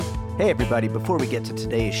Hey everybody, before we get to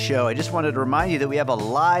today's show, I just wanted to remind you that we have a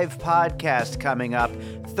live podcast coming up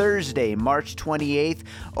Thursday, March 28th,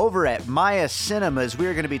 over at Maya Cinemas.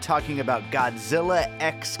 We're going to be talking about Godzilla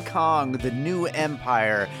x Kong, The New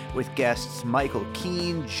Empire, with guests Michael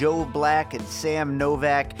Keane, Joe Black, and Sam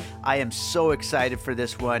Novak. I am so excited for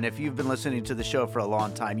this one. If you've been listening to the show for a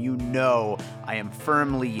long time, you know I am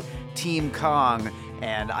firmly Team Kong,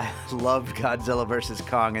 and I loved Godzilla vs.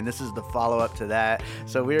 Kong, and this is the follow-up to that.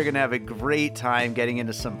 So we are going to have a great time getting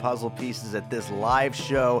into some puzzle pieces at this live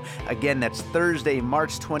show. Again, that's Thursday,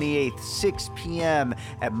 March 28th, 6 p.m.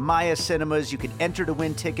 at Maya Cinemas. You can enter to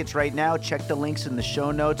win tickets right now. Check the links in the show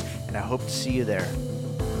notes, and I hope to see you there.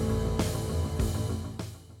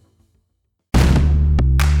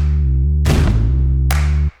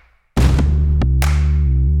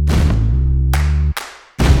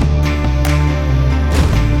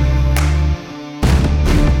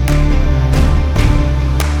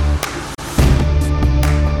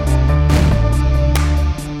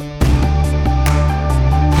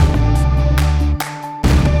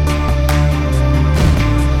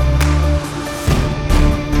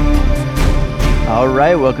 All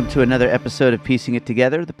right, welcome to another episode of Piecing It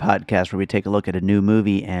Together, the podcast where we take a look at a new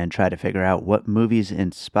movie and try to figure out what movies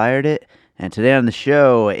inspired it. And today on the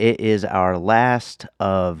show, it is our last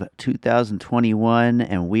of 2021,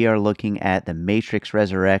 and we are looking at The Matrix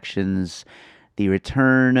Resurrections, The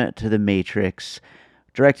Return to the Matrix,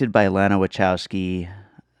 directed by Lana Wachowski.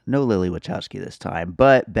 No Lily Wachowski this time,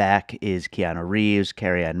 but back is Keanu Reeves,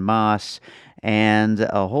 Carrie-Anne Moss, and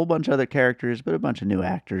a whole bunch of other characters, but a bunch of new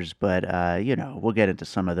actors. But, we'll get into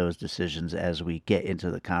some of those decisions as we get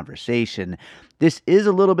into the conversation. This is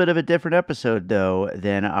a little bit of a different episode, though,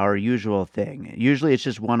 than our usual thing. Usually it's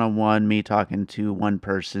just one-on-one, me talking to one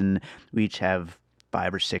person. We each have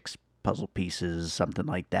 5 or 6 puzzle pieces, something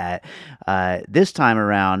like that. This time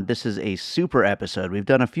around, this is a super episode. We've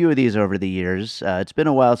done a few of these over the years. It's been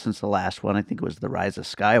a while since the last one. I think it was The Rise of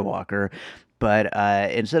Skywalker. But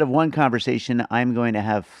instead of one conversation, I'm going to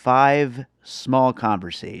have 5 small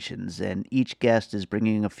conversations, and each guest is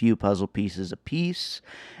bringing a few puzzle pieces apiece.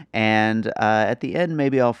 And at the end,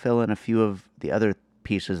 maybe I'll fill in a few of the other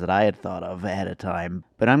pieces that I had thought of ahead of time.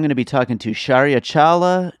 But I'm going to be talking to Shaurya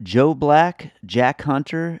Chawla, Joe Black, Jack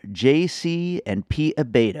Hunter, JC, and Pete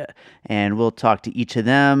Abeda. And we'll talk to each of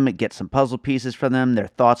them, get some puzzle pieces from them, their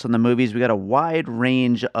thoughts on the movies. We got a wide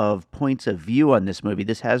range of points of view on this movie.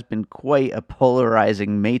 This has been quite a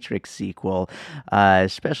polarizing Matrix sequel,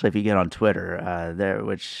 especially if you get on Twitter,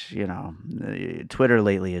 Twitter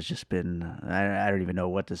lately has just been, I don't even know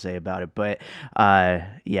what to say about it. But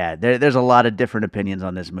there's a lot of different opinions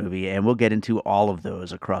on this movie, and we'll get into all of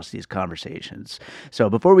those across these conversations. So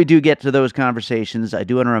before we do get to those conversations, I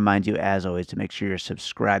do want to remind you, as always, to make sure you're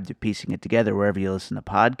subscribed to Piecing It Together wherever you listen to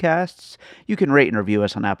podcasts. You can rate and review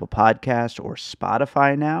us on Apple Podcasts or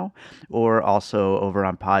Spotify now, or also over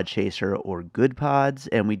on Podchaser or Good Pods,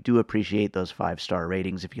 and we do appreciate those 5-star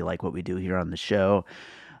ratings if you like what we do here on the show.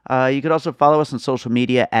 You could also follow us on social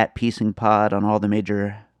media at Piecing Pod on all the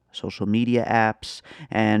major social media apps,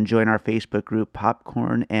 and join our Facebook group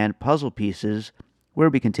Popcorn and Puzzle Pieces, where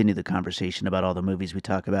we continue the conversation about all the movies we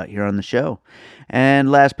talk about here on the show.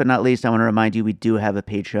 And last but not least, I want to remind you we do have a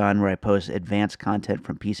Patreon where I post advanced content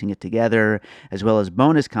from Piecing It Together, as well as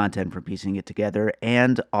bonus content from Piecing It Together,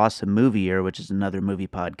 and Awesome Movie Year, which is another movie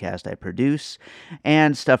podcast I produce,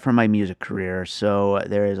 and stuff from my music career. So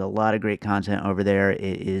there is a lot of great content over there.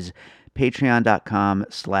 It is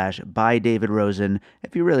patreon.com/bydavidrosen.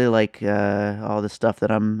 If you really like all the stuff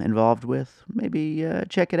that I'm involved with, maybe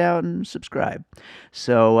check it out and subscribe.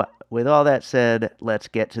 So with all that said, let's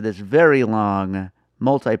get to this very long,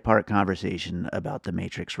 multi-part conversation about The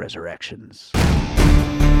Matrix Resurrections.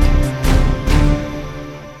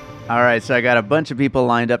 All right, so I got a bunch of people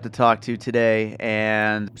lined up to talk to today,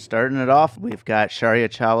 and starting it off, we've got Shaurya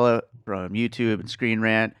Chawla from YouTube and Screen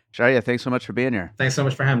Rant. Shaurya, thanks so much for being here. Thanks so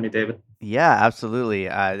much for having me, David. Yeah, absolutely.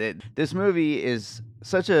 This movie is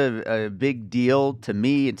such a big deal to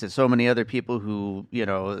me and to so many other people who,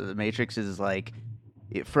 The Matrix is like,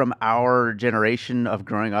 from our generation of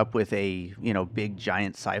growing up with a, big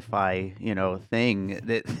giant sci-fi, thing,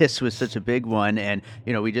 that this was such a big one. And,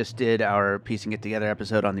 we just did our Piecing It Together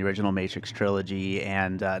episode on the original Matrix trilogy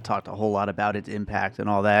and talked a whole lot about its impact and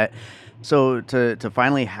all that. So to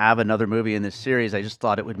finally have another movie in this series, I just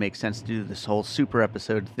thought it would make sense to do this whole super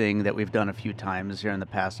episode thing that we've done a few times here in the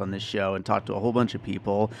past on this show and talk to a whole bunch of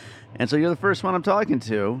people. And so you're the first one I'm talking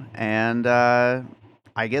to. And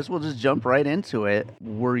I guess we'll just jump right into it.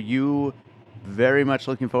 Were you very much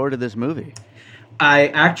looking forward to this movie? I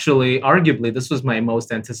actually, arguably, this was my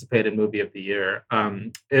most anticipated movie of the year.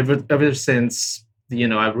 Ever since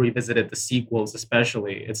I've revisited the sequels,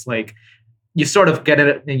 especially, it's like you sort of get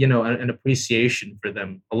an appreciation for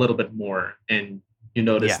them a little bit more, and you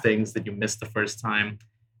notice Yeah. things that you missed the first time.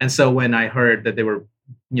 And so when I heard that they were,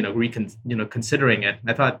 considering it,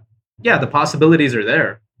 I thought, yeah, the possibilities are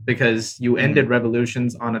there because you Hmm. ended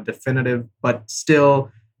Revolutions on a definitive, but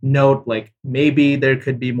still note like maybe there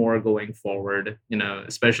could be more going forward.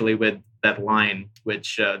 Especially with that line,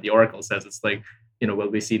 which the Oracle says, it's like, will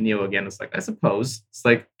we see Neo again? It's like, I suppose. It's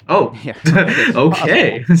like, oh, Yeah, it's possible.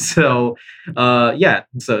 okay. So yeah,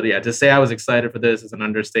 to say I was excited for this is an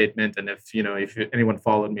understatement. And if anyone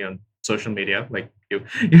followed me on social media, like you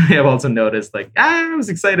may have also noticed, like, I was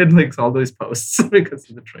excited, like all those posts because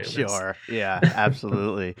of the trailers. Sure. Yeah,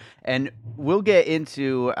 absolutely. And we'll get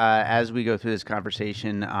into as we go through this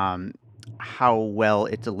conversation how well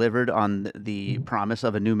it delivered on the promise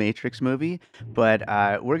of a new Matrix movie. But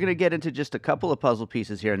we're going to get into just a couple of puzzle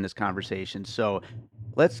pieces here in this conversation. So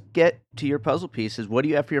let's get to your puzzle pieces. What do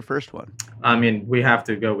you have for your first one? I mean, we have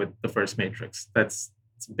to go with the first Matrix. It's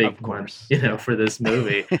a big Of one, course. Yeah. for this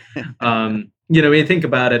movie. When you think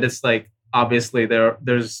about it, it's like obviously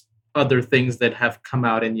there's other things that have come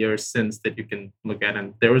out in years since that you can look at,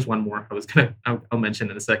 and there was one more I'll mention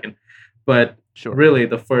in a second, but Sure. really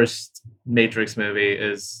the first Matrix movie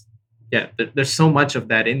is, yeah, there's so much of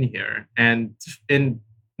that in here, and in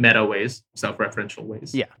meta ways, self-referential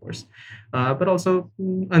ways, Yeah. of course, but also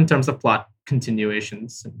in terms of plot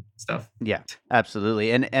continuations and stuff. Yeah,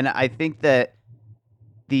 absolutely. And I think that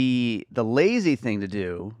the lazy thing to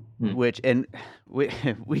do, Mm. which and we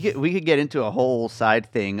we could get into a whole side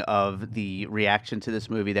thing of the reaction to this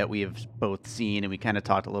movie that we have both seen, and we kind of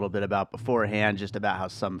talked a little bit about beforehand, just about how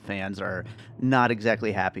some fans are not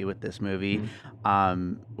exactly happy with this movie,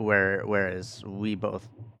 whereas we both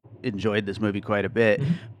enjoyed this movie quite a bit.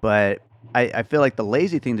 Mhm. But I feel like the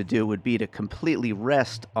lazy thing to do would be to completely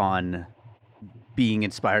rest on being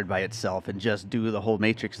inspired by itself and just do the whole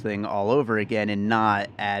Matrix thing all over again and not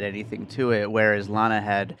add anything to it. Whereas Lana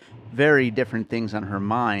had very different things on her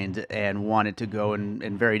mind and wanted to go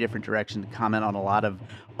in very different directions, comment on a lot of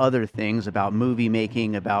other things about movie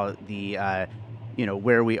making, about the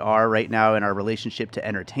where we are right now in our relationship to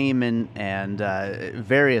entertainment, and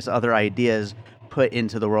various other ideas put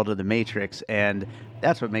into the world of the Matrix. And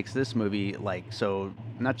that's what makes this movie like so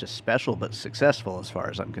not just special but successful as far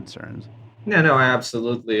as I'm concerned. Yeah, no, I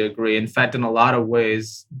absolutely agree. In fact, in a lot of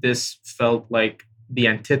ways, this felt like the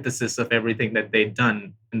antithesis of everything that they'd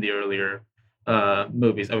done in the earlier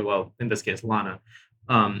movies. I mean, well, in this case, Lana.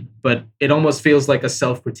 But it almost feels like a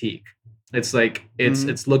self-critique. It's like Hmm.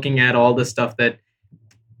 it's looking at all the stuff that,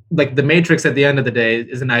 like, The Matrix at the end of the day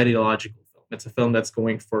is an ideological film. It's a film that's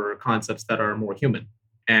going for concepts that are more human.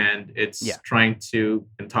 And it's Yeah. trying to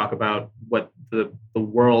and talk about what the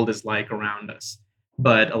world is like around us.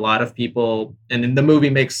 But a lot of people, and in the movie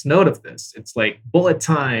makes note of this, it's like bullet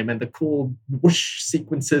time and the cool whoosh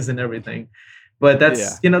sequences and everything. But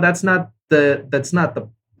Yeah. that's not the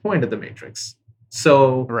point of the Matrix.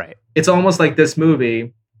 So Right. it's almost like this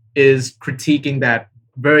movie is critiquing that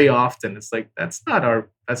very often. It's like that's not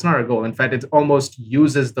our goal. In fact, it almost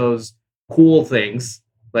uses those cool things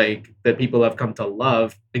like that people have come to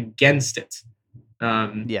love against it,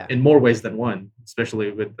 Yeah. in more ways than one.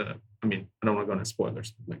 Especially with the, I mean, I don't want to go into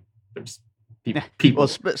spoilers. Like, there's Well, people.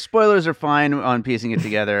 spoilers are fine on piecing it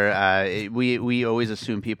together. We always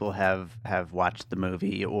assume people have watched the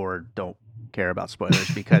movie or don't care about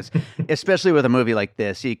spoilers because, especially with a movie like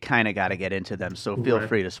this, you kind of got to get into them. So feel Right.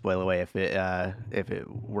 free to spoil away if it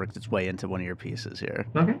works its way into one of your pieces here.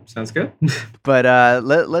 Okay, sounds good. But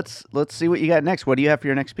let's see what you got next. What do you have for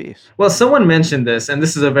your next piece? Well, someone mentioned this, and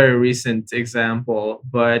this is a very recent example,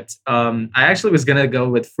 but I actually was gonna go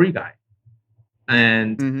with Free Guy.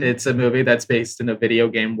 And Hmm. it's a movie that's based in a video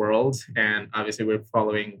game world, and obviously we're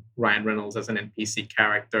following Ryan Reynolds as an NPC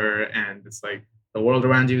character, and it's like the world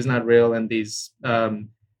around you is not real, and these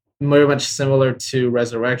very much similar to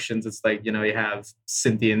Resurrections. It's like, you have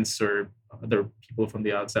sentience or other people from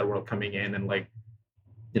the outside world coming in and, like,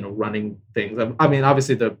 running things. I mean,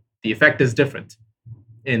 obviously the effect is different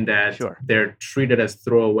in that Sure. they're treated as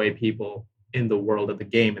throwaway people in the world of the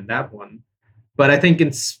game in that one. But I think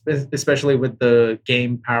it's especially with the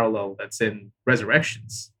game parallel that's in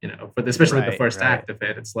Resurrections, especially with the Right. first Right. act of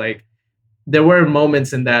it, it's like there were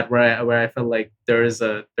moments in that where I felt like there is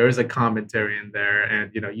a commentary in there, and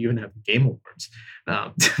you even have the Game Awards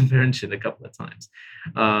mentioned a couple of times,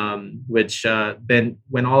 which then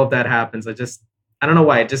when all of that happens, I don't know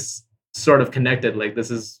why it just sort of connected. Like, this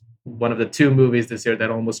is one of the two movies this year that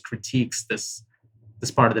almost critiques this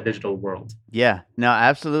this part of the digital world. Yeah, no,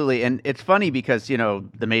 absolutely. And it's funny because,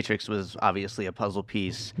 The Matrix was obviously a puzzle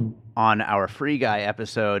piece Mm, on our Free Guy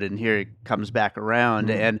episode, and here it comes back around.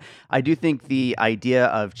 mm, And I do think the idea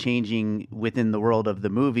of changing within the world of the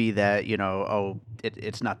movie that,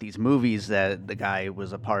 it's not these movies that the guy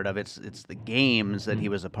was a part of, it's the games that he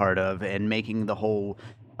mm, was a part of, and making the whole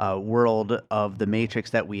world of the Matrix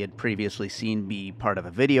that we had previously seen be part of a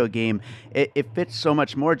video game. It fits so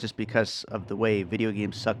much more just because of the way video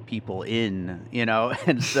games suck people in.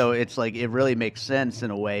 And so it's like it really makes sense in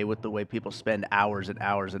a way with the way people spend hours and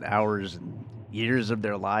hours and hours and years of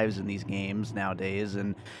their lives in these games nowadays.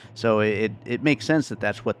 And so it makes sense that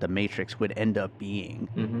that's what the Matrix would end up being.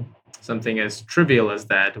 mhm. Something as trivial as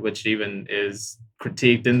that, which even is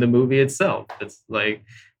critiqued in the movie itself. It's like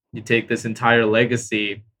you take this entire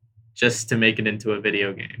legacy just to make it into a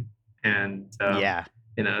video game, and Yeah.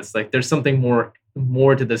 it's like there's something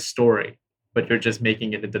more to the story, but you're just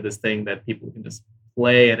making it into this thing that people can just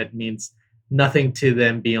play, and it means nothing to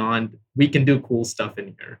them beyond we can do cool stuff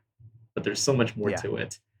in here, but there's so much more Yeah. to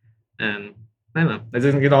it. And I don't know. I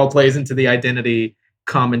think it all plays into the identity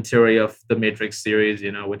commentary of the Matrix series,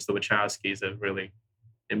 which the Wachowskis have really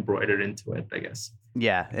embroidered into it, I guess.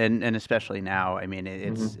 Yeah, and especially now, I mean,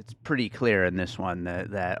 Hmm. it's pretty clear in this one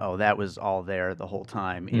that oh, that was all there the whole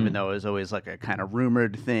time, even Mm, though it was always like a kind of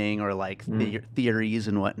rumored thing or like mm, theories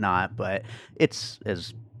and whatnot, but it's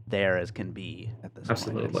as there as can be at this point,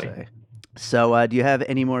 I'd absolutely. say. So, do you have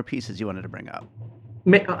any more pieces you wanted to bring up?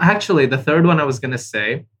 Actually, the third one I was gonna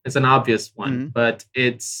say is an obvious one, Hmm. but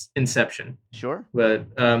it's Inception. Sure. But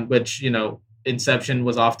which Inception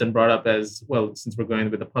was often brought up as well, since we're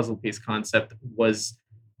going with the puzzle piece concept, was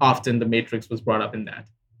often the Matrix was brought up in that,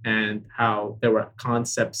 and how there were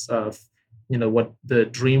concepts of what the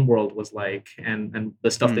dream world was like, and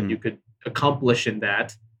the stuff that Hmm. you could accomplish in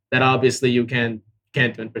that obviously you can't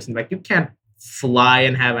do in person. Like you can't fly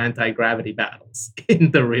and have anti-gravity battles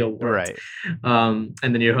in the real world. Right. And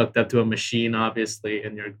then you're hooked up to a machine, obviously,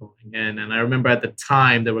 and you're going in. And I remember at the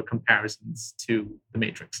time there were comparisons to the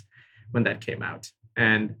Matrix when that came out,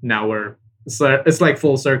 and now it's like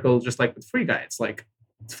full circle, just like with Free Guy. It's like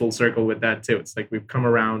it's full circle with that too. It's like we've come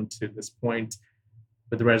around to this point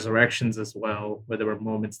with the Resurrections as well, where there were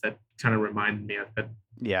moments that kind of reminded me of it.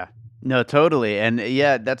 Yeah. No, totally. And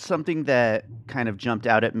yeah, that's something that kind of jumped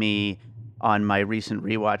out at me on my recent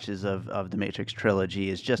rewatches of the Matrix trilogy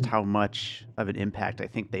is just how much of an impact I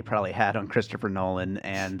think they probably had on Christopher Nolan.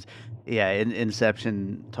 And yeah,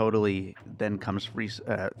 Inception totally then comes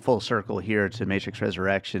full circle here to Matrix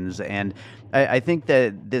Resurrections. And I think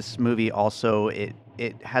that this movie also it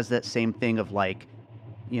has that same thing of like,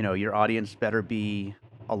 your audience better be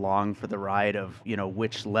along for the ride of,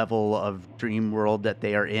 which level of dream world that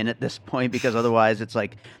they are in at this point, because otherwise it's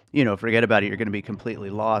like, forget about it, you're going to be completely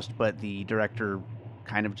lost. But the director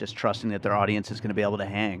kind of just trusting that their audience is going to be able to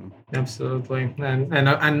hang. Absolutely,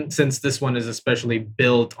 and since this one is especially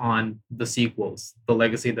built on the sequels, the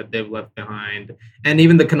legacy that they've left behind, and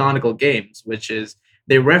even the canonical games, which is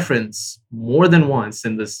they reference more than once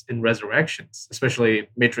in Resurrections, especially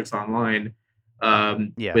Matrix Online,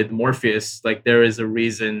 Yeah. with Morpheus. Like there is a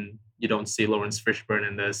reason you don't see Lawrence Fishburne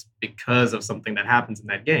in this because of something that happens in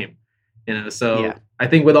that game. So Yeah. I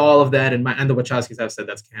think with all of that in mind, and the Wachowskis have said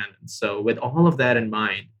that's canon. So with all of that in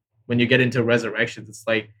mind, when you get into Resurrections, it's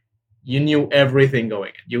like you knew everything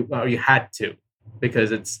going in. You had to,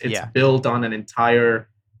 because it's Yeah. built on an entire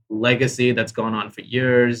legacy that's gone on for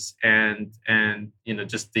years, and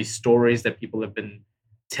just these stories that people have been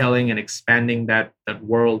telling and expanding that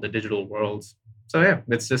world, the digital world. So yeah,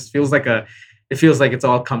 it feels like it's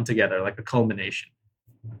all come together, like a culmination.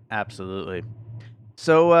 Absolutely.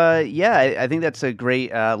 So, yeah, I think that's a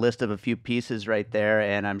great list of a few pieces right there,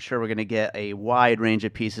 and I'm sure we're going to get a wide range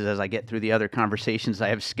of pieces as I get through the other conversations I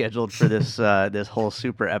have scheduled for this this whole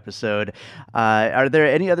super episode. Are there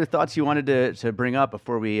any other thoughts you wanted to bring up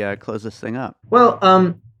before we close this thing up? Well,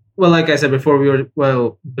 like I said before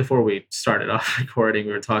we started off recording,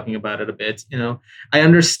 we were talking about it a bit. I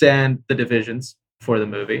understand the divisions for the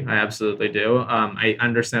movie. I absolutely do. I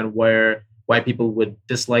understand why people would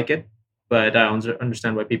dislike it, but I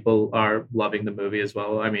understand why people are loving the movie as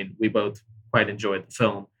well. I mean, we both quite enjoyed the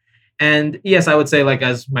film. And yes, I would say, like,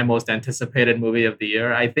 as my most anticipated movie of the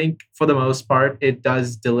year, I think for the most part, it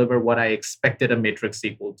does deliver what I expected a Matrix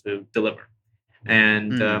sequel to deliver.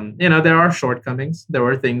 And Hmm. there are shortcomings. There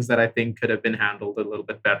were things that I think could have been handled a little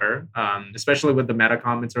bit better, especially with the meta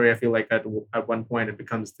commentary. I feel like at one point it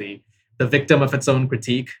becomes the the victim of its own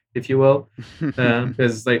critique, if you will.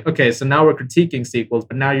 Because like, okay, so now we're critiquing sequels,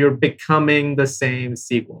 but now you're becoming the same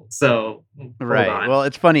sequel. So hold Right. on. Well,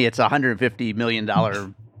 it's funny. It's $150 million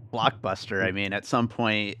blockbuster. I mean, at some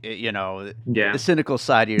point, Yeah. the cynical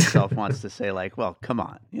side of yourself wants to say, like, well, come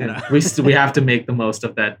on, you know. we have to make the most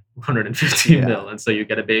of that 150 Yeah. mil, and so you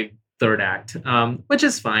get a big third act, which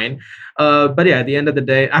is fine. But yeah, at the end of the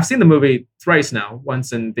day, I've seen the movie thrice now,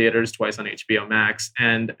 once in theaters, twice on HBO Max,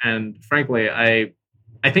 and frankly, I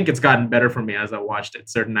think it's gotten better for me as I watched it.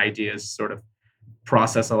 Certain ideas sort of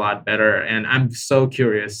process a lot better, and I'm so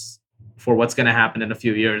curious for what's going to happen in a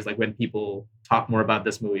few years, like when people talk more about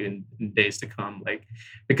this movie in days to come, like,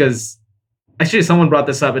 because actually someone brought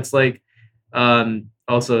this up. It's like,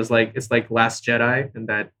 also it's like Last Jedi in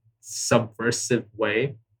that subversive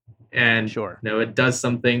way, and Sure. it does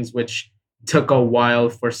some things which took a while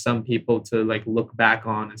for some people to like look back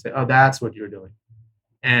on and say, oh, that's what you're doing.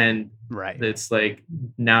 And Right. it's like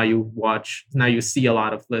now you see a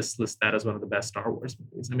lot of lists list that as one of the best Star Wars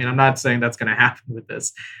movies. I mean, I'm not saying that's going to happen with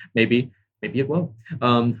this. Maybe it will.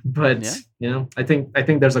 But Yeah. I think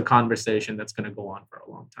there's a conversation that's going to go on for a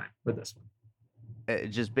long time with this one.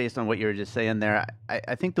 Just based on what you were just saying there,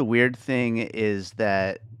 I think the weird thing is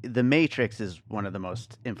that The Matrix is one of the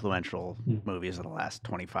most influential movies of the last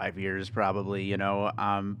 25 years, probably.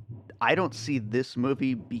 I don't see this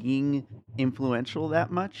movie being influential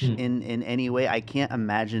that much in any way. I can't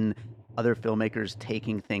imagine other filmmakers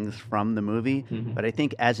taking things from the movie, but I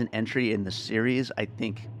think as an entry in the series, I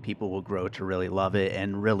think people will grow to really love it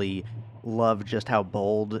and really love just how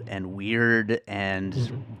bold and weird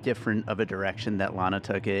and different of a direction that Lana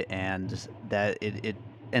took it, and that it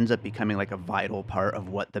ends up becoming like a vital part of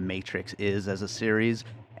what The Matrix is as a series.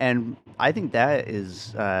 And I think that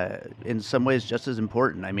is, in some ways, just as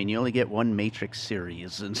important. I mean, you only get one Matrix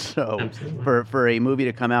series, and so for a movie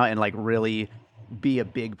to come out and like really be a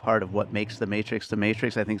big part of what makes The Matrix,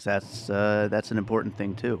 I think that's an important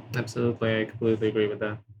thing too. Absolutely, I completely agree with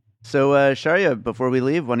that. So, Sharia, before we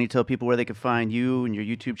leave, why don't you tell people where they can find you and your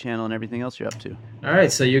YouTube channel and everything else you're up to? All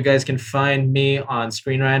right, so you guys can find me on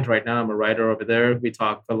Screen Rant. Right now, I'm a writer over there. We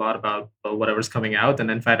talk a lot about whatever's coming out.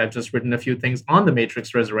 And in fact, I've just written a few things on The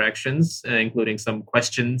Matrix Resurrections, including some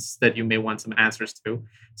questions that you may want some answers to.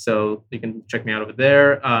 So you can check me out over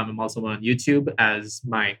there. I'm also on YouTube, as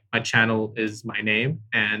my channel is my name,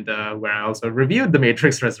 and where I also reviewed The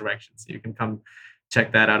Matrix Resurrections. So you can come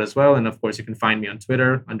check that out as well. And of course, you can find me on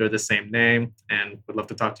Twitter under the same name, and would love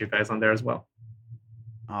to talk to you guys on there as well.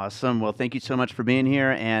 Awesome. Well, thank you so much for being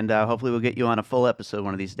here, and hopefully we'll get you on a full episode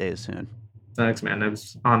one of these days soon. Thanks, man. It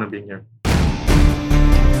was an honor being here.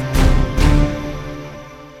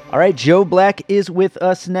 All right, Joe Black is with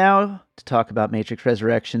us now to talk about Matrix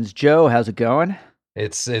Resurrections. Joe, how's it going?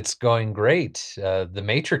 It's going great. The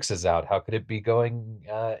Matrix is out. How could it be going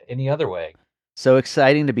any other way? So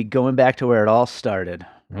exciting to be going back to where it all started,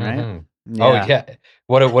 right? Yeah. Oh yeah,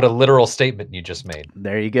 what a literal statement you just made.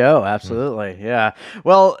 There you go. Absolutely. Yeah.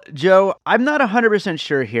 Well, Joe, I'm not 100%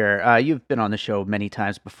 sure here. You've been on the show many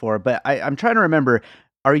times before, but I'm trying to remember.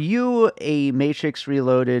 Are you a Matrix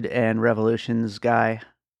Reloaded and Revolutions guy?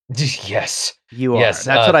 Yes. You are. Yes,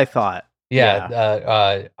 That's what I thought.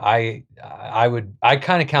 Yeah. I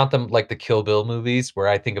kind of count them like the Kill Bill movies, where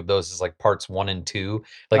I think of those as like parts 1 and 2,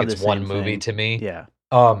 like it's one movie to me. Yeah.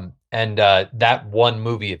 And that one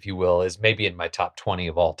movie, if you will, is maybe in my top 20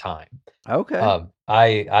 of all time. Okay.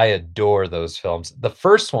 I adore those films. The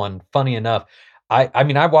first one, funny enough, I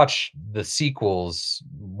mean, I watch the sequels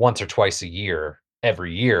once or twice a year,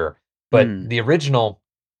 every year, but the original,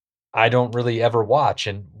 I don't really ever watch.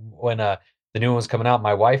 And when the new one was coming out,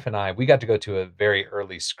 my wife and we got to go to a very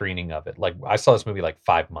early screening of it. Like, I saw this movie like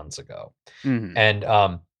 5 months ago,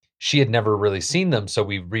 and she had never really seen them, so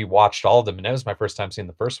we rewatched all of them, and that was my first time seeing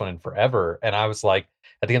the first one in forever. And I was like,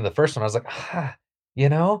 at the end of the first one, I was like, I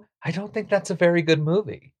don't think that's a very good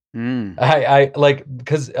movie. I like,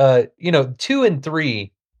 because 2 and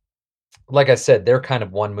 3, like I said, they're kind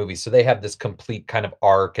of one movie, so they have this complete kind of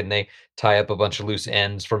arc, and they tie up a bunch of loose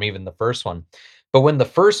ends from even the first one. But when the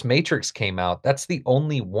first Matrix came out, that's the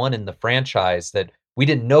only one in the franchise that we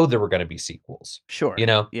didn't know there were going to be sequels. Sure.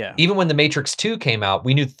 Yeah. Even when the Matrix 2 came out,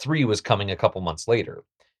 we knew 3 was coming a couple months later.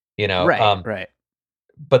 Right.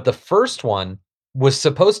 But the first one was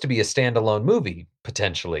supposed to be a standalone movie,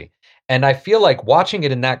 potentially. And I feel like watching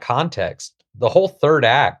it in that context, the whole third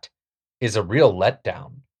act is a real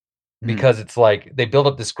letdown. Because it's like they build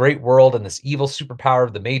up this great world and this evil superpower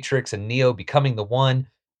of the Matrix and Neo becoming the one.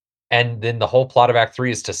 And then the whole plot of Act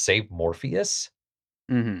 3 is to save Morpheus.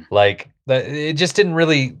 Like, it just didn't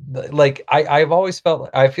really, like, I've always felt,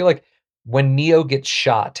 I feel like when Neo gets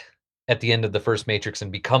shot at the end of the first Matrix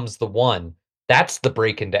and becomes the one, that's the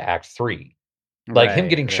break into Act 3. Like him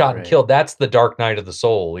getting shot and killed, that's the Dark Night of the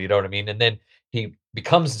Soul, you know what I mean? And then he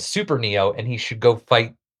becomes Super Neo and he should go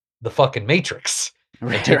fight the fucking Matrix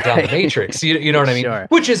and take down the Matrix. You know what I mean? Sure.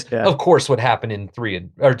 Which is, of course, what happened in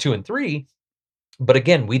 2 and 3. But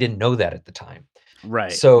again, we didn't know that at the time.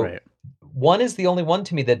 Right. So 1 is the only one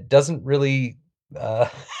to me that doesn't really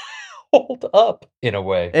hold up in a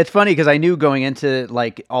way. It's funny because I knew going into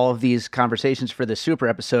like all of these conversations for the Super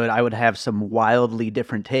episode, I would have some wildly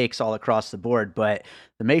different takes all across the board. But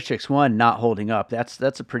the Matrix 1 not holding up,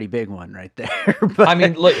 that's a pretty big one right there. But, I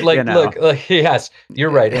mean, look, yes,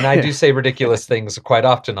 you're right, and I do say ridiculous things quite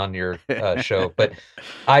often on your show, but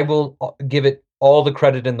I will give it all the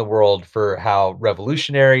credit in the world for how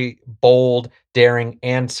revolutionary, bold, daring,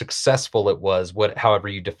 and successful it was. However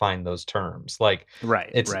you define those terms, like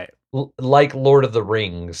it's like Lord of the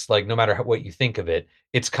Rings. Like no matter what you think of it,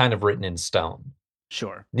 it's kind of written in stone.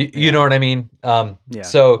 Sure, you know what I mean.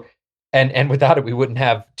 So, and without it, we wouldn't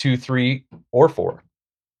have 2, 3, or 4.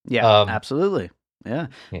 Yeah, absolutely. Yeah.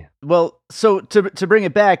 Well, so to bring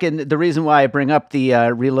it back, and the reason why I bring up the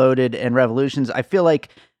Reloaded and Revolutions, I feel like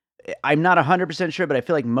I'm not 100% sure, but I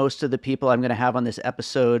feel like most of the people I'm going to have on this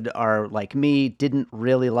episode are like me, didn't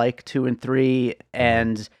really like 2 and 3.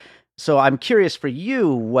 And so I'm curious for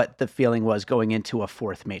you what the feeling was going into a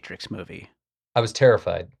 4th Matrix movie. I was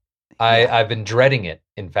terrified. I've been dreading it,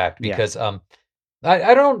 in fact, because I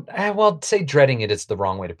don't, well, say dreading it is the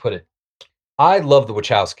wrong way to put it. I love the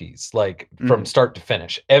Wachowskis, like from start to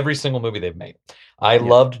finish, every single movie they've made. I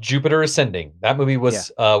loved Jupiter Ascending. That movie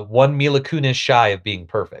was one Mila Kunis shy of being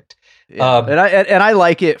perfect. And I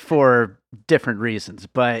like it for different reasons,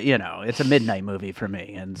 but you know, it's a midnight movie for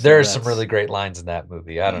me. And so there's some really great lines in that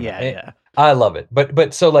movie. I don't know. I love it.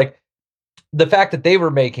 But so like the fact that they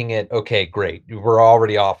were making it, okay, great. We're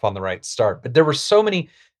already off on the right start. But there were so many,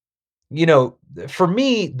 you know, for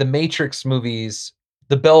me, the Matrix movies,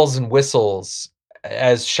 the bells and whistles,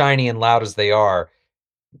 as shiny and loud as they are,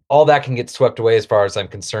 all that can get swept away as far as I'm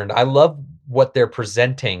concerned. I love what they're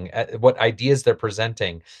presenting, what ideas they're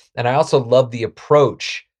presenting. And I also love the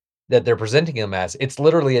approach that they're presenting them as. It's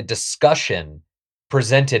literally a discussion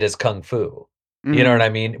presented as Kung Fu. You know what I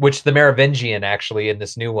mean? Which the Merovingian actually in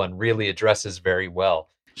this new one really addresses very well.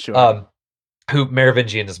 Sure. Who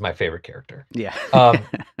Merovingian is my favorite character. Yeah.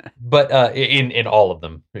 But in all of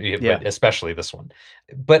them, but especially this one.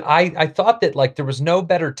 But I thought that like there was no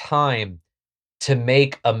better time to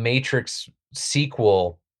make a Matrix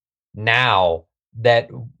sequel now that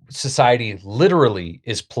society literally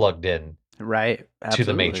is plugged in to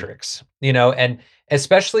the Matrix, you know, and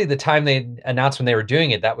especially the time they announced when they were doing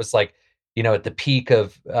it, that was like, you know, at the peak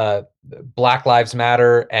of Black Lives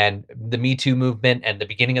Matter and the Me Too movement and the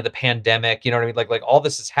beginning of the pandemic, you know what I mean? Like all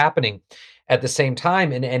this is happening at the same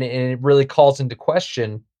time. And it really calls into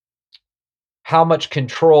question how much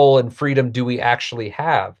control and freedom do we actually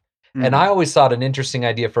have? And I always thought an interesting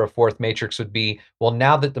idea for a 4th Matrix would be, well,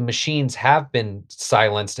 now that the machines have been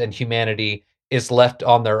silenced and humanity is left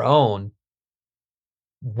on their own,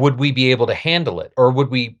 would we be able to handle it? Or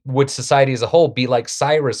would society as a whole be like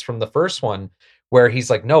Cyrus from the first one, where he's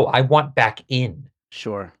like, no, I want back in.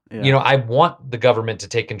 Sure. Yeah. You know, I want the government to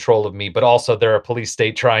take control of me, but also they're a police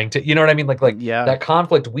state trying to, you know what I mean? Like that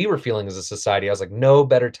conflict we were feeling as a society. I was like, no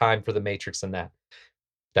better time for the Matrix than that.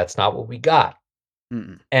 That's not what we got.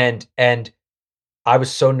 And I was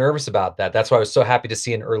so nervous about that. That's why I was so happy to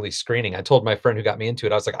see an early screening. I told my friend who got me into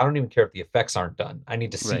it, I was like, I don't even care if the effects aren't done. I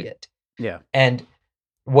need to see it. Yeah. And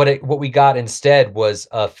what we got instead was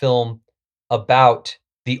a film about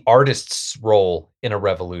the artist's role in a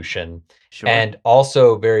revolution. Sure. And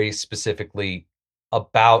also very specifically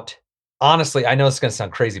about, honestly, I know it's going to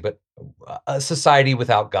sound crazy, but a society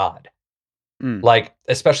without God. Like,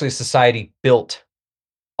 especially a society built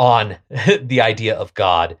on the idea of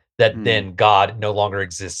God, that then God no longer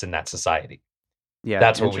exists in that society. Yeah,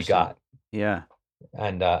 that's what we got. Yeah,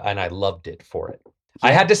 and I loved it for it. Yeah.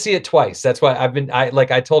 I had to see it twice. That's why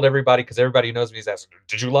I told everybody, because everybody who knows me is asking,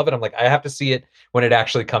 did you love it? I'm like, I have to see it when it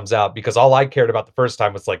actually comes out, because all I cared about the first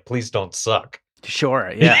time was like, please don't suck.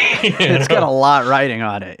 Sure, yeah, it's got a lot riding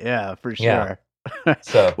on it. Yeah, for sure. Yeah.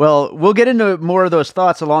 So, well, we'll get into more of those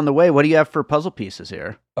thoughts along the way. What do you have for puzzle pieces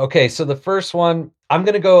here? Okay, so the first one, I'm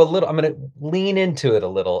going to lean into it a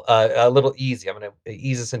little easy. I'm going to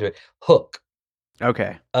ease us into it. Hook.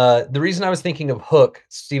 Okay. The reason I was thinking of Hook,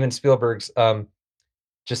 Steven Spielberg's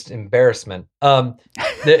just embarrassment.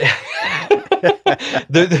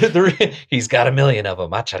 He's got a million of them.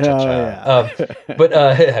 But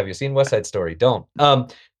have you seen West Side Story? Don't.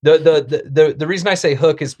 The reason I say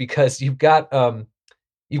Hook is because you've got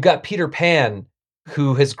you've got Peter Pan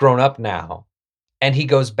who has grown up now, and he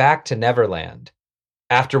goes back to Neverland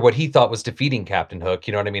after what he thought was defeating Captain Hook,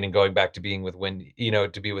 you know what I mean, and going back to being with Wendy,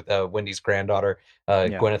 to be with Wendy's granddaughter, Yeah.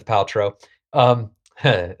 Gwyneth Paltrow.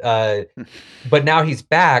 But now he's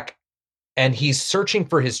back, and he's searching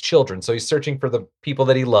for his children. So he's searching for the people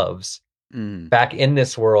that he loves back in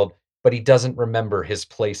this world, but he doesn't remember his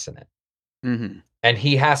place in it. And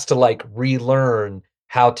he has to like relearn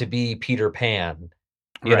how to be Peter Pan,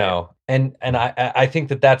 you know. And I think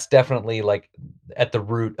that that's definitely like at the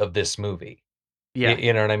root of this movie. Yeah.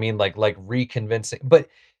 You know what I mean? Like reconvincing. But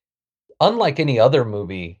unlike any other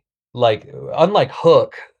movie, like unlike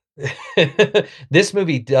Hook, this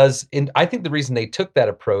movie does. And I think the reason they took that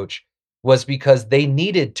approach was because they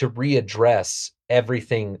needed to readdress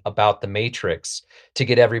everything about the Matrix to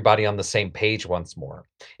get everybody on the same page once more.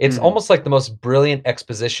 It's almost like the most brilliant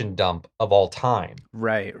exposition dump of all time.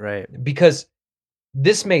 Right. Because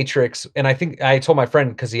this Matrix, and I think I told my friend,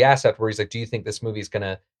 because he asked afterwards, he's like, do you think this movie's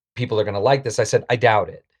people are gonna like this? I said, I doubt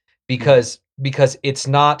it. Because it's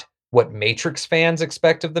not what Matrix fans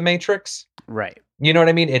expect of the Matrix. Right. You know what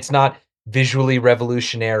I mean? It's not visually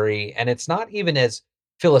revolutionary, and it's not even as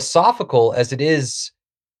philosophical as it is.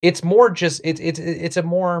 It's more just it's a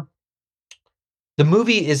more, the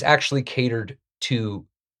movie is actually catered to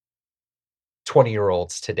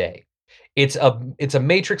 20-year-olds today. It's a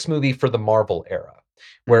Matrix movie for the Marvel era,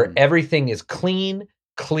 where everything is clean,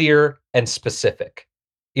 clear, and specific.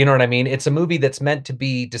 You know what I mean? It's a movie that's meant to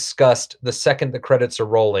be discussed the second the credits are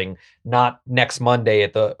rolling, not next Monday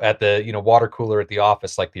at the water cooler at the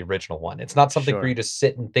office like the original one. It's not something for you to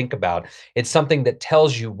sit and think about. It's something that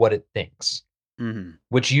tells you what it thinks,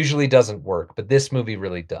 which usually doesn't work, but this movie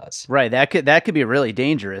really does. Right. That could be really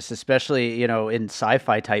dangerous, especially, in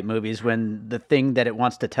sci-fi type movies, when the thing that it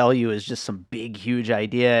wants to tell you is just some big, huge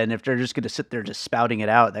idea. And if they're just going to sit there just spouting it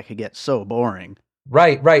out, that could get so boring.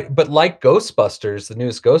 Right. But like Ghostbusters, the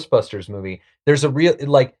newest Ghostbusters movie, there's a real,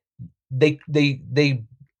 like, they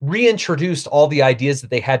reintroduced all the ideas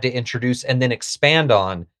that they had to introduce and then expand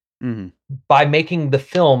on by making the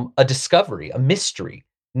film a discovery, a mystery.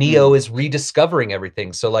 Neo is rediscovering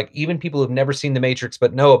everything. So like even people who've never seen The Matrix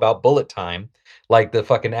but know about bullet time, like the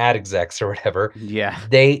fucking ad execs or whatever. Yeah.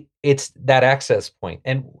 It's that access point.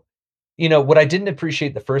 And what I didn't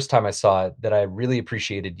appreciate the first time I saw it, that I really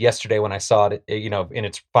appreciated yesterday when I saw it, in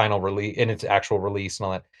its final release, in its actual release and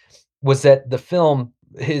all that, was that the film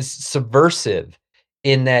is subversive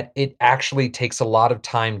in that it actually takes a lot of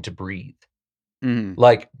time to breathe.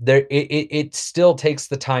 Like it still takes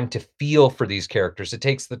the time to feel for these characters. It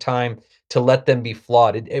takes the time to let them be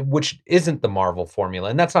flawed, which isn't the Marvel formula.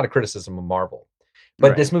 And that's not a criticism of Marvel.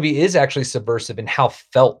 But this movie is actually subversive in how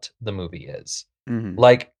felt the movie is.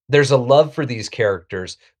 Like there's a love for these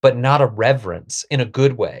characters, but not a reverence in a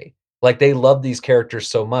good way. Like they love these characters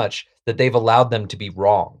so much that they've allowed them to be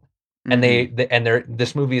wrong. And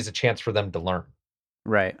this movie is a chance for them to learn.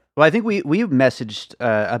 Right. Well, I think we messaged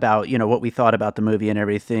about, what we thought about the movie and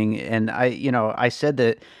everything. And I said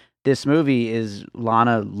that this movie is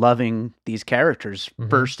Lana loving these characters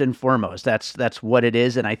first and foremost. That's what it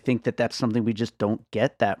is. And I think that that's something we just don't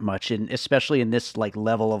get that much. And especially in this like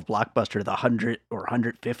level of blockbuster, the 100 or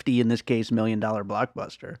 150 in this case, $1 million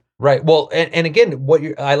blockbuster. Right. Well, and again,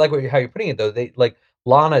 I like how you're putting it though. They like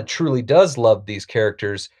Lana truly does love these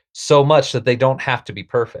characters so much that they don't have to be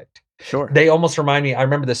perfect. Sure. They almost remind me. I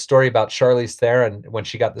remember this story about Charlize Theron when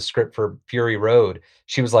she got the script for Fury Road.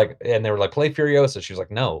 She was like, and they were like, play Furiosa. She was like,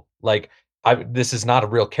 no, like this is not a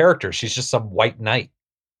real character. She's just some white knight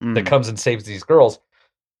that comes and saves these girls.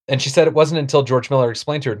 And she said it wasn't until George Miller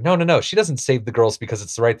explained to her, no, she doesn't save the girls because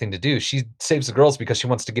it's the right thing to do. She saves the girls because she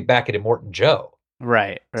wants to get back at Immortan Joe.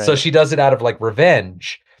 Right. So she does it out of like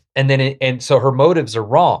revenge, and so her motives are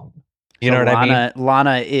wrong. You know what I mean?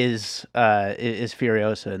 Lana is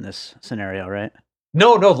Furiosa in this scenario, right?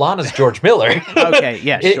 No, Lana's George Miller. Okay,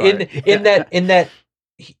 yeah, sure. In that,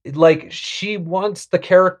 like she wants the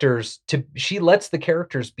characters she lets the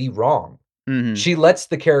characters be wrong. She lets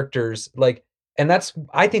the characters and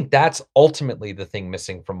I think that's ultimately the thing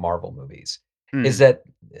missing from Marvel movies is that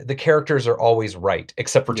the characters are always right,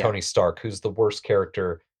 except for Tony Stark, who's the worst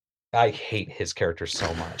character. I hate his character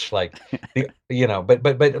so much. Like,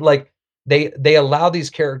 but like. They allow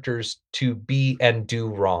these characters to be and do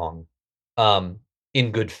wrong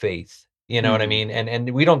in good faith. You know what I mean?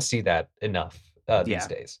 And we don't see that enough these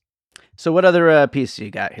days. So what other piece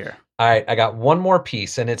you got here? All right, I got one more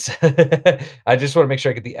piece, and it's I just want to make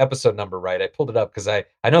sure I get the episode number right. I pulled it up because I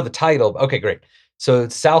know the title. Okay, great. So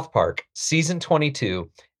it's South Park, season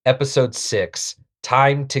 22, episode 6,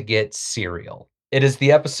 Time to Get Cereal. It is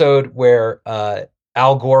the episode where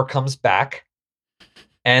Al Gore comes back,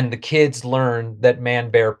 and the kids learn that Man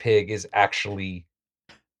Bear Pig is actually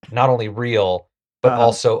not only real, but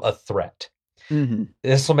also a threat. Mm-hmm.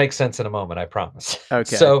 This will make sense in a moment, I promise.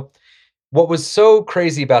 Okay. So, what was so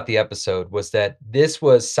crazy about the episode was that this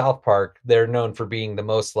was South Park. They're known for being the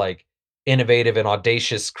most like innovative and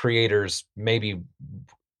audacious creators, maybe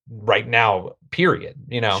right now, period,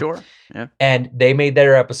 Sure. Yeah. And they made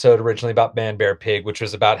their episode originally about Man Bear Pig, which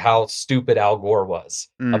was about how stupid Al Gore was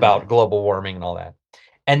about global warming and all that.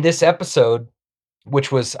 And this episode,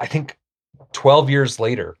 which was, I think, 12 years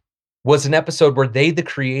later, was an episode where they, the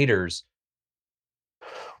creators,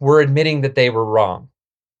 were admitting that they were wrong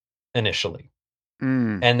initially.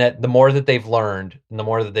 And that the more that they've learned and the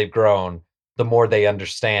more that they've grown, the more they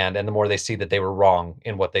understand and the more they see that they were wrong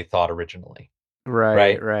in what they thought originally.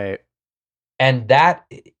 Right. And that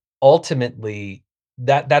ultimately,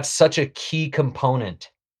 that's such a key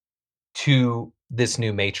component to this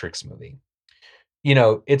new Matrix movie.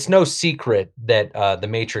 It's no secret that the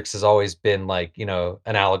Matrix has always been like,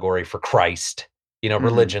 an allegory for Christ,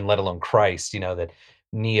 religion, let alone Christ, that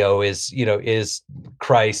Neo is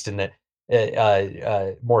Christ, and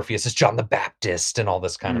that Morpheus is John the Baptist and all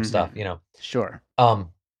this kind of stuff, Sure.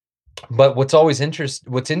 But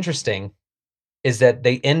what's interesting is that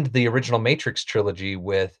they end the original Matrix trilogy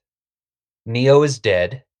with Neo is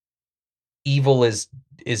dead, evil is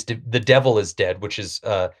the devil is dead, which is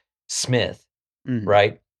Smith,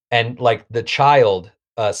 right? And like the child,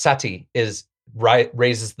 Sati,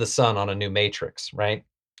 raises the son on a new Matrix, right?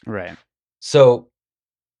 Right. So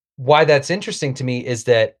why that's interesting to me is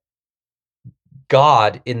that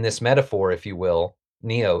God, in this metaphor, if you will,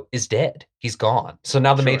 Neo, is dead. He's gone. So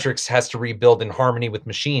now the Matrix has to rebuild in harmony with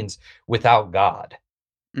machines without God,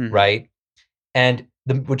 right? And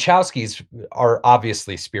the Wachowskis are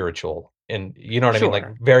obviously spiritual, and you know what I mean?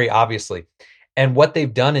 Like, very obviously. And what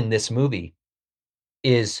they've done in this movie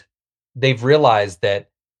is they've realized that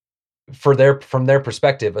from their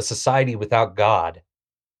perspective, a society without God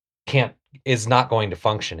is not going to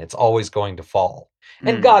function. It's always going to fall.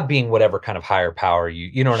 And God being whatever kind of higher power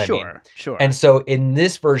you know what I mean? Sure. And so in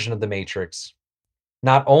this version of the Matrix,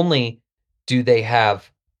 not only do they have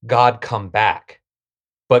God come back,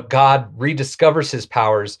 but God rediscovers his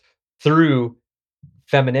powers through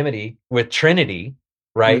femininity with Trinity,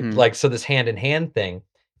 right? Like, so this hand in hand thing.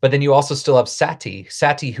 But then you also still have Sati,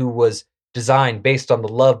 who was designed based on the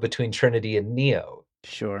love between Trinity and Neo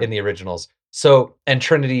in the originals. So, and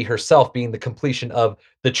Trinity herself being the completion of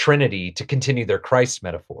the Trinity to continue their Christ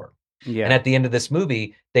metaphor. Yeah. And at the end of this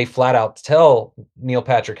movie, they flat out tell Neil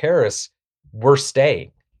Patrick Harris, we're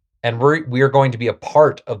staying and we are going to be a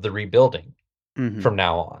part of the rebuilding from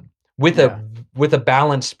now on with a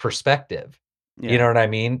balanced perspective. You know what I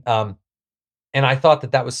mean? And I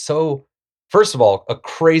thought that was so, first of all, a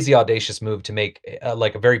crazy audacious move to make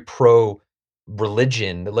like a very pro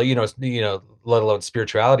religion, let alone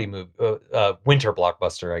spirituality move, winter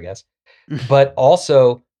blockbuster, I guess. But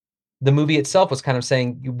also the movie itself was kind of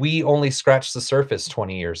saying we only scratched the surface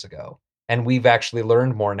 20 years ago and we've actually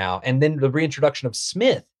learned more now. And then the reintroduction of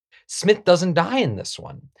Smith doesn't die in this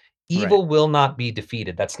one. Evil will not be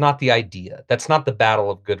defeated. That's not the idea. That's not the battle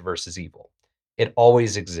of good versus evil. It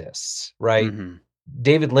always exists, right?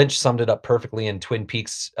 David Lynch summed it up perfectly in Twin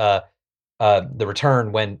Peaks, The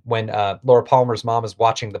Return, when Laura Palmer's mom is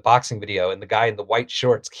watching the boxing video and the guy in the white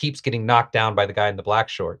shorts keeps getting knocked down by the guy in the black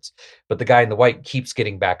shorts, but the guy in the white keeps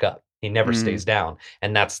getting back up. He never stays down.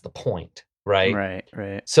 And that's the point, right?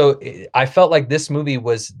 Right. So I felt like this movie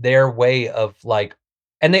was their way of like,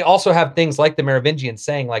 and they also have things like the Merovingians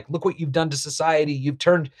saying like, look what you've done to society. You've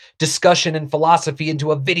turned discussion and philosophy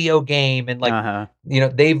into a video game. And like,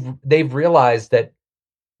 they've realized that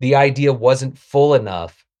the idea wasn't full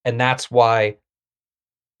enough. And that's why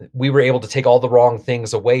we were able to take all the wrong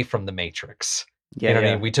things away from the Matrix. You know what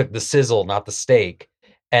I mean? We took the sizzle, not the steak.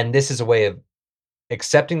 And this is a way of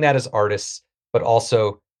accepting that as artists, but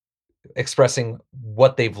also expressing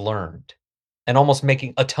what they've learned and almost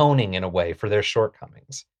atoning in a way for their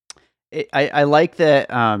shortcomings. I like that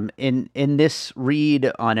in this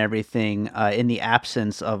read on everything, in the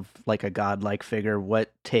absence of like a godlike figure,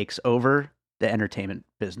 what takes over the entertainment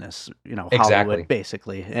business, Hollywood,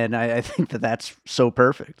 basically. And I think that's so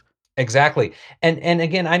perfect. Exactly. And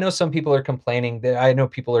again, I know some people are complaining that I know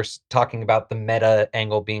people are talking about the meta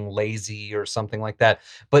angle being lazy or something like that.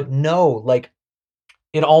 But no, like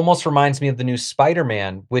it almost reminds me of the new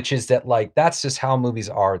Spider-Man, which is that like that's just how movies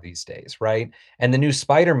are these days, right? And the new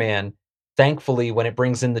Spider-Man, thankfully, when it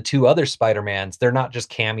brings in the two other Spider-Mans, they're not just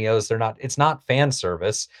cameos, it's not fan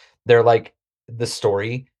service. They're like the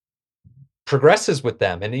story progresses with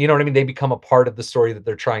them, and you know what I mean? They become a part of the story that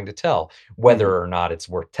they're trying to tell. Whether or not it's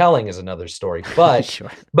worth telling is another story. But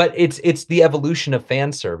Sure. but it's the evolution of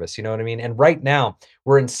fan service, you know what I mean? And right now,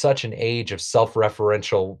 we're in such an age of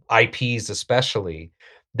self-referential IPs especially,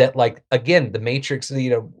 that, like, again, The Matrix,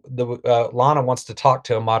 Lana wants to talk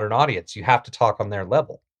to a modern audience. You have to talk on their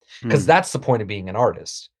level, because Mm, that's the point of being an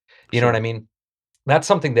artist. You know what I sure. mean? That's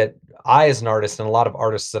something that I, as an artist, and a lot of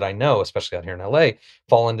artists that I know, especially out here in LA,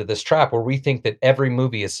 fall into this trap where we think that every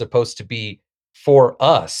movie is supposed to be for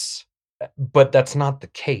us, but that's not the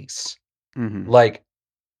case. Mhm. Like,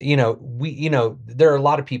 there are a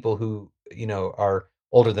lot of people who, are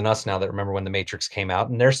older than us now that remember when The Matrix came out,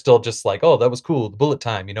 and they're still just like, "Oh, that was cool, the bullet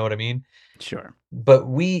time," you know what I mean? Sure. But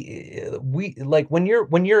we like, when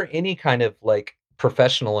you're any kind of, like,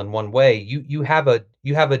 professional in one way, you have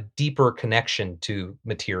a deeper connection to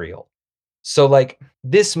material. So, like,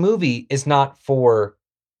 this movie is not for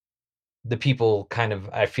the people, kind of,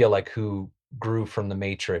 I feel like, who grew from The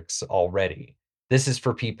Matrix already. This is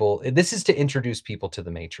to introduce people to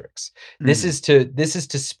The Matrix. Mhm. This is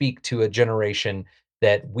to speak to a generation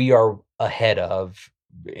that we are ahead of,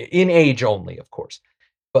 in age only, of course.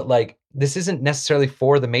 But, like, this isn't necessarily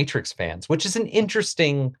for The Matrix fans, which is an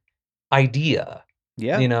interesting idea,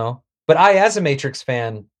 Yeah. you know? But I, as a Matrix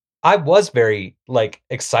fan, I was very, like,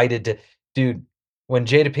 excited to, dude, when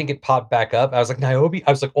Jada Pinkett popped back up, I was like, "Niobe?"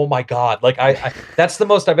 I was like, "Oh my god." Like, I that's the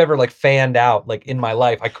most I've ever, like, fanned out, like, in my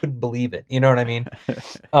life. I couldn't believe it, you know what I mean?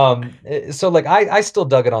 So, like, I still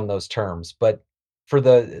dug it on those terms, but for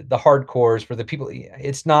the hardcores, for the people,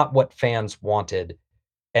 it's not what fans wanted,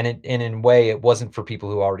 and in a way, it wasn't for people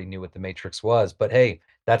who already knew what The Matrix was, but hey,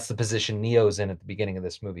 that's the position Neo's in at the beginning of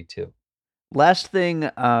this movie too. Last thing,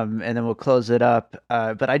 and then we'll close it up.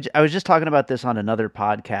 But I was just talking about this on another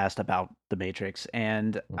podcast about The Matrix,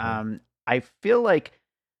 and Mhm. I feel like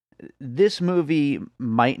this movie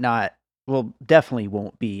might not, well, definitely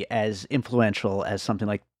won't be as influential as something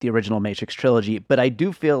like the original Matrix trilogy, but I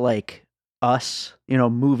do feel like us,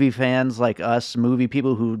 movie fans like us, movie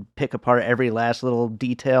people who pick apart every last little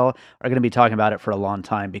detail are going to be talking about it for a long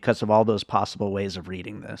time because of all those possible ways of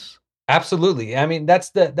reading this. Absolutely. I mean, that's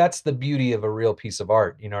the beauty of a real piece of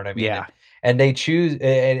art, you know what I mean? Yeah. And they choose,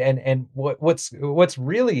 and what's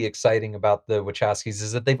really exciting about the Wachowskis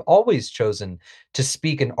is that they've always chosen to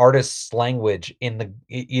speak an artist's language in the,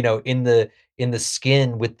 in the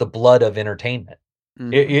skin with the blood of entertainment.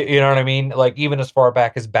 Hmm. You know what I mean? Like, even as far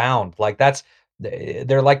back as Bound, like,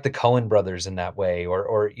 they're like the Cohen brothers in that way,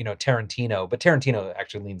 or Tarantino, but Tarantino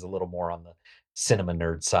actually leans a little more on the cinema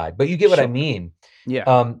nerd side. But you get what I Sure. mean.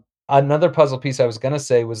 Yeah. Another puzzle piece I was gonna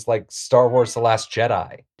say was, like, Star Wars: The Last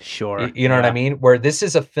Jedi. Sure. You know what I Yeah. mean? Where this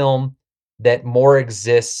is a film that more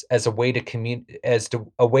exists as a way to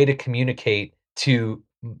communicate to,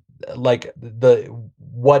 like, the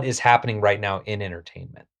what is happening right now in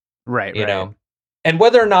entertainment, Right. you Right. know? And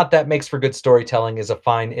whether or not that makes for good storytelling is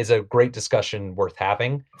a great discussion worth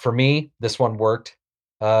having. For me, this one worked,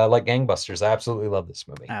 like gangbusters. I absolutely love this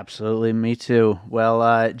movie. Absolutely, me too.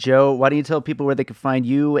 Well, Joe, why don't you tell people where they can find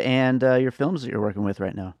you and your films that you're working with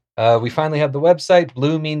right now? We finally have the website,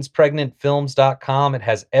 bluemeanspregnantfilms.com. It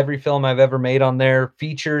has every film I've ever made on there,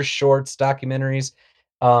 features, shorts, documentaries.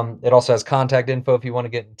 It also has contact info if you want to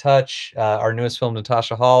get in touch. Our newest film,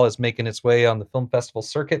 Natasha Hall, is making its way on the film festival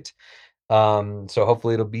circuit. So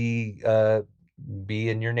hopefully it'll be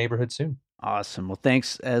in your neighborhood soon. Awesome. Well,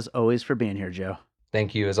 thanks as always for being here, Joe.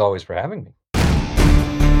 Thank you as always for having me.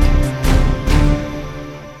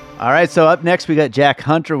 All right, so up next we got Jack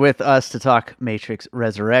Hunter with us to talk Matrix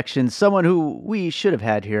Resurrections, someone who we should have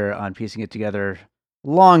had here on Piecing It Together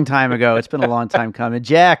long time ago. It's been a long time coming.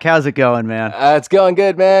 Jack, how's it going, man? It's going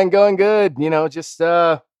good, man. Going good. Just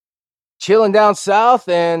chilling down south,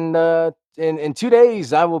 and in 2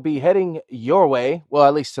 days I will be heading your way. Well,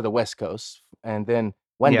 at least to the West Coast, and then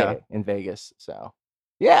one Yeah. day in Vegas. So,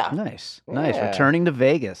 yeah, Nice. Yeah. Returning to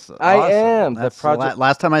Vegas. I Awesome. am. The That's project-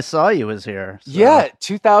 last time I saw you was here. So. Yeah,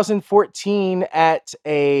 2014 at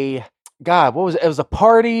what was it? It was a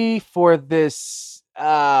party for this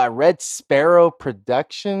Red Sparrow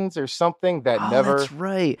Productions or something that That's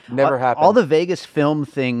right. never happened. All the Vegas film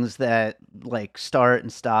things that like start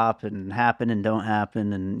and stop and happen and don't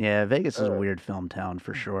happen, and yeah, Vegas is a weird film town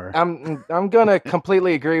for sure. I'm gonna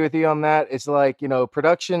completely agree with you on that. It's like,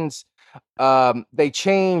 productions, they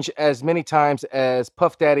change as many times as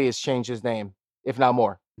Puff Daddy has changed his name, if not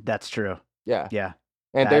more. That's true. Yeah. Yeah.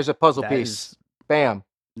 And there's a puzzle that piece. is- Bam.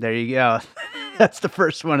 There you go. That's the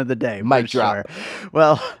first one of the day. Mic for drop. Sure.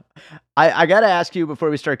 Well, I got to ask you before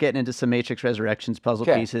we start getting into some Matrix Resurrections puzzle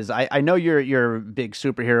pieces. I know you're a big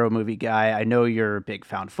superhero movie guy. I know you're a big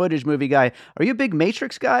found footage movie guy. Are you a big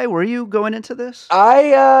Matrix guy? Were you going into this?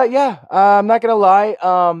 I'm not gonna lie.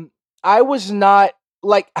 I was not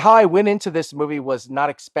like how I went into this movie was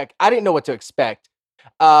not I didn't know what to expect.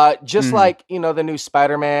 Just like, the new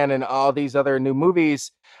Spider-Man and all these other new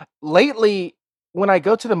movies. Lately, when I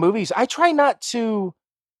go to the movies, I try not to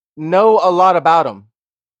know a lot about them,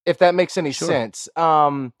 if that makes any sense.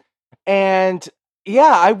 And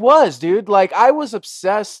yeah, I was, dude. Like, I was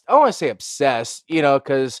obsessed. I don't want to say obsessed,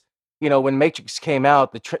 because when Matrix came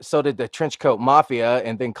out, so did the Trenchcoat Mafia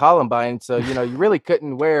and then Columbine. So you really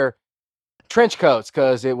couldn't wear trench coats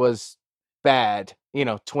because it was bad.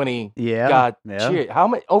 20. Yeah. How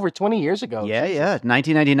much? Over 20 years ago. Yeah, Jesus. Yeah.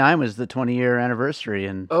 1999 was the 20-year anniversary,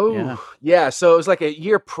 and yeah. So it was like a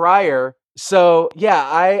year prior. So yeah,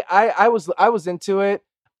 I was into it.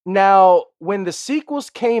 Now, when the sequels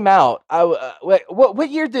came out, what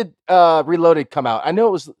year did Reloaded come out? I know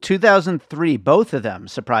it was 2003. Both of them,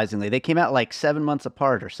 surprisingly, they came out like 7 months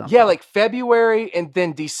apart or something. Yeah, like February and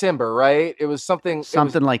then December, right? It was something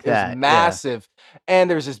like that. It was massive, and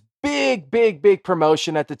there's this big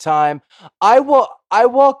promotion at the time. I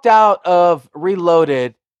walked out of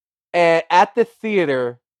Reloaded and at the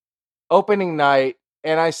theater opening night,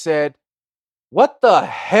 and I said, "What the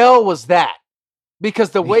hell was that?"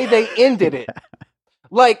 Because the way they ended it,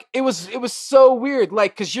 like it was so weird.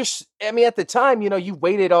 Like, because at the time, you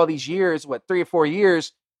waited all these years, 3 or 4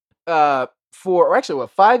 years, or actually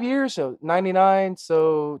 5 years? So 99,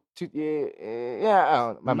 so I don't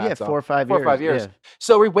know, my math's 4 or 5 years. 4 or 5 years. Yeah.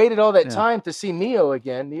 So we waited all that time to see Neo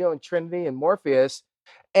again, Neo and Trinity and Morpheus,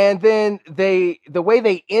 and then the way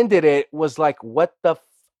they ended it was like, what the.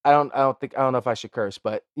 I don't know if I should curse,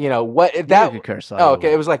 but what that. You could curse.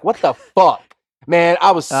 Okay, it was like, what the fuck. Man, I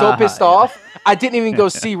was so pissed off. I didn't even go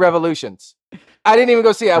see Revolutions. I didn't even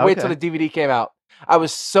go see it. I waited till the DVD came out. I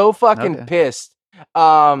was so fucking pissed.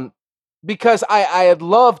 Because I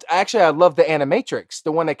loved the Animatrix,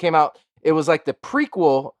 the one that came out. It was like the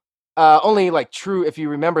prequel, only like true if you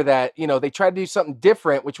remember that. They tried to do something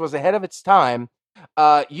different, which was ahead of its time,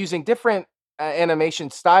 using different animation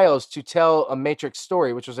styles to tell a Matrix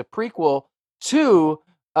story, which was a prequel to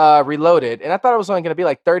Reloaded. And I thought it was only going to be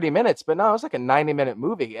like 30 minutes, but no, it was like a 90-minute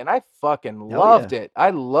movie, and I fucking loved it.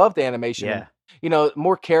 I loved the animation. Yeah.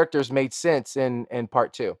 More characters made sense in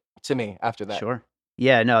part 2 to me after that. Sure.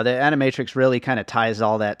 Yeah, no, the Animatrix really kind of ties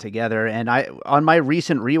all that together. And on my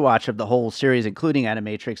recent rewatch of the whole series, including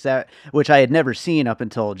Animatrix, which I had never seen up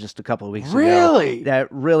until just a couple of weeks ago. Really?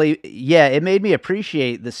 It made me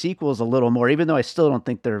appreciate the sequels a little more, even though I still don't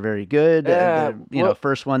think they're very good.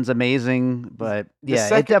 First one's amazing, but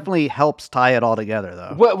it definitely helps tie it all together,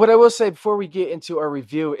 though. What I will say before we get into our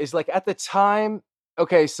review is, like, at the time,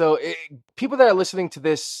 okay, so people that are listening to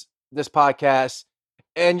this podcast,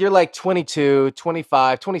 and you're like 22,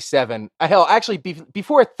 25, 27. Hell, actually,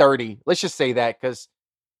 before 30. Let's just say that, because,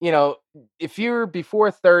 if you're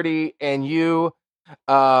before 30 and you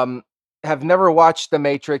have never watched The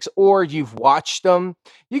Matrix, or you've watched them,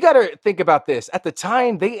 you got to think about this. At the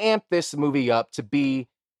time, they amped this movie up to be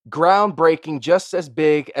groundbreaking, just as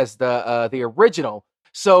big as the original.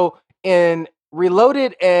 So in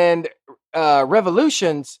Reloaded and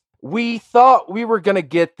Revolutions, we thought we were going to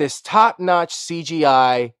get this top-notch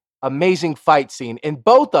CGI, amazing fight scene in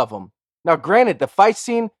both of them. Now, granted, the fight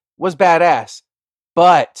scene was badass,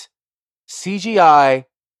 but CGI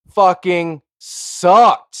fucking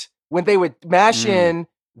sucked. When they would mash in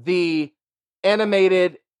the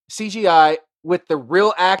animated CGI with the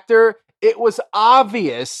real actor, it was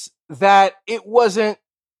obvious that it wasn't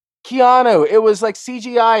Keanu. It was like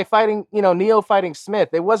CGI fighting, Neo fighting Smith.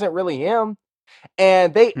 It wasn't really him.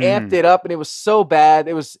 And they amped it up, and it was so bad.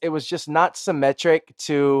 It was just not symmetric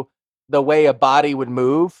to the way a body would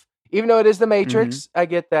move. Even though it is the Matrix, I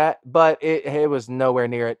get that, but it was nowhere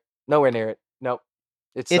near it. Nope.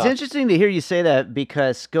 It's interesting to hear you say that,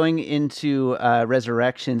 because going into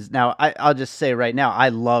Resurrections, now I'll just say right now, I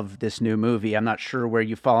love this new movie. I'm not sure where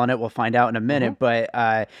you fall on it. We'll find out in a minute, but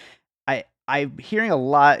I'm hearing a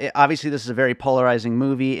lot. Obviously, this is a very polarizing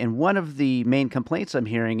movie, and one of the main complaints I'm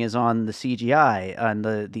hearing is on the CGI, on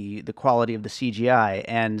the quality of the CGI.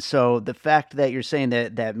 And so the fact that you're saying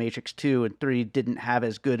that Matrix 2 and 3 didn't have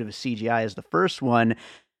as good of a CGI as the first one,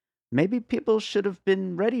 maybe people should have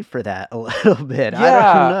been ready for that a little bit.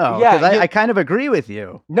 I don't know. Because I kind of agree with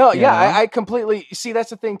you. No, I completely see. That's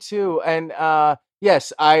the thing too. And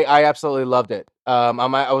yes, I absolutely loved it.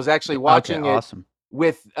 I was actually watching it. Awesome.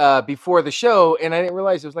 with before the show, and I didn't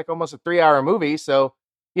realize it was like almost a 3-hour movie. So,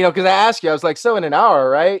 because I asked you, I was like, so in an hour,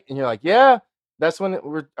 right? And you're like, yeah, that's when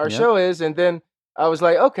our show is. And then I was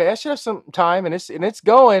like, okay, I should have some time, and it's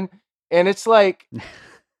going, and it's like,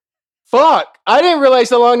 fuck, I didn't realize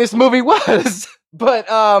how long this movie was. But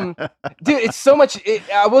dude, it's so much.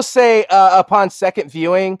 I will say, upon second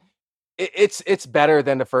viewing, it's better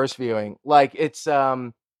than the first viewing. Like it's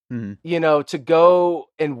to go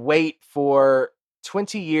and wait for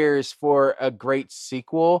 20 years for a great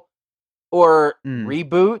sequel or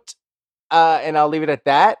reboot, and I'll leave it at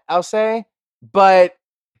that. I'll say, but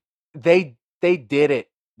they did it.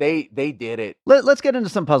 They did it. Let's get into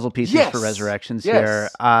some puzzle pieces for Resurrections here.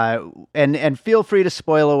 And feel free to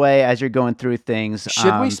spoil away as you're going through things.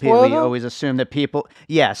 Should we spoil them? We always assume that people...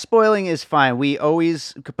 Yeah, spoiling is fine. We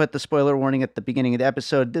always put the spoiler warning at the beginning of the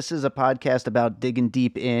episode. This is a podcast about digging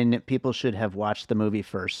deep in. People should have watched the movie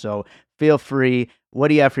first. So feel free. What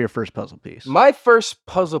do you have for your first puzzle piece? My first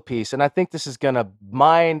puzzle piece, and I think this is going to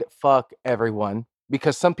mind fuck everyone,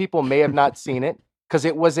 because some people may have not seen it, because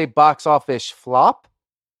it was a box office flop.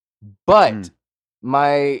 But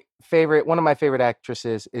one of my favorite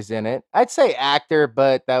actresses is in it. I'd say actor,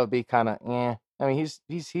 but that would be kind of I mean,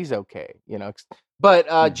 he's okay,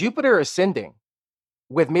 But Jupiter Ascending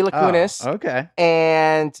with Mila Kunis,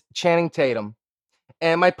 and Channing Tatum.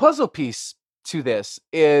 And my puzzle piece to this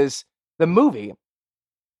is the movie.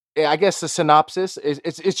 I guess the synopsis is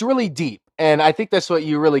it's really deep, and I think that's what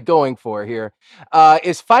you're really going for here.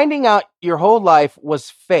 Is finding out your whole life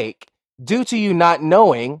was fake due to you not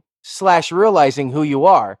knowing / realizing who you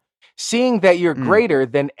are, seeing that you're greater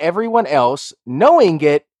than everyone else, knowing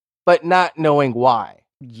it, but not knowing why.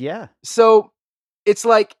 Yeah. So it's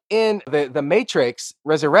like in the Matrix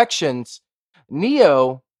Resurrections,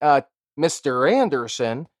 Neo, Mr.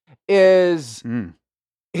 Anderson, is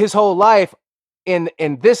his whole life in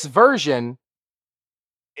this version,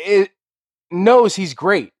 it knows he's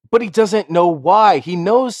great, but he doesn't know why. He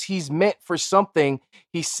knows he's meant for something.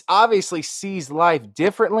 He obviously sees life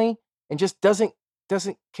differently and just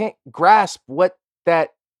can't grasp what that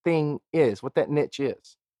thing is, what that niche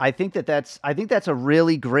is. I think that's a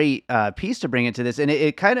really great piece to bring into this, and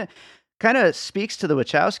it kind of speaks to the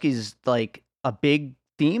Wachowskis. Like a big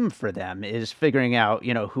theme for them is figuring out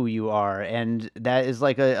who you are, and that is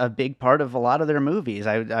like a big part of a lot of their movies.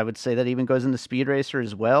 I would say that even goes into Speed Racer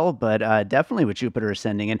as well, but definitely with Jupiter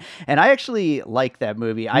Ascending, and I actually like that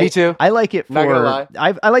movie. Me too. I like it Not gonna lie.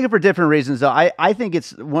 I like it for different reasons though. I think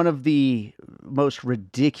it's one of the most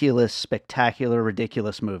ridiculous, spectacular,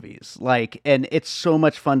 ridiculous movies. Like, and it's so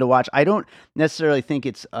much fun to watch. I don't necessarily think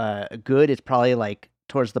it's good. It's probably like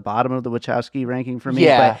towards the bottom of the Wachowski ranking for me.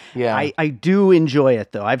 Yeah, but I do enjoy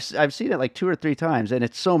it though. I've seen it like 2 or 3 times, and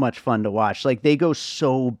it's so much fun to watch. Like they go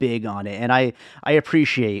so big on it, and I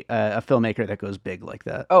appreciate a filmmaker that goes big like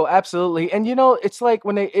that. Oh, absolutely. And it's like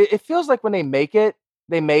when it feels like when they made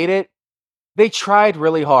it, they tried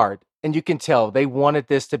really hard, and you can tell they wanted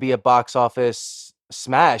this to be a box office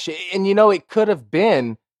smash, and it could have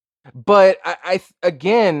been, but I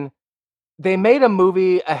again. They made a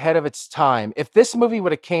movie ahead of its time. If this movie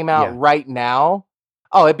would have came out right now,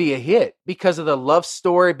 it'd be a hit because of the love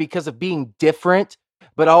story, because of being different,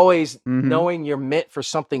 but always knowing you're meant for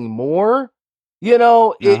something more. It's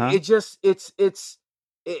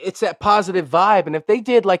that positive vibe. And if they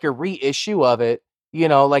did like a reissue of it,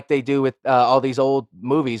 like they do with all these old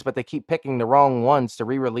movies, but they keep picking the wrong ones to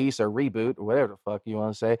re-release or reboot or whatever the fuck you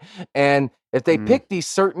want to say. And if they pick these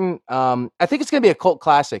certain, I think it's going to be a cult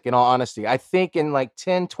classic, in all honesty. I think in like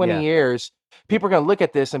 10, 20 years, people are going to look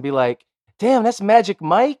at this and be like, damn, that's Magic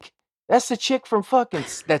Mike. That's the chick from fucking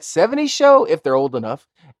that 70s show, if they're old enough.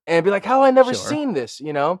 And be like, how I never seen this,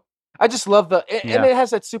 I just love and it has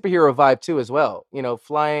that superhero vibe too as well.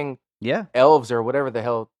 Flying elves or whatever the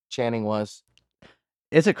hell Channing was.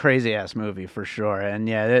 It's a crazy ass movie for sure, and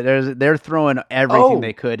they're throwing everything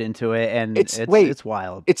they could into it, and it's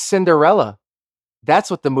wild. It's Cinderella.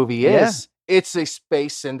 That's what the movie is. Yeah. It's a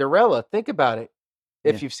space Cinderella. Think about it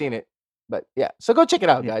if you've seen it. But so go check it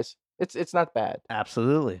out, guys. It's not bad.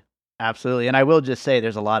 Absolutely. And I will just say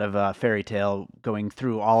there's a lot of fairy tale going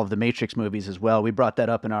through all of the Matrix movies as well. We brought that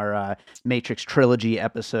up in our Matrix trilogy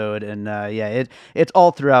episode, and it's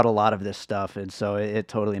all throughout a lot of this stuff, and so it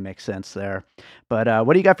totally makes sense there. But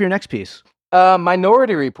what do you got for your next piece?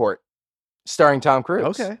 Minority Report, starring Tom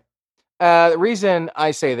Cruise. Okay. The reason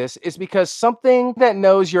I say this is because something that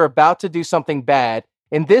knows you're about to do something bad,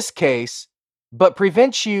 in this case, but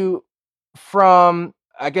prevents you from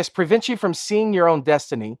seeing your own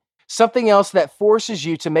destiny. Something else that forces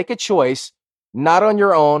you to make a choice, not on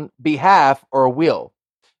your own behalf or will.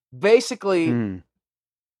 Basically,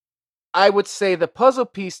 I would say the puzzle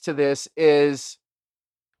piece to this is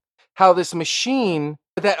how this machine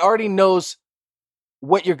that already knows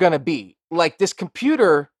what you're going to be. Like this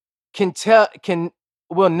computer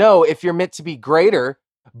will know if you're meant to be greater,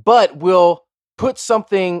 but will put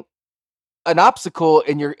an obstacle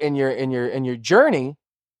in your journey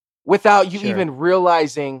without you even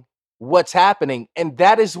realizing what's happening. And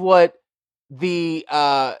that is what the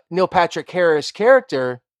Neil Patrick Harris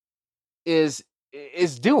character is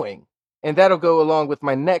doing. And that'll go along with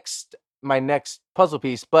my next puzzle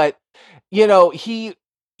piece. But he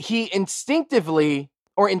instinctively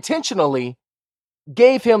or intentionally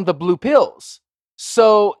gave him the blue pills,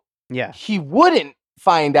 so he wouldn't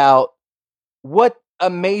find out what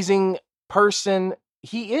amazing person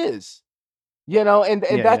he is. And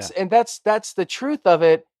that's the truth of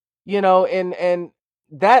it. And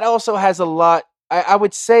that also has a lot. I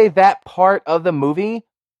would say that part of the movie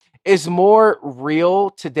is more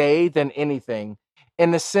real today than anything,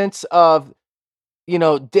 in the sense of,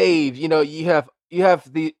 Dave, you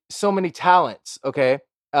have so many talents, okay?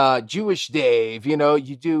 Jewish Dave,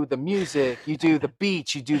 you do the music, you do the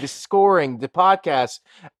beats, you do the scoring, the podcast,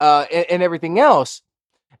 and everything else.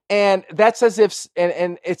 And that's as if,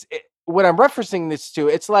 and what I'm referencing this to,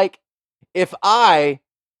 it's like if I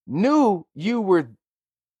knew you were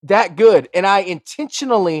that good and I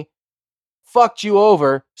intentionally fucked you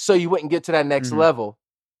over so you wouldn't get to that next level.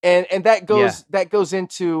 And that goes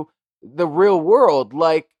into the real world,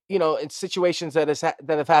 like, in situations that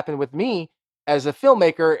have happened with me as a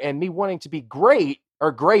filmmaker and me wanting to be great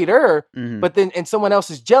or greater, but then someone else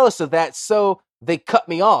is jealous of that, so they cut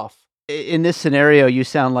me off. In this scenario, you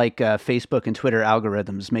sound like Facebook and Twitter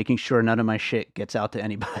algorithms, making sure none of my shit gets out to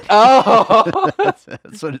anybody. Oh,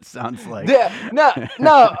 that's what it sounds like.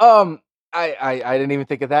 No. I didn't even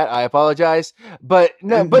think of that. I apologize, but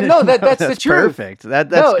no, that's the truth. Perfect.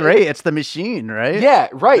 That's great. It's the machine, right? Yeah,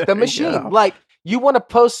 right. The machine. Like, you want to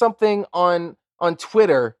post something on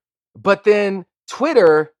Twitter, but then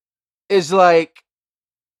Twitter is like,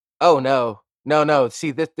 oh no.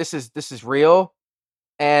 See, this is real,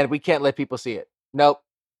 and we can't let people see it. Nope.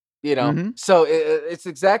 So it's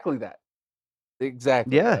exactly that.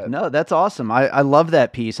 Exactly. Yeah, no, that's awesome. I love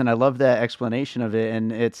that piece, and I love that explanation of it.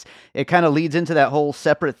 And it kind of leads into that whole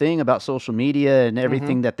separate thing about social media and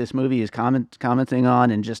everything that this movie is commenting on,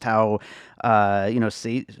 and just how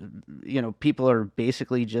people are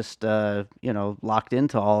basically just locked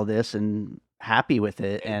into all this and happy with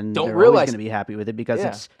it, and don't they're realize always going to be happy with it because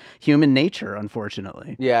it's human nature,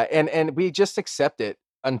 unfortunately. Yeah, and we just accept it.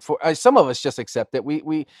 Some of us just accept it.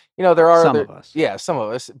 We there are some of us. Yeah, some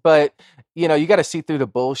of us. But you got to see through the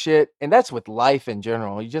bullshit, and that's with life in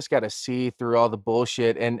general. You just got to see through all the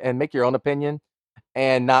bullshit and make your own opinion,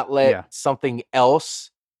 and not let something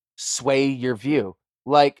else sway your view.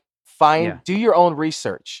 Like, do your own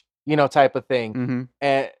research, type of thing.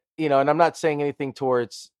 And and I'm not saying anything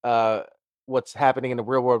towards what's happening in the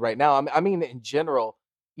real world right now. I mean in general.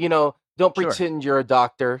 Don't pretend you're a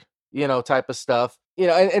doctor, type of stuff.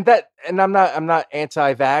 And I'm not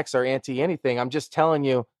anti-vax or anti anything. I'm just telling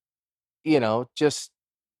you, just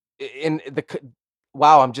in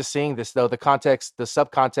wow, I'm just seeing this though. The context, the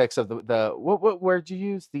subcontext of the what word you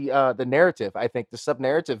use? The narrative. I think the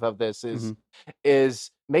sub-narrative of this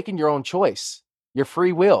is making your own choice, your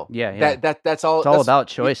free will. Yeah. That's all. It's all about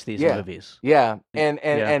choice, these movies. Yeah.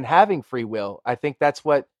 And having free will. I think that's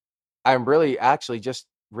what I'm really actually just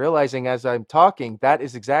realizing as I'm talking. That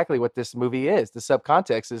is exactly what this movie is. The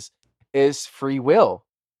subcontext is free will,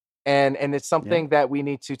 and it's something that we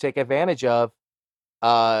need to take advantage of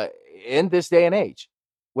in this day and age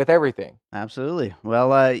with everything. Absolutely.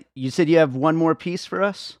 Well, you said you have one more piece for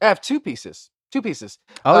us? I have two pieces. Oh,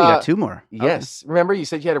 you got two more. Yes. Okay. Remember, you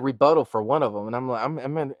said you had a rebuttal for one of them, and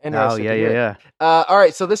I'm interested. Oh, yeah. All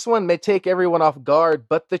right. So this one may take everyone off guard,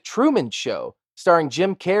 but The Truman Show, starring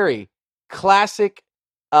Jim Carrey, classic.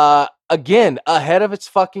 Again, ahead of its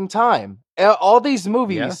fucking time. All these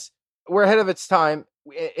movies were ahead of its time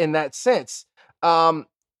in that sense. And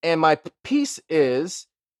my piece is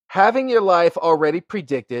having your life already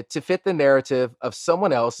predicted to fit the narrative of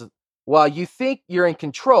someone else, while you think you're in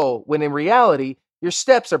control, when in reality, your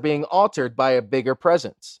steps are being altered by a bigger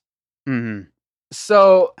presence.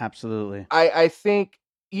 So absolutely. I think,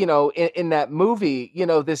 in that movie,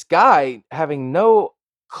 this guy having no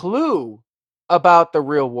clue about the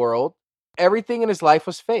real world, everything in his life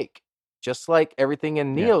was fake, just like everything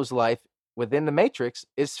in Neo's life within the Matrix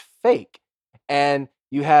is fake. And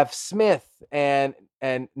you have Smith and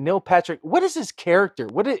And Neil Patrick, what is his character?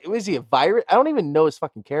 Was he a virus? I don't even know his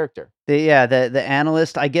fucking character. The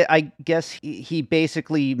analyst. I guess he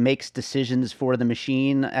basically makes decisions for the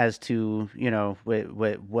machine as to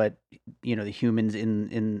what the humans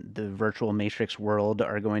in the virtual Matrix world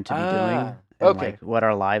are going to be doing. And Okay. like what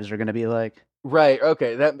our lives are going to be like. Right.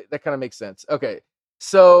 Okay. That kind of makes sense. Okay.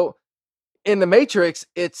 So in the Matrix,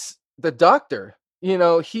 it's the doctor.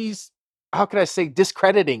 He's, how can I say,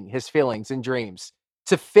 discrediting his feelings and dreams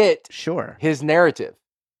to fit Sure. his narrative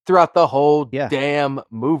throughout the whole Yeah. damn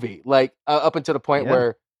movie. Like up until the point Yeah.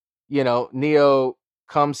 where, Neo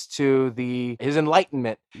comes to his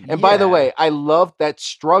enlightenment. And by the Yeah. way, I love that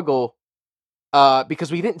struggle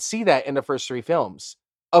because we didn't see that in the first 3 films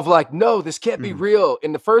of like, no, this can't be Mhm. real.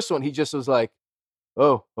 In the first one, he just was like,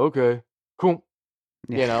 oh, okay, cool.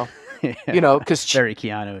 Yeah. Because very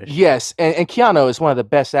Keanu-ish. yes, and Keanu is one of the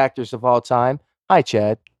best actors of all time. Hi,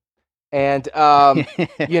 Chad. And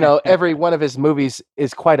every one of his movies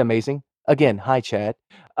is quite amazing. Again, hi, Chad.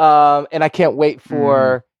 And I can't wait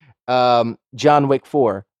for John Wick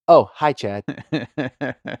 4. Oh, hi, Chad.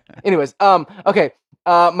 Anyways, okay.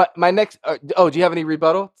 My next. Do you have any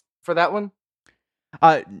rebuttal for that one?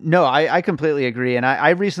 No, I completely agree, and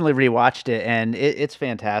I recently rewatched it, and it's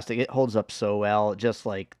fantastic. It holds up so well, just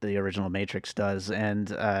like the original Matrix does. And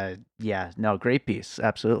great piece,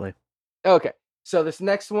 absolutely. Okay, so this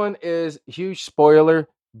next one is huge spoiler,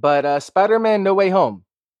 but Spider-Man: No Way Home,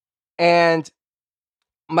 and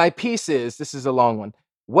my piece is, this is a long one.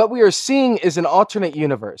 What we are seeing is an alternate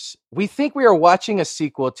universe. We think we are watching a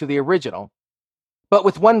sequel to the original, but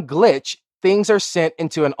with one glitch, things are sent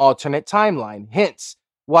into an alternate timeline. Hence,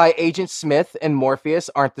 why Agent Smith and Morpheus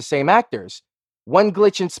aren't the same actors. One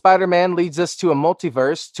glitch in Spider-Man leads us to a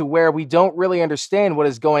multiverse to where we don't really understand what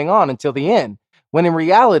is going on until the end, when in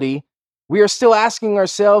reality, we are still asking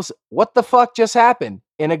ourselves, what the fuck just happened,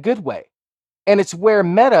 in a good way. And it's where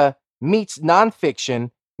meta meets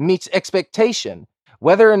nonfiction meets expectation.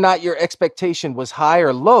 Whether or not your expectation was high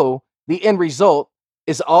or low, the end result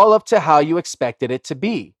is all up to how you expected it to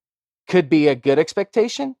be. Could be a good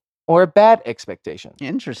expectation or a bad expectation.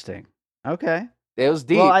 Interesting. Okay. It was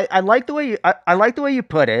deep. Well, I like the way I like the way you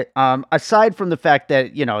put it. Aside from the fact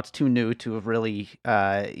that it's too new to have really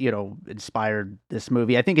inspired this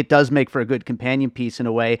movie, I think it does make for a good companion piece in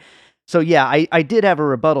a way. So yeah, I did have a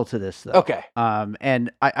rebuttal to this though. Okay.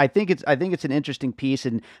 And I think it's an interesting piece,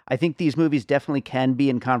 and I think these movies definitely can be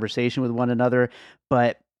in conversation with one another.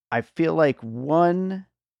 But I feel like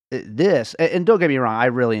this, and don't get me wrong, I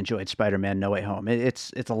really enjoyed Spider-Man: No Way Home.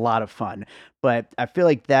 It's a lot of fun, but I feel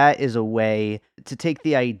like that is a way to take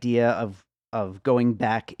the idea of going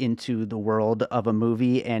back into the world of a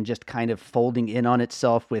movie and just kind of folding in on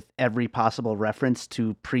itself with every possible reference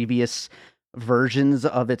to previous versions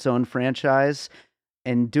of its own franchise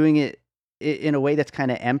and doing it in a way that's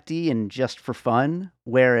kind of empty and just for fun,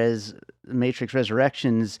 whereas Matrix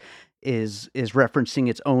Resurrections is referencing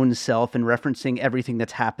its own self and referencing everything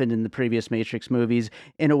that's happened in the previous Matrix movies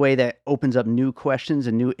in a way that opens up new questions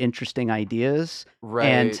and new interesting ideas. Right.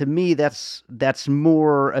 And to me, that's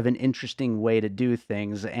more of an interesting way to do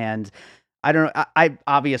things. And I don't know, I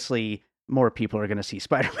obviously more people are going to see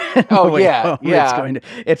Spider-Man. Oh yeah, yeah.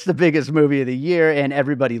 It's the biggest movie of the year, and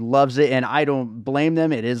everybody loves it, and I don't blame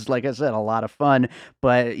them. It is, like I said, a lot of fun.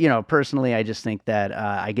 But personally, I just think that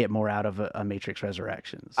I get more out of a Matrix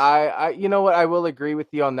Resurrections. I you know what? I will agree with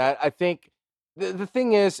you on that. I think the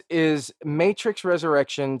thing is Matrix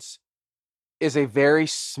Resurrections is a very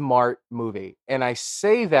smart movie, and I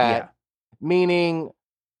say that meaning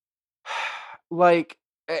like.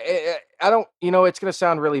 I don't, it's going to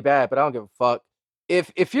sound really bad, but I don't give a fuck.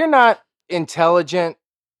 If you're not intelligent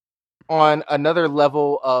on another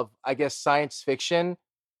level of, I guess, science fiction,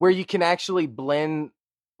 where you can actually blend,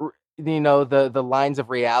 the lines of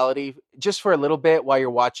reality just for a little bit while you're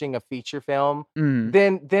watching a feature film,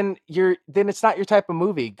 then it's not your type of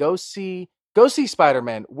movie. Go see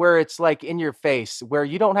Spider-Man, where it's like in your face, where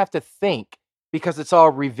you don't have to think because it's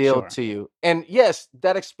all revealed to you. And yes,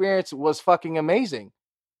 that experience was fucking amazing.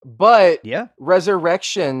 But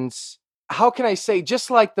Resurrections, how can I say, just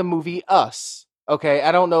like the movie Us, okay?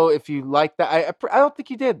 I don't know if you like that. I don't think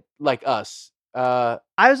you did like Us. I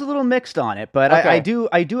was a little mixed on it, but I do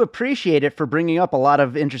appreciate it for bringing up a lot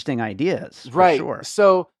of interesting ideas. Right. For sure.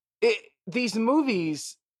 So these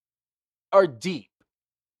movies are deep,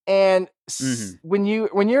 and when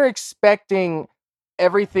you're expecting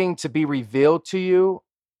everything to be revealed to you,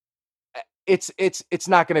 it's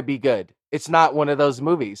not going to be good. It's not one of those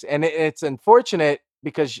movies. And it's unfortunate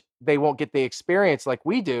because they won't get the experience like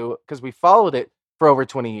we do because we followed it for over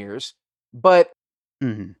 20 years. But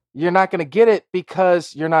you're not going to get it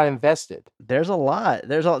because you're not invested. There's a lot.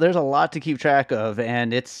 There's a lot to keep track of,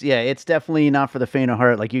 and it's definitely not for the faint of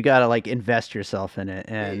heart. Like, you got to like invest yourself in it,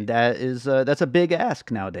 and that's a big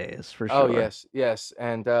ask nowadays for sure. Oh yes,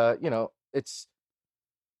 and it's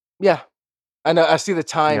I know. I see the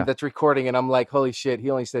time that's recording, and I'm like, holy shit,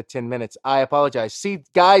 he only said 10 minutes. I apologize. See,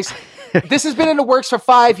 guys, this has been in the works for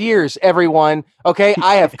 5 years, everyone. Okay,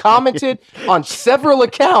 I have commented on several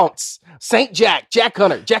accounts. Saint Jack, Jack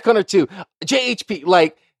Hunter 2, JHP,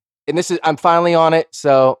 like, and I'm finally on it.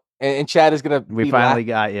 So, and Chad is gonna. We finally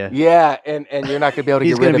got you. Yeah, and you're not gonna be able to.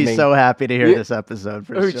 He's get rid of me. He's gonna be so happy to hear this episode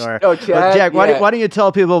for sure. Oh, Chad, Jack, why don't you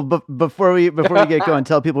tell people before we get going?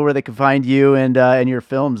 Tell people where they can find you and your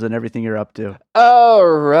films and everything you're up to.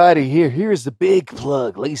 Alrighty, here's the big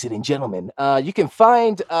plug, ladies and gentlemen. You can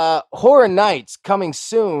find Horror Nights coming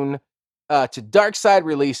soon to Dark Side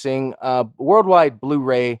Releasing, worldwide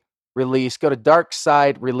Blu-ray release. Go to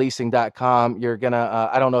darksidereleasing.com. You're gonna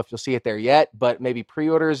I don't know if you'll see it there yet, but maybe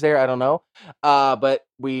pre-order is there. I don't know. But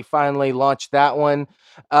we finally launched that one.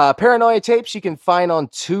 Paranoia Tapes you can find on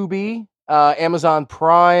Tubi, Amazon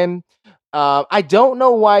Prime. I don't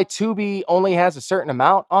know why Tubi only has a certain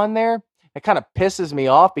amount on there. It kind of pisses me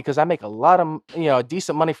off because I make a lot of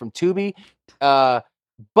decent money from Tubi.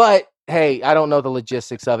 But hey, I don't know the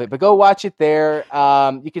logistics of it, but go watch it there.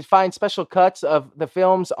 You can find special cuts of the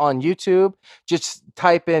films on YouTube. Just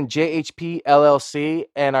type in JHP LLC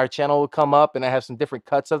and our channel will come up, and I have some different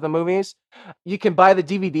cuts of the movies. You can buy the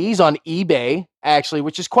DVDs on eBay, actually,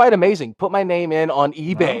 which is quite amazing. Put my name in on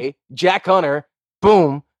eBay, wow. Jack Hunter,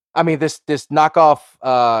 boom. I mean, this knockoff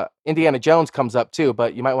Indiana Jones comes up too,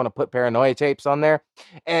 but you might want to put Paranoia Tapes on there,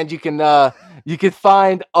 and you can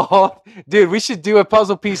find all. Dude, we should do a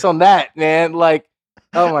puzzle piece on that, man. Like,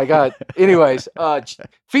 oh my god. Anyways,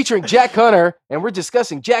 featuring Jack Hunter, and we're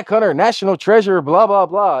discussing Jack Hunter, National Treasure, blah blah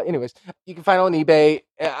blah. Anyways, you can find it on eBay.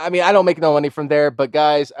 I mean, I don't make no money from there, but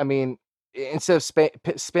guys, I mean, instead of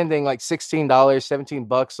spending like $16,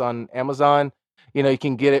 $17 on Amazon, you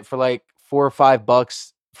can get it for like $4 or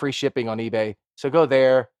 $5. Free shipping on eBay. So go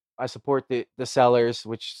there. I support the sellers,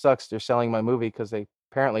 which sucks. They're selling my movie because they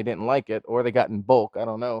apparently didn't like it, or they got in bulk. I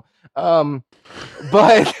don't know.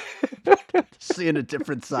 But seeing a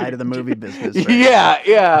different side of the movie business. Right?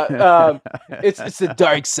 Yeah. It's the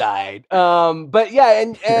dark side. But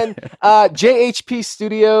yeah, and JHP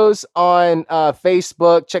Studios on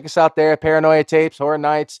Facebook. Check us out there. Paranoia Tapes, Horror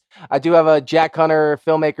Nights. I do have a Jack Hunter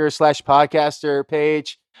filmmaker / podcaster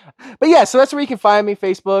page. But yeah, so that's where you can find me,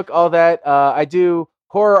 Facebook, all that. I do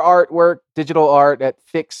horror artwork, digital art at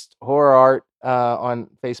Fixed Horror Art on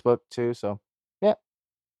Facebook too. So yeah,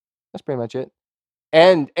 that's pretty much it.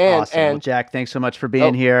 And awesome. Well, Jack, thanks so much for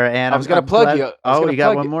being here. And I was going to plug you. You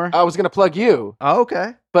got one more? I was going to plug you. Oh,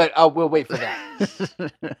 okay. But we'll wait for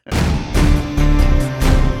that.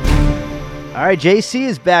 All right, JC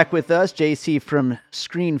is back with us. JC from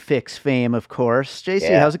Screen Fix fame, of course.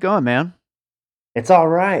 JC, how's it going, man? It's all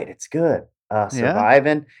right. It's good.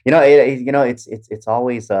 Surviving. It's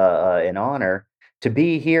always an honor to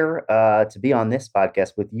be here, to be on this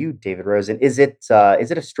podcast with you, David Rosen. Is it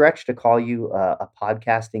a stretch to call you a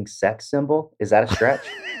podcasting sex symbol? Is that a stretch?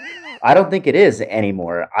 I don't think it is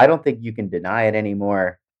anymore. I don't think you can deny it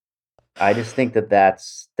anymore. I just think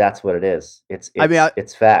that's what it is. It's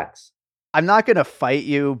facts. I'm not gonna fight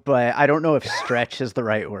you, but I don't know if stretch is the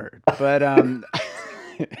right word. But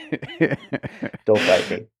don't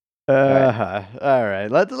fight me. All right.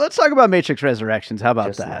 Let's talk about Matrix Resurrections. How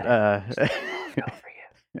about that?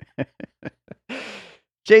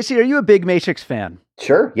 JC, are you a big Matrix fan?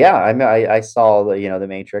 Sure. Yeah. I mean, I saw the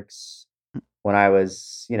Matrix when I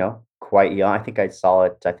was quite young. I think I saw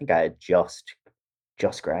it. I think I had just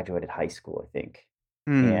graduated high school, I think.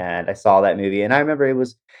 And I saw that movie, and I remember it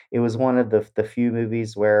was one of the few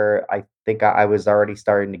movies where I think I was already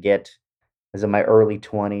starting to get, as in my early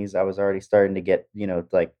 20s, I was already starting to get,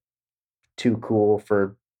 like too cool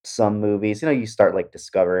for some movies. You start like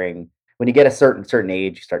discovering, when you get a certain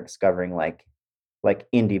age, you start discovering like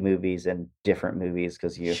indie movies and different movies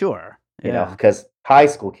because because high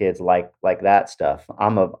school kids like that stuff.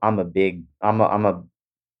 I'm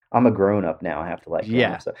a grown up now. I have to like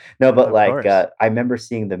stuff. No, but I remember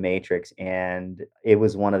seeing The Matrix, and it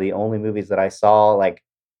was one of the only movies that I saw. Like,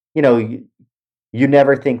 you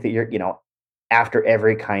never think that you're after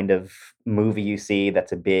every kind of movie you see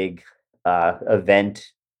that's a big event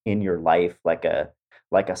in your life, like a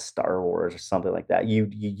Star Wars or something like that.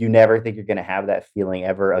 You never think you're going to have that feeling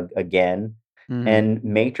ever again. Mm-hmm. And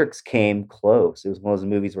Matrix came close. It was one of those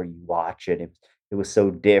movies where you watch it. It was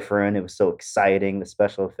so different. It was so exciting. The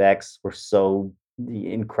special effects were so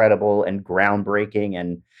incredible and groundbreaking,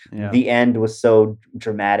 and Yeah. the end was so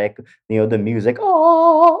dramatic. The music,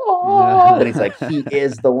 oh, and he's like, he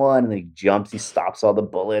is the one, and he jumps, he stops all the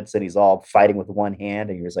bullets, and he's all fighting with one hand,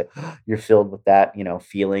 and you're just like, you're filled with that,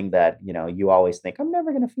 feeling that, you always think, I'm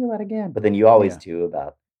never gonna feel that again, but then you always do.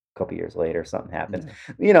 About a couple years later, something happens.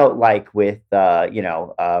 Like with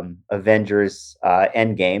Avengers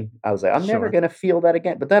Endgame, I was like, I'm never Sure. gonna feel that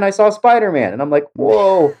again. But then I saw Spider-Man, and I'm like,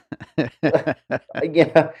 whoa.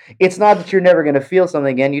 Yeah, it's not that you're never gonna feel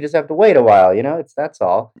something again. You just have to wait a while. That's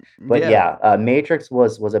all. But Matrix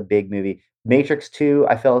was a big movie. Matrix 2,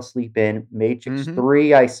 I fell asleep in. Matrix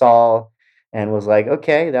 3, I saw and was like,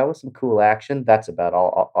 okay, that was some cool action. That's about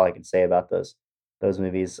all I can say about those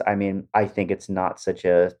movies. I mean, I think it's not such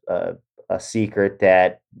a secret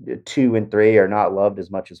that 2 and 3 are not loved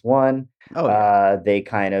as much as 1. Oh, yeah. They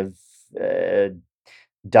kind of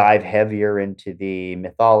dive heavier into the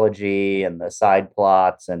mythology and the side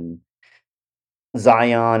plots and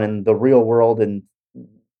Zion and the real world, and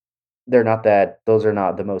those are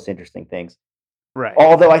not the most interesting things. Right.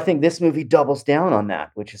 Although I think this movie doubles down on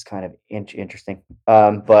that, which is kind of interesting.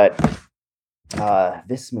 But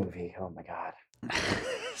this movie, oh my God.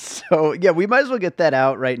 So yeah, we might as well get that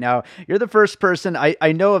out right now. You're the first person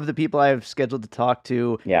I know of the people I've scheduled to talk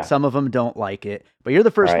to. Yeah. Some of them don't like it, but you're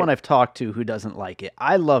the first Right. one I've talked to who doesn't like it.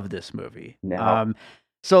 I love this movie. No.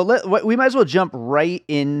 So we might as well jump right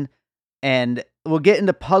in, and we'll get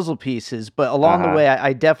into puzzle pieces. But along the way,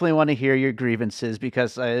 I definitely want to hear your grievances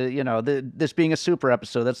because this being a super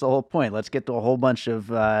episode, that's the whole point. Let's get to a whole bunch of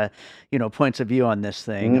points of view on this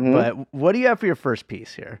thing. But what do you have for your first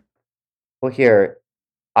piece here? Well, here,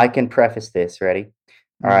 I can preface this. Ready?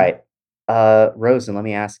 All right. Rosen, let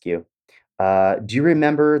me ask you. Do you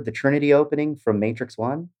remember the Trinity opening from Matrix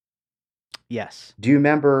 1? Yes. Do you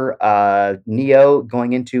remember Neo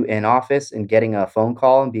going into an office and getting a phone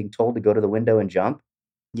call and being told to go to the window and jump?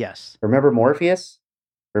 Yes. Remember Morpheus?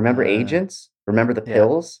 Remember agents? Remember the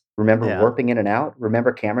pills? Remember warping in and out?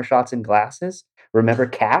 Remember camera shots in glasses? Remember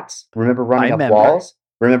cats? Remember running up walls?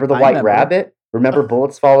 Remember the white rabbit? Remember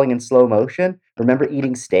bullets falling in slow motion? Remember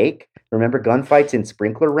eating steak? Remember gunfights in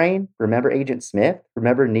sprinkler rain? Remember Agent Smith?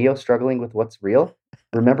 Remember Neo struggling with what's real?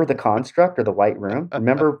 Remember the construct or the white room?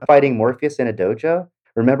 Remember fighting Morpheus in a dojo?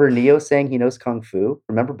 Remember Neo saying he knows kung fu?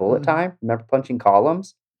 Remember bullet time? Remember punching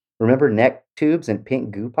columns? Remember neck tubes and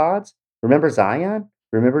pink goo pods? Remember Zion?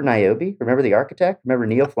 Remember Niobe? Remember the architect? Remember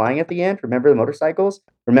Neo flying at the end? Remember the motorcycles?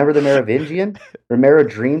 Remember the Merovingian? Remember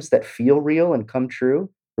dreams that feel real and come true?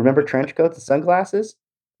 Remember trench coats and sunglasses?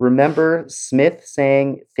 Remember Smith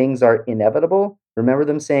saying things are inevitable? Remember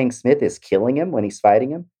them saying Smith is killing him when he's fighting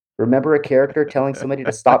him? Remember a character telling somebody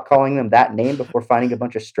to stop calling them that name before finding a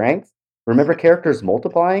bunch of strength? Remember characters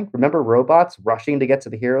multiplying? Remember robots rushing to get to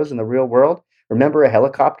the heroes in the real world? Remember a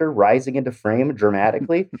helicopter rising into frame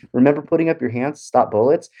dramatically? Remember putting up your hands to stop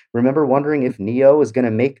bullets? Remember wondering if Neo is going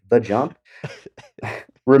to make the jump?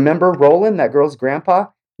 Remember Roland, that girl's grandpa?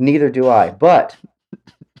 Neither do I, but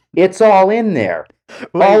it's all in there.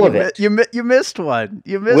 Wait, all of it. You missed one.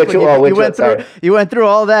 You missed one. You went through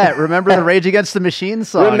all that. Remember the Rage Against the Machine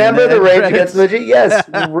song? Remember the Rage Against the Machine? Yes.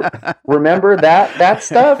 Remember that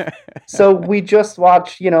stuff? So we just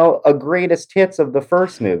watched, a greatest hits of the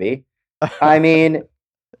first movie. I mean,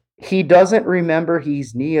 he doesn't remember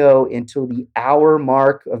he's Neo until the hour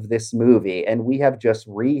mark of this movie, and we have just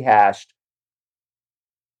rehashed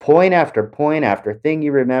point after point after thing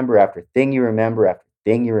you remember after thing you remember after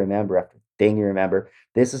thing you remember after thing you remember.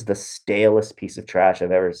 This is the stalest piece of trash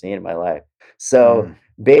I've ever seen in my life. So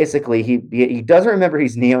basically, he doesn't remember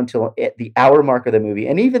he's Neo until at the hour mark of the movie,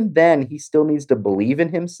 and even then, he still needs to believe in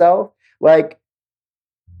himself. Like,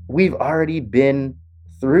 we've already been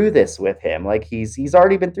through this with him. Like, he's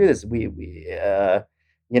already been through this.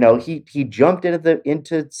 He jumped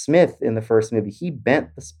into Smith in the first movie. He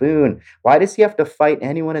bent the spoon. Why does he have to fight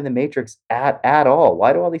anyone in the Matrix at all?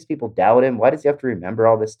 Why do all these people doubt him? Why does he have to remember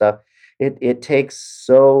all this stuff? It takes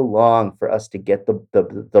so long for us to get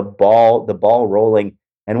the ball rolling.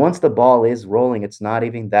 And once the ball is rolling, it's not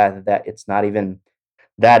even that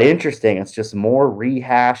interesting. It's just more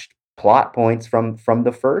rehashed plot points from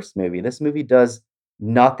the first movie. This movie does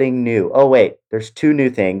nothing new. Oh wait, there's 2 new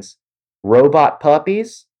things. Robot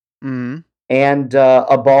puppies and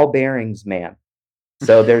a ball bearings man.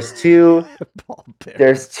 So there's 2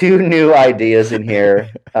 new ideas in here.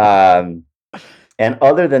 And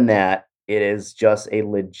other than that, it is just a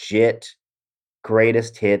legit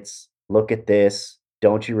greatest hits. Look at this.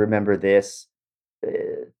 Don't you remember this?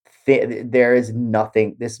 There is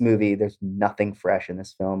nothing. This movie, there's nothing fresh in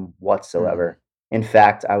this film whatsoever. In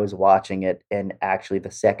fact, I was watching it, and actually,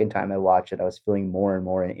 the second time I watched it, I was feeling more and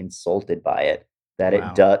more insulted by it that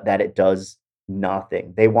Wow. it does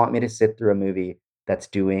nothing. They want me to sit through a movie that's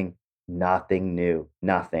doing nothing new,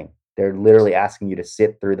 nothing. They're literally asking you to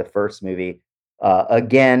sit through the first movie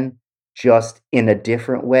again, just in a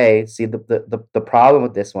different way. See, the problem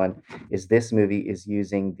with this one is this movie is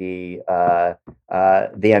using the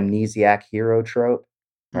amnesiac hero trope,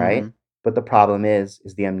 right? Mm-hmm. But the problem is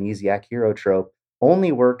the amnesiac hero trope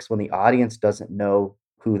only works when the audience doesn't know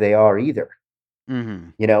who they are either. Mm-hmm.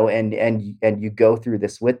 You know, and you go through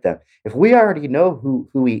this with them. If we already know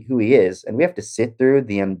who he is, and we have to sit through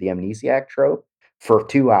the amnesiac trope for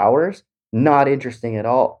 2 hours, not interesting at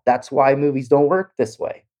all. That's why movies don't work this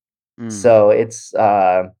way. Mm. So it's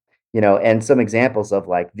you know, and some examples of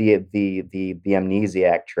like the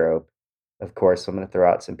amnesiac trope. Of course, I'm going to throw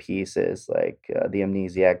out some pieces like the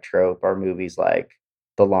amnesiac trope are movies like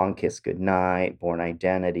The Long Kiss Goodnight, Born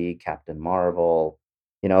Identity, Captain Marvel.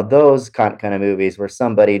 You know, those kind of movies where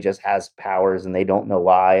somebody just has powers and they don't know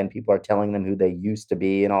why, and people are telling them who they used to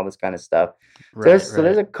be and all this kind of stuff. Right, So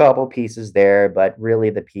there's a couple pieces there, but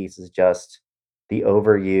really the piece is just the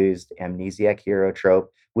overused amnesiac hero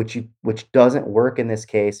trope, which doesn't work in this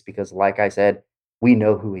case because, like I said, we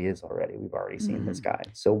know who he is already. We've already seen this guy,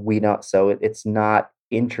 so we don't. So it's not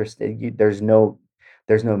interesting. There's no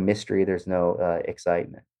mystery. There's no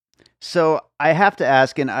excitement. So I have to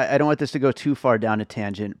ask, and I don't want this to go too far down a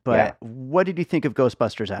tangent, Yeah, but what did you think of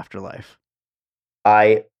Ghostbusters Afterlife?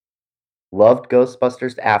 I loved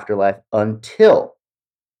Ghostbusters Afterlife until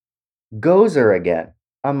Gozer again.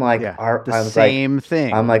 Yeah, the I was like, same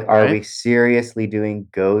thing, are right? we seriously doing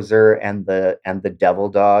Gozer and the Devil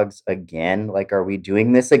Dogs again? Like, are we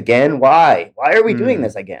doing this again? Why? Why are we doing Mm,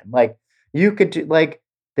 this again? Like, you could do like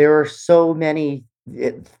there are so many.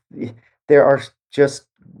 There are just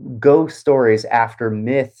ghost stories after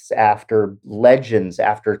myths, after legends,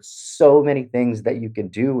 after so many things that you can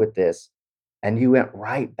do with this, and you went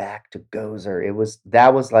right back to Gozer.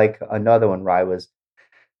 That was like another one where I was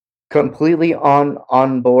completely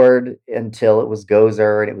on board until it was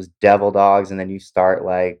Gozer and it was Devil Dogs, and then you start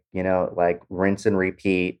like, you know, like rinse and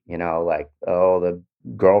repeat, you know, like, oh, the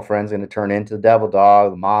girlfriend's gonna turn into the devil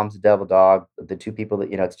dog, the mom's a devil dog, the two people that,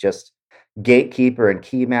 you know, it's just gatekeeper and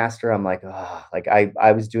keymaster. I'm like, oh, like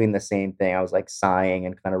I was doing the same thing. I was like sighing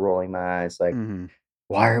and kind of rolling my eyes, like, hmm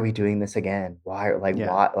why are we doing this again?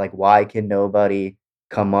 Yeah, Why can nobody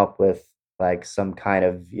come up with like some kind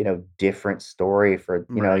of, you know, different story for,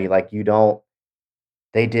 you know, right. you don't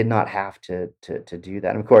they did not have to do that.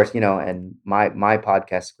 And of course, you know, and my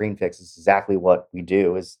podcast Screen Fix is exactly what we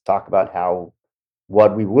do is talk about how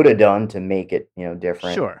what we would have done to make it, you know,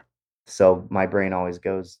 different. Sure. So my brain always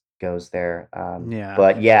goes there. Yeah.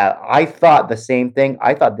 But yeah, I thought the same thing.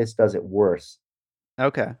 I thought this does it worse.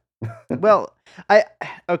 Okay. Well, I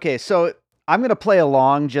okay, so I'm gonna play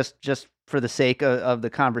along just for the sake of the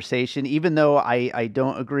conversation, even though I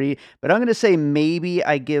don't agree. But I'm gonna say maybe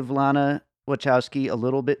I give Lana Wachowski a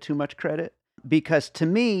little bit too much credit because to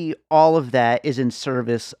me, all of that is in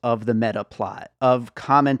service of the meta plot of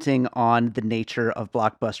commenting on the nature of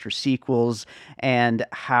blockbuster sequels and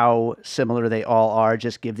how similar they all are.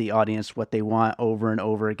 Just give the audience what they want over and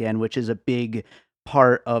over again, which is a big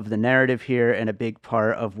part of the narrative here and a big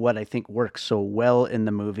part of what I think works so well in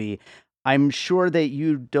the movie. I'm sure that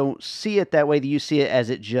you don't see it that way, that you see it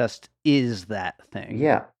as it just is that thing.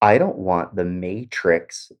 Yeah, I don't want The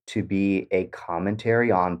Matrix to be a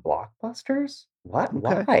commentary on blockbusters. What?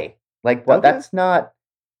 Okay. Why? Like, what? Okay. That's not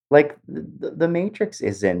like the Matrix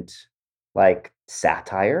isn't like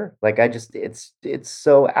satire. Like, it's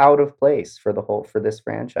so out of place for for this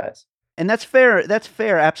franchise. And that's fair. That's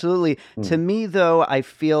fair. Absolutely. To Hmm. me, though, I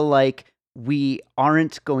feel like we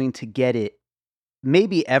aren't going to get it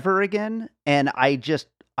maybe ever again. And I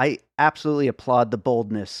absolutely applaud the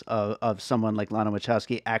boldness of someone like Lana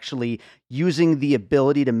Wachowski actually using the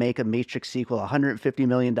ability to make a Matrix sequel, $150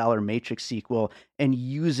 million Matrix sequel, and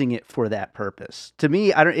using it for that purpose. To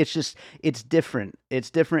me, I don't, it's just, it's different.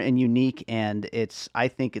 It's different and unique. And I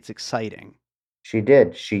think it's exciting. She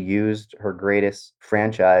did. She used her greatest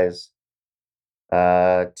franchise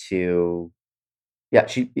to yeah,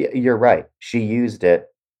 you're right. She used it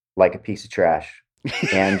like a piece of trash.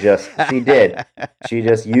 And just she did. She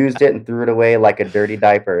just used it and threw it away like a dirty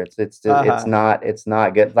diaper. Uh-huh. It's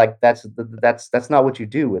not good. Like that's not what you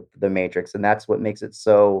do with the Matrix, and that's what makes it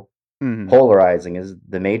so Mhm. polarizing. Is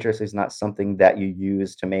the Matrix is not something that you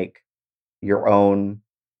use to make your own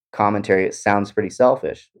commentary. It sounds pretty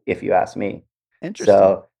selfish, if you ask me. Interesting.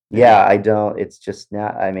 So Yeah. yeah, I don't. It's just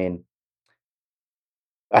not. I mean,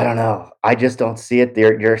 I don't know. I just don't see it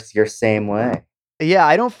there your same way. Yeah,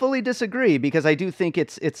 I don't fully disagree because I do think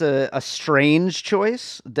it's a strange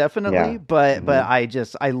choice, definitely. Yeah. But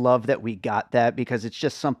I love that we got that because it's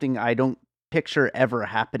just something I don't picture ever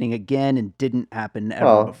happening again and didn't happen ever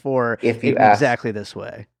Well, before if you in ask, exactly this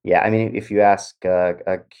way. yeah, I mean, if you ask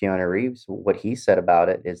Keanu Reeves, what he said about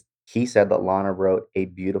it is he said that Lana wrote a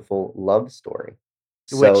beautiful love story.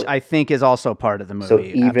 Which So I think is also part of the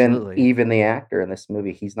movie. Absolutely. even the actor in this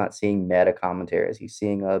movie, he's not seeing meta commentaries. He's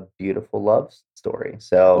seeing a beautiful love story.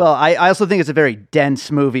 So Well, I also think it's a very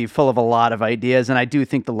dense movie full of a lot of ideas, and I do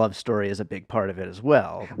think the love story is a big part of it as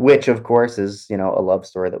well. which of course is, you know, a love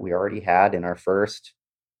story that we already had in our first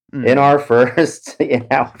Mm. in our first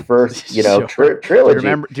you know, Sure. trilogy.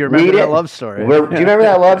 Do you remember that love story? Do you remember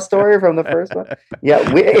that love story from the first one? Yeah,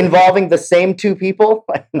 involving the same two people.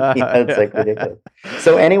 It's like ridiculous.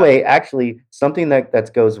 So anyway, actually, something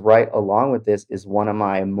that goes right along with this is one of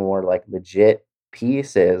my more like legit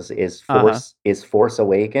pieces is Force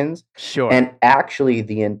Awakens. Sure. And actually,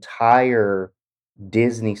 the entire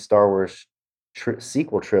Disney Star Wars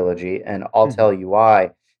sequel trilogy, and I'll tell you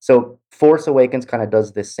why. So Force Awakens kind of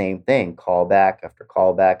does this same thing, callback after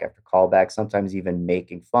callback after callback, sometimes even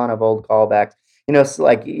making fun of old callbacks. You know, so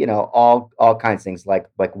like, you know, all kinds of things like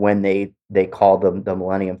when they called the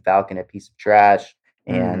Millennium Falcon a piece of trash,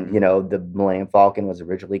 and you know, the Millennium Falcon was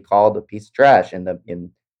originally called a piece of trash in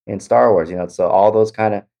Star Wars. You know, so all those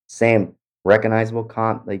kind of same recognizable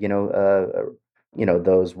you know,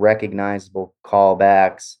 those recognizable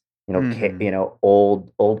callbacks. You know, you know,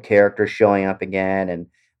 old characters showing up again and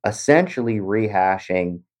essentially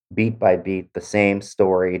rehashing beat by beat the same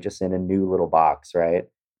story just in a new little box, right?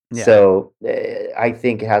 Yeah. So I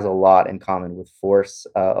think it has a lot in common with Force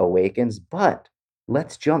Awakens, but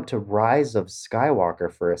let's jump to Rise of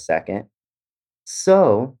Skywalker for a second.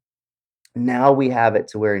 So now we have it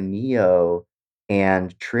to where Neo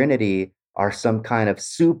and Trinity are some kind of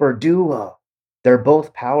super duo. They're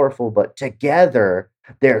both powerful, but together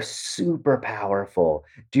they're super powerful.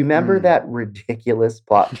 Do you remember that ridiculous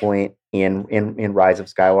plot point in Rise of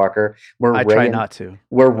Skywalker where I try not to.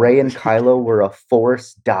 Where Rey and Kylo were a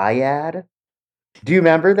Force dyad? Do you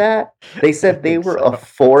remember that? They said they were a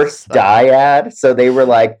Force dyad, so they were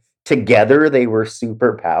like together they were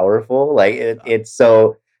super powerful. Like it's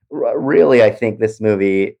so really, I think this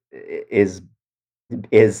movie is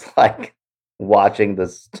like watching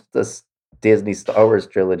this Disney Star Wars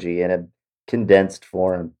trilogy in a condensed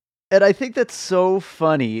form. And I think that's so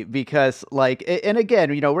funny because, like, and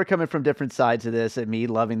again, you know, we're coming from different sides of this, and me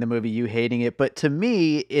loving the movie, you hating it, but to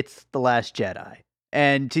me, it's The Last Jedi.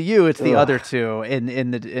 And to you, it's the other two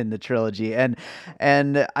in the trilogy, and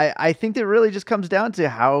I think that really just comes down to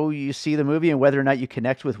how you see the movie and whether or not you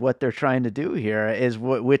connect with what they're trying to do here. Is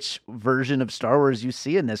which version of Star Wars you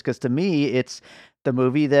see in this? Because to me, it's the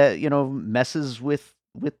movie that, you know, messes with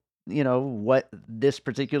you know what this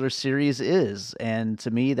particular series is, and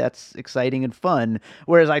to me, that's exciting and fun.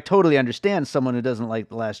 Whereas I totally understand someone who doesn't like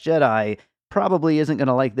The Last Jedi probably isn't going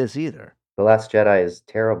to like this either. The Last Jedi is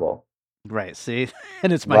terrible. Right, see?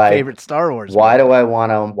 And it's my favorite Star Wars Why movie. do I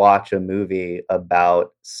want to watch a movie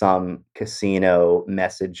about some casino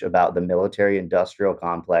message about the military industrial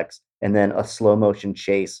complex and then a slow motion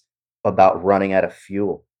chase about running out of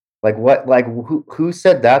fuel? Like what? Like who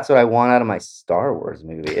said that's what I want out of my Star Wars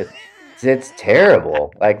movie? It's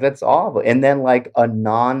terrible. Like that's awful. And then like a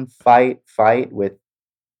non-fight fight with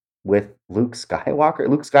Luke Skywalker.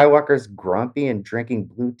 Luke Skywalker's grumpy and drinking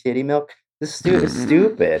blue titty milk. This is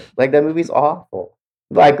stupid. Like that movie's awful.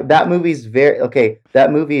 Like that movie's that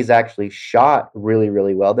movie is actually shot really,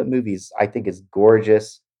 really well. That movie's, I think, is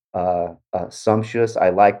gorgeous, sumptuous. I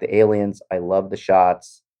like the aliens. I love the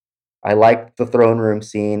shots. I like the throne room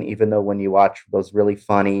scene, even though when you watch those really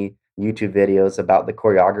funny YouTube videos about the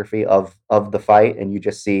choreography of the fight, and you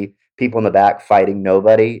just see people in the back fighting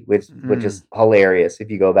nobody, which is hilarious. If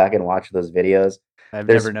you go back and watch those videos, I've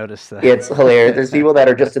never noticed that. It's hilarious. There's people that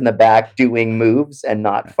are just in the back doing moves and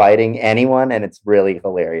not fighting anyone, and it's really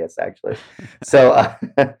hilarious, actually. So,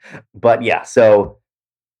 but yeah, so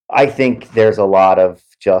I think there's a lot of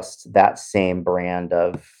just that same brand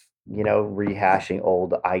of, you know, rehashing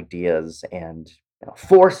old ideas and, you know,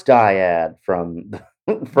 Force dyad from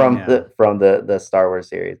the Star Wars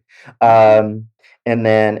series. And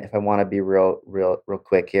then if I want to be real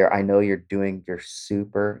quick here, I know you're doing your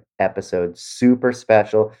super episode, super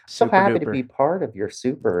special. So happy to be part of your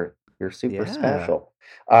super special.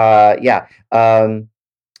 The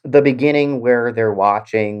beginning where they're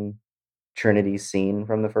watching Trinity's scene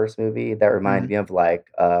from the first movie, that reminded me of like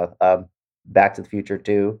Back to the Future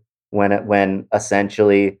 2, when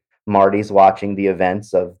essentially Marty's watching the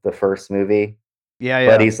events of the first movie. Yeah,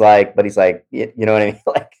 But yeah. he's like, you know what I mean?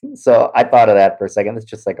 Like, so I thought of that for a second. It's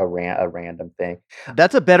just like a random thing.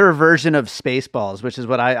 That's a better version of Spaceballs, which is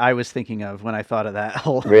what I was thinking of when I thought of that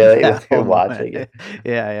whole Really, that with you're whole watching moment. it.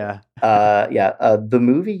 Yeah, Yeah. The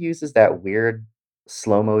movie uses that weird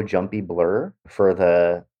slow-mo jumpy blur for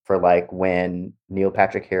like when Neil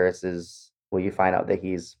Patrick Harris is, well, you find out that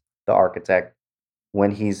he's the architect.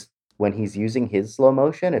 When he's using his slow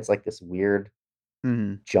motion, it's like this weird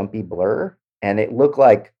yeah. jumpy blur, and it looks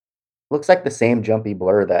like the same jumpy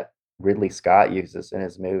blur that Ridley Scott uses in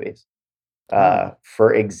his movies. Oh.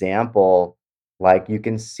 For example, like you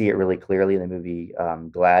can see it really clearly in the movie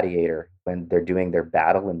Gladiator when they're doing their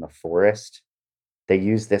battle in the forest. They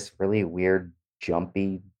use this really weird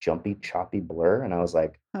jumpy, choppy blur, and I was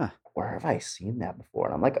like, Huh. where have I seen that before?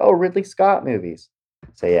 And I'm like, oh, Ridley Scott movies.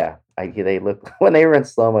 So yeah, they look when they were in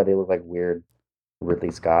slow mo, they look like weird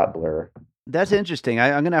Ridley Scott blur. That's interesting.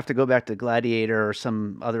 I'm gonna have to go back to Gladiator or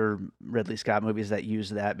some other Ridley Scott movies that use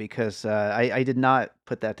that because I did not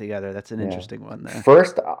put that together. That's an Yeah. interesting one there.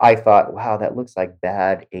 First, I thought, wow, that looks like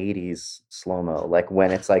bad '80s slow mo. Like when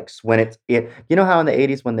it's like you know how in the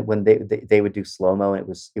 '80s when they would do slow mo and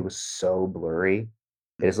it was so blurry,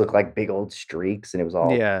 it just looked like big old streaks and it was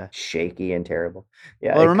all Yeah. shaky and terrible.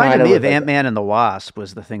 Yeah, Well, it it reminded kind of me of looked like that. Ant-Man and the Wasp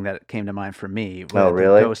was the thing that came to mind for me Oh, with the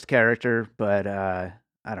really? ghost character, but I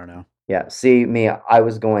don't know. Yeah. See, me, I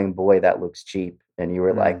was going, boy, that looks cheap, and you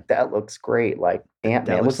were Mm. like, that looks great. Like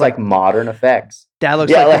Ant-Man looks looks like like- modern effects. That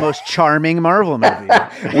looks Yeah, like the like- most charming Marvel movie.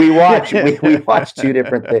 we watched two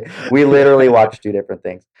different things. We literally watched two different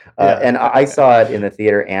things. Yeah. And I saw it in the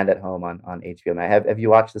theater and at home on HBO Max. Have you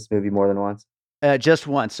watched this movie more than once? Just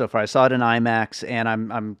once so far. I saw it in IMAX, and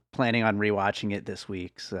I'm planning on rewatching it this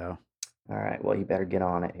week. So. All right. Well, you better get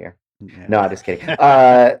on it here. Yeah. No, I'm just kidding.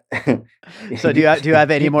 So do you have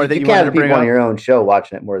any more that you can't wanted have to bring people on up? your own show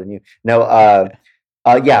watching it more than you? No.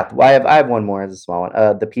 Yeah. I have one more as a small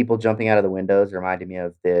one. The people jumping out of the windows reminded me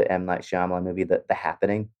of the M. Night Shyamalan movie, The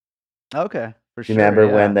Happening. Okay, for Do sure. you remember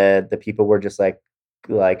yeah. when the people were just like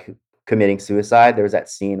committing suicide? There was that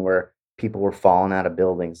scene where people were falling out of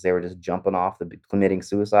buildings. They were just jumping off committing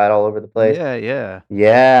suicide all over the place. Yeah.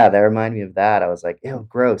 Yeah, that reminded me of that. I was like, ew,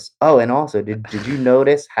 gross. Oh, and also, did you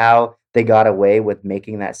notice how they got away with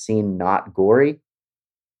making that scene not gory?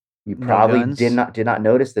 You No probably guns? did not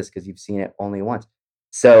notice this because you've seen it only once.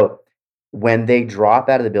 So when they drop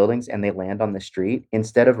out of the buildings and they land on the street,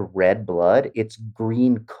 instead of red blood, it's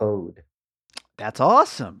green code. That's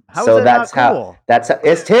awesome. How So is that that's not cool?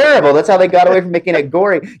 it's terrible. That's how they got away from making it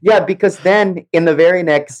gory. Yeah, because then in the very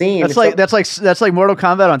next scene, That's like Mortal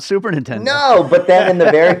Kombat on Super Nintendo. no, but then in the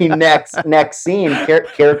very next scene,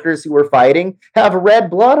 characters who were fighting have red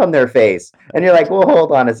blood on their face, and you're like, well,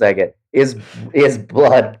 hold on a second. Is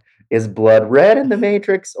blood red in the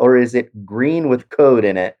Matrix, or is it green with code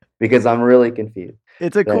in it? Because I'm really confused.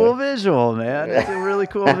 It's a Yeah. cool visual, man. It's a really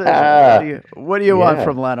cool visual. What do you want Yeah.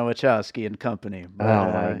 from Lana Wachowski and company? Oh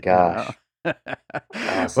my gosh.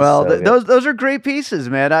 This is Well, so good. those are great pieces,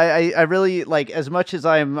 man. I really like, as much as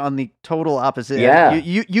I'm on the total opposite. Yeah.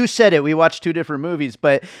 You said it. We watched two different movies,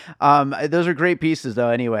 but those are great pieces, though.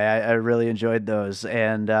 Anyway, I really enjoyed those,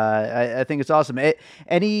 and I think it's awesome.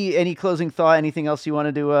 Any closing thought? Anything else you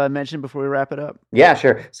wanted to mention before we wrap it up? Yeah,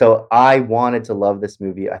 sure. So I wanted to love this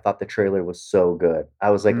movie. I thought the trailer was so good. I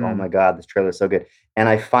was like, oh my God, this trailer is so good. And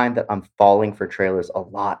I find that I'm falling for trailers a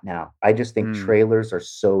lot now. I just think trailers are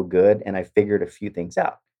so good, and I figured a few things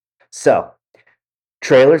out. So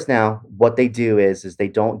trailers now, what they do is they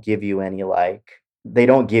don't give you any they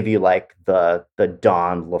don't give you like the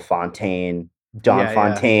Don Fontaine,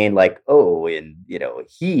 like, oh, and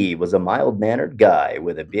he was a mild-mannered guy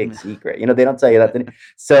with a big secret. They don't tell you that.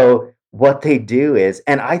 So what they do is,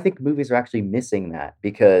 and I think movies are actually missing that,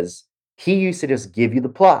 because he used to just give you the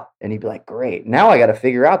plot and he'd be like, great, now I got to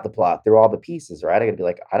figure out the plot through all the pieces, right? I got to be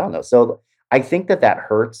like, I don't know. So I think that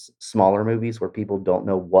hurts smaller movies where people don't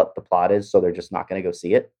know what the plot is, so they're just not going to go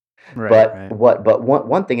see it. Right. But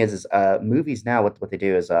one thing is movies now, what they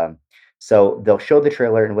do is so they'll show the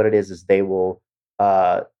trailer, and what it is they will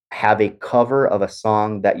have a cover of a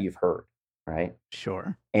song that you've heard, right?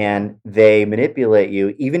 Sure. And they manipulate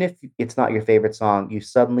you. Even if it's not your favorite song, you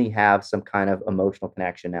suddenly have some kind of emotional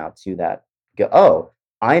connection now to that. Go, oh,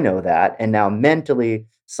 I know that. And now mentally,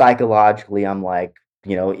 psychologically, I'm like,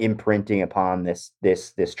 imprinting upon this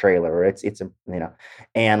trailer, or it's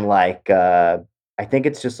and like I think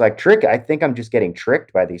it's just like trick. I think I'm just getting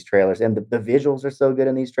tricked by these trailers, and the visuals are so good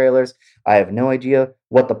in these trailers. I have no idea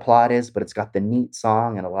what the plot is, but it's got the neat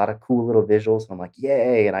song and a lot of cool little visuals. And I'm like,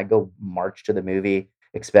 yay! And I go march to the movie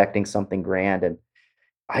expecting something grand, and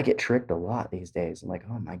I get tricked a lot these days. I'm like,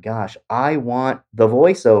 oh my gosh, I want the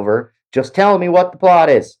voiceover. Just tell me what the plot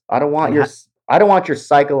is. I don't want your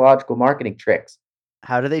psychological marketing tricks.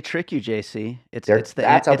 How do they trick you, JC? It's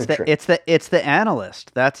the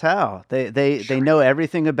analyst. That's how they know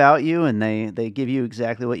everything about you, and they give you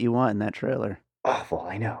exactly what you want in that trailer. Awful,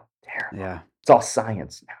 I know. Terrible. Yeah, it's all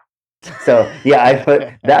science now. So yeah, I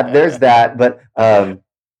put that. There's that. But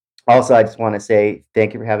also, I just want to say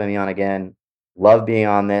thank you for having me on again. Love being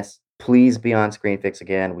on this. Please be on ScreenFix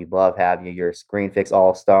again. We love having you. You're a ScreenFix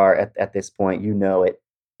all-star at this point. You know it.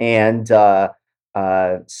 And so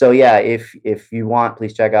yeah, if you want,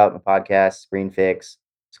 please check out my podcast, ScreenFix,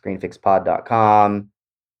 ScreenFixPod.com.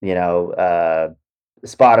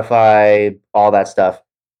 Spotify, all that stuff.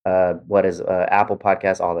 Apple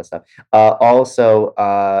Podcasts, all that stuff. Also,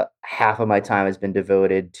 half of my time has been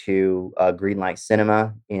devoted to Greenlight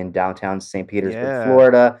Cinema in downtown St. Petersburg,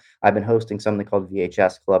 Florida. I've been hosting something called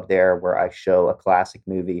VHS Club there, where I show a classic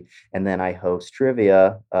movie and then I host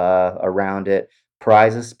trivia around it.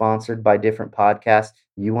 Prizes sponsored by different podcasts.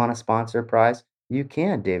 You want to sponsor a prize? You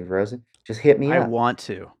can, David Rosen. Just hit me up. I want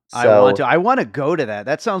to. I want to go to that.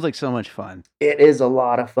 That sounds like so much fun. It is a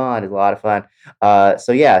lot of fun.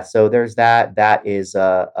 So yeah, so there's that. That is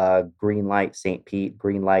Greenlight St. Pete,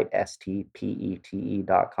 Greenlight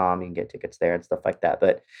STPETE.com. You can get tickets there and stuff like that.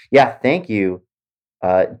 But yeah, thank you,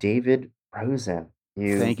 David Rosen.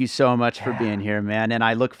 Thank you so much for being here, man. And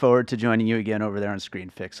I look forward to joining you again over there on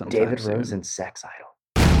ScreenFix sometime David soon. Rosen, sex idol.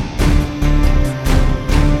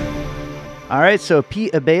 All right, so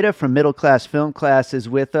Pete Abeta from Middle Class Film Class is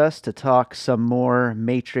with us to talk some more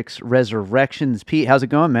Matrix Resurrections. Pete, how's it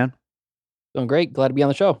going, man? Doing great. Glad to be on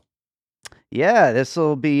the show. Yeah, this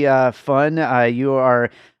will be fun. You are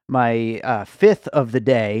my fifth of the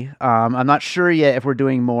day. I'm not sure yet if we're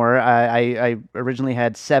doing more. I originally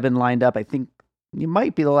had 7 lined up. I think you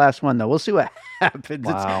might be the last one, though. We'll see what happens.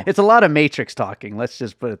 Wow. It's a lot of Matrix talking. Let's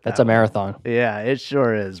just put it that That's a marathon. Yeah, it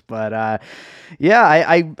sure is. But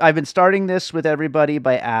yeah, I've been starting this with everybody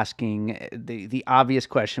by asking the obvious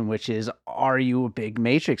question, which is, are you a big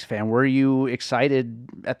Matrix fan? Were you excited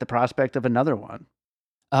at the prospect of another one?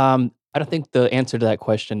 I don't think the answer to that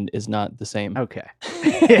question is not the same. Okay.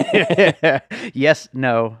 Yes,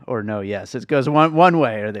 no, or no, yes. It goes one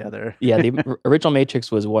way or the other. Yeah, the original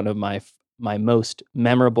Matrix was one of my most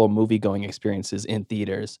memorable movie-going experiences in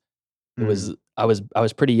theaters. It was I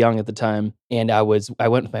was pretty young at the time, and I went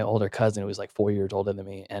with my older cousin who was like 4 years older than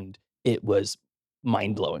me, and it was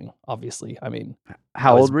mind-blowing, obviously. I mean,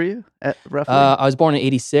 how old were you roughly? I was born in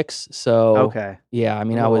 86, so okay. Yeah, I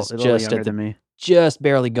mean, I was just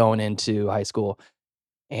barely going into high school,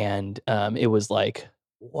 and it was like,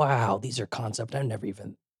 wow, these are concepts I've never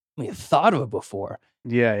even thought of before.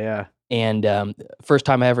 Yeah. And first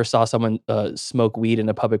time I ever saw someone smoke weed in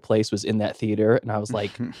a public place was in that theater, and I was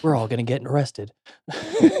like, we're all gonna get arrested.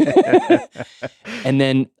 And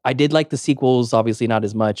then I did like the sequels, obviously not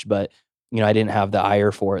as much, but I didn't have the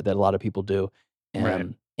ire for it that a lot of people do. Right.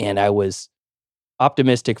 And I was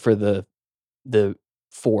optimistic for the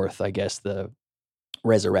fourth, I guess, the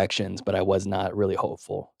Resurrections, but I was not really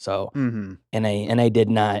hopeful. So, and I did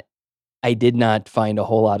not find a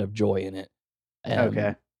whole lot of joy in it.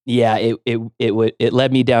 Okay. Yeah, it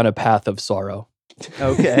led me down a path of sorrow.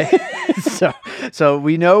 Okay. So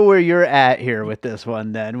we know where you're at here with this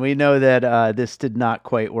one. Then we know that this did not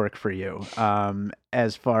quite work for you,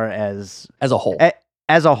 as far as a whole.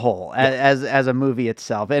 As a movie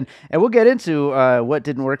itself, and we'll get into what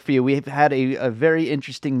didn't work for you. We've had a very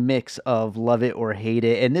interesting mix of love it or hate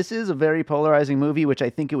it, and this is a very polarizing movie, which I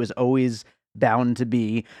think it was always bound to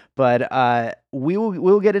be. But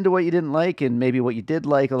we'll get into what you didn't like and maybe what you did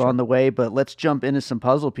like along the way. But let's jump into some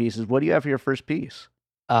puzzle pieces. What do you have for your first piece?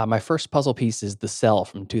 My first puzzle piece is The Cell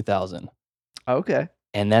from 2000. Okay,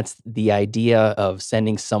 and that's the idea of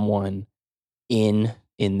sending someone in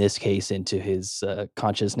this case, into his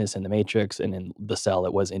consciousness in the Matrix, and in The Cell,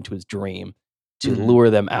 it was into his dream, to lure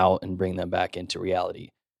them out and bring them back into reality.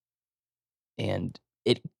 And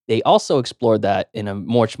they also explored that in a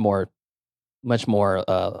much more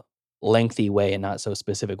lengthy way and not so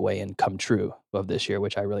specific way in Come True of this year,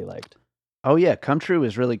 which I really liked. Oh yeah, Come True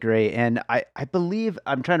is really great. And I believe,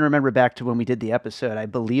 I'm trying to remember back to when we did the episode, I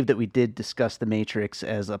believe that we did discuss The Matrix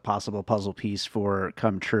as a possible puzzle piece for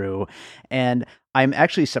Come True. And I'm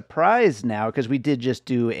actually surprised now, because we did just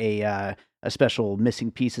do a special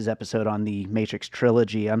Missing Pieces episode on the Matrix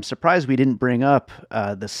trilogy. I'm surprised we didn't bring up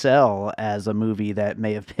The Cell as a movie that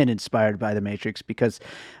may have been inspired by The Matrix, because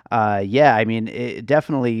yeah, I mean, it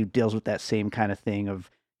definitely deals with that same kind of thing of,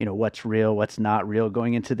 what's real, what's not real,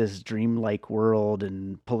 going into this dreamlike world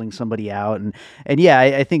and pulling somebody out. And yeah,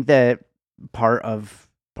 I think that part of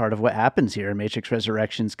what happens here, Matrix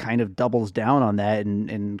Resurrections kind of doubles down on that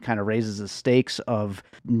and kind of raises the stakes of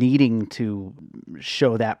needing to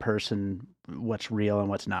show that person what's real and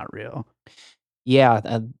what's not real. Yeah,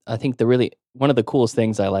 I think one of the coolest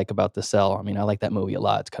things I like about The Cell, I mean, I like that movie a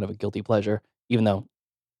lot. It's kind of a guilty pleasure, even though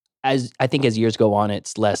as years go on,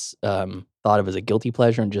 it's less thought of as a guilty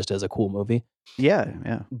pleasure and just as a cool movie.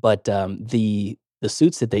 Yeah. But the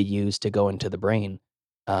suits that they use to go into the brain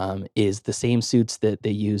is the same suits that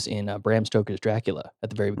they use in Bram Stoker's Dracula at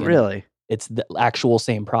the very beginning. Really? It's the actual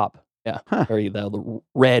same prop. Yeah, Huh. the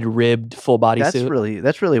red ribbed full body That's suit.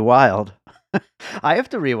 that's really wild. I have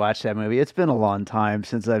to rewatch that movie. It's been a long time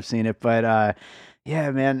since I've seen it, but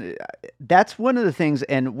yeah, man, that's one of the things.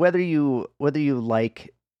 And whether you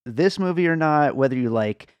like this movie or not, whether you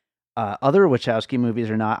like other Wachowski movies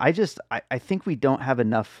or not, I think we don't have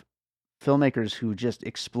enough filmmakers who just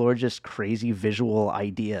explore just crazy visual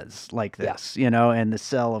ideas like Yeah. this, and The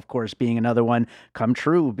Cell, of course, being another one, Come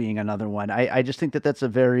True being another one. I just think that that's a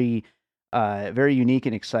very, very unique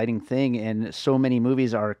and exciting thing. And so many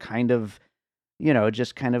movies are kind of,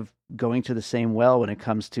 just kind of going to the same well when it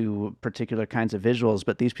comes to particular kinds of visuals.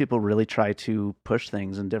 But these people really try to push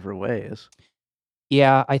things in different ways.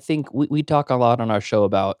 Yeah, I think we talk a lot on our show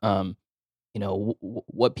about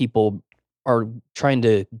what people are trying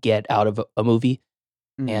to get out of a movie.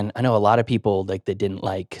 Mm. And I know a lot of people that didn't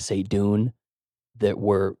like, say, Dune, that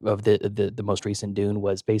were of the most recent Dune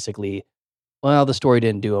was basically, well, the story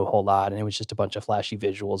didn't do a whole lot and it was just a bunch of flashy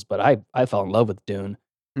visuals. But I fell in love with Dune,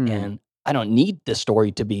 Mm. and I don't need the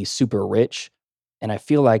story to be super rich. And I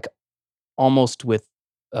feel like almost with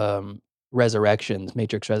Matrix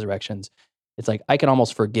Resurrections, it's like I can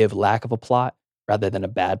almost forgive lack of a plot rather than a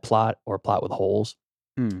bad plot or a plot with holes.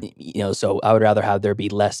 Mm. So I would rather have there be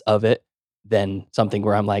less of it than something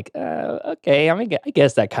where I'm like, okay, I mean, I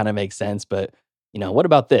guess that kind of makes sense, but what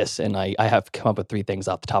about this? And I have come up with 3 things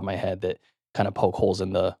off the top of my head that kind of poke holes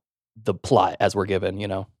in the plot as we're given.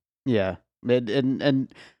 Yeah.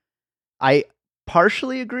 And I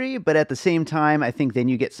partially agree, but at the same time, I think then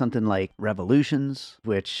you get something like Revolutions,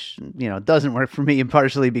 which, doesn't work for me,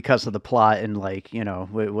 partially because of the plot and like,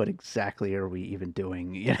 what exactly are we even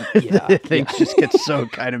doing? Yeah. Things just get so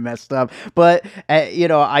kind of messed up. But,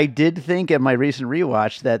 I did think in my recent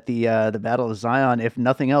rewatch that the Battle of Zion, if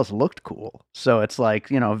nothing else, looked cool. So it's like,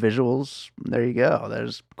 visuals, there you go.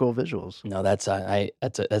 There's cool visuals. No, that's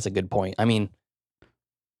a good point. I mean,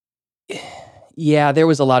 yeah, there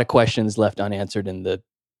was a lot of questions left unanswered in the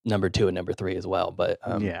number 2 and number 3 as well, but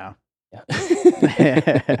Yeah.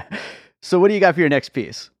 yeah. So what do you got for your next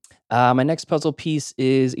piece? My next puzzle piece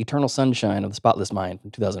is Eternal Sunshine of the Spotless Mind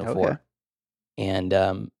from 2004. Okay. And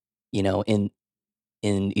in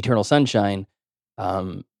Eternal Sunshine,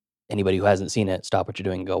 anybody who hasn't seen it, stop what you're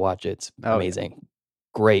doing and go watch it. It's Oh, yeah. amazing.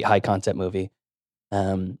 Great high concept movie.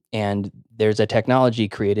 And there's a technology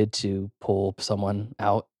created to pull someone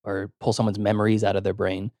out or pull someone's memories out of their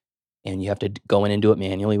brain. And you have to go in and do it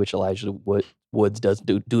manually, which Elijah Woods does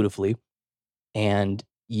dutifully. And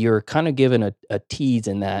you're kind of given a tease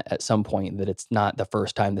in that at some point that it's not the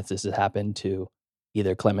first time that this has happened to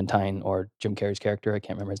either Clementine or Jim Carrey's character. I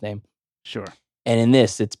can't remember his name. Sure. And in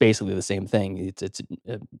this, it's basically the same thing. It's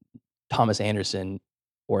Thomas Anderson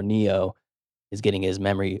or Neo is getting his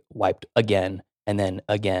memory wiped again, and then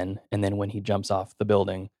when he jumps off the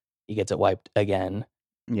building, he gets it wiped again.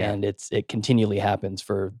 Yeah. And it continually happens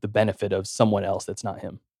for the benefit of someone else that's not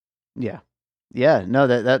him. Yeah. Yeah, no,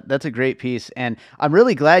 that's a great piece, and I'm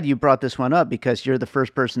really glad you brought this one up because you're the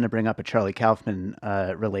first person to bring up a Charlie Kaufman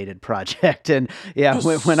related project. And yeah,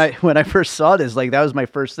 when I first saw this, like that was my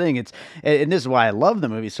first thing. And this is why I love the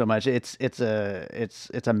movie so much. It's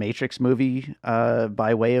a Matrix movie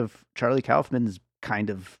by way of Charlie Kaufman's kind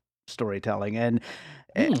of storytelling, and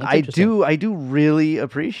That's I interesting. do really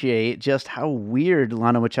appreciate just how weird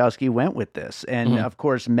Lana Wachowski went with this. And Mhm. of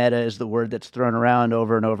course, meta is the word that's thrown around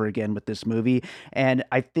over and over again with this movie. And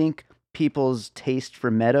I think people's taste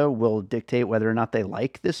for meta will dictate whether or not they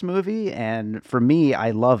like this movie. And for me,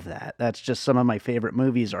 I love that. That's just some of my favorite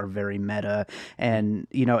movies are very meta. And,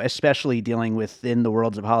 especially dealing within the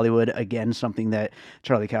worlds of Hollywood, again, something that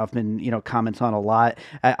Charlie Kaufman, comments on a lot.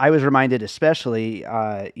 I was reminded, especially,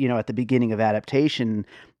 at the beginning of adaptation,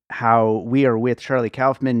 how we are with Charlie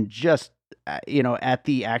Kaufman just at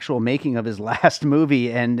the actual making of his last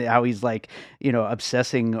movie, and how he's like,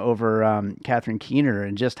 obsessing over Catherine Keener,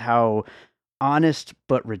 and just how honest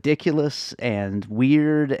but ridiculous and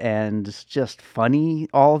weird and just funny.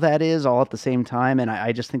 All that is all at the same time, and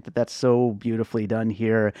I just think that that's so beautifully done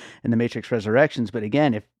here in The Matrix Resurrections. But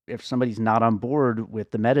again, if somebody's not on board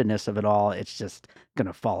with the meta-ness of it all, it's just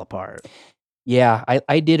gonna fall apart. Yeah,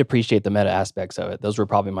 I did appreciate the meta aspects of it. Those were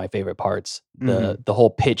probably my favorite parts. The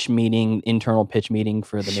whole pitch meeting, internal pitch meeting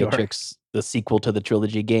for the Sure. Matrix, the sequel to the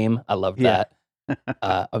trilogy game. I loved Yeah. that.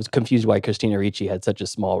 I was confused why Christina Ricci had such a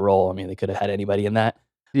small role. I mean, they could have had anybody in that,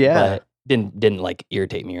 Yeah. but didn't like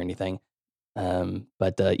irritate me or anything.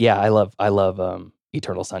 Yeah, I love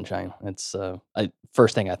Eternal Sunshine. It's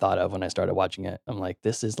first thing I thought of when I started watching it. I'm like,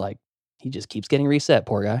 this is like he just keeps getting reset,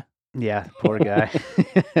 poor guy. Yeah, poor guy.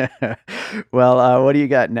 Well, what do you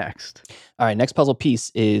got next? All right, next puzzle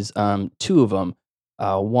piece is two of them.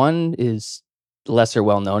 One is lesser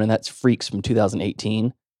well known, and that's Freaks from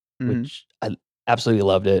 2018, Mhm. which I absolutely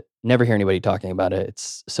loved it. Never hear anybody talking about it.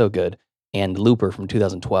 It's so good. And Looper from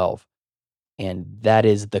 2012. And that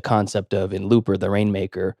is the concept of in Looper, the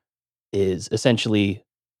Rainmaker is essentially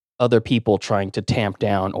other people trying to tamp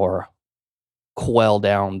down or quell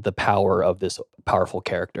down the power of this powerful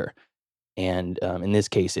character. And in this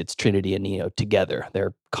case, it's Trinity and Neo together.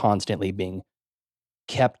 They're constantly being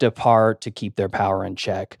kept apart to keep their power in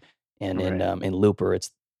check. And Right. in Looper,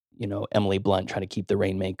 it's Emily Blunt trying to keep the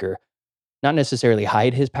Rainmaker, not necessarily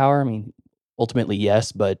hide his power. I mean, ultimately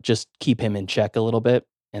yes, but just keep him in check a little bit.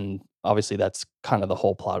 And obviously, that's kind of the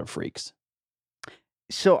whole plot of Freaks.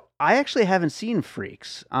 So I actually haven't seen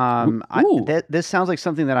Freaks. Ooh. This sounds like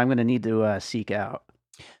something that I'm going to need to seek out.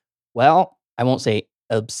 Well, I won't say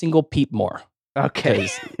a single peep more. Okay.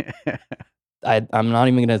 I'm not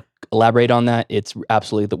even going to elaborate on that. It's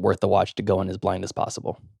absolutely worth the watch to go in as blind as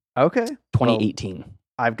possible. Okay. 2018. Well,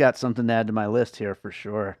 I've got something to add to my list here for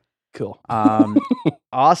sure. Cool.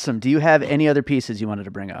 Awesome. Do you have any other pieces you wanted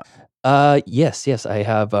to bring up? Yes. I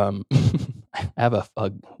have I have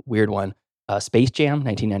a weird one. Space Jam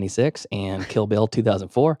 1996 and Kill Bill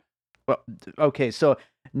 2004. Well, okay, so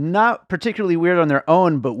not particularly weird on their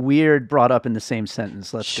own, but weird brought up in the same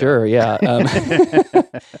sentence. Let's go. Sure, yeah.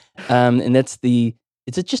 And it's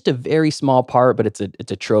just a very small part, but it's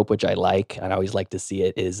a trope which I like, and I always like to see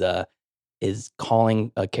it is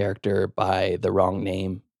calling a character by the wrong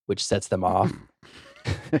name, which sets them off.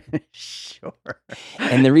 Sure.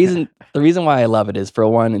 And the reason why I love it is, for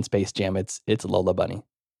one, in Space Jam, it's Lola Bunny,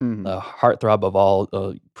 Mhm. the heartthrob of all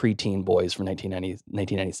preteen boys from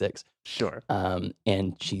 1996. Sure.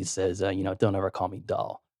 And she says, don't ever call me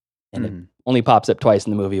doll. And it Mhm. only pops up twice in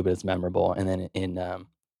the movie, but it's memorable. And then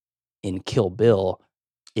in Kill Bill,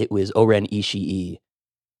 it was Oren Ishii,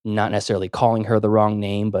 not necessarily calling her the wrong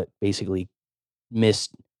name, but basically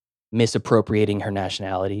misappropriating her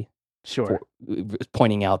nationality. Sure.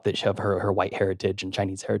 Pointing out that she have her white heritage and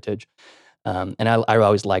Chinese heritage. And I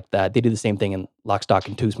always liked that. They do the same thing in Lock, Stock,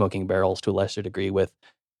 and Two Smoking Barrels to a lesser degree with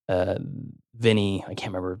Vinny, I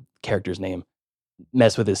can't remember the character's name,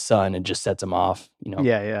 mess with his son and just sets him off.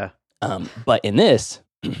 Yeah. But in this,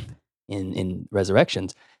 in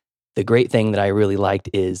Resurrections, the great thing that I really liked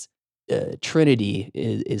is Trinity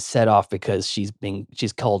is set off because she's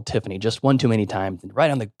called Tiffany just one too many times, and right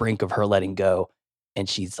on the brink of her letting go. And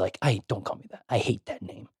she's like, don't call me that. I hate that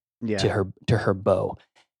name. Yeah. To her beau.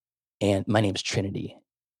 And my name's Trinity.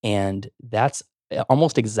 And that's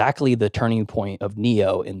almost exactly the turning point of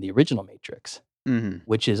Neo in the original Matrix, Mhm.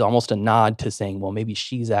 which is almost a nod to saying, well, maybe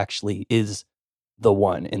she's actually is the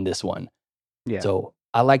one in this one. Yeah. So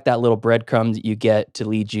I like that little breadcrumb that you get to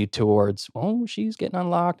lead you towards, she's getting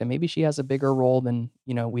unlocked and maybe she has a bigger role than,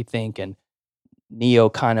 we think. And Neo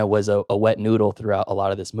kind of was a wet noodle throughout a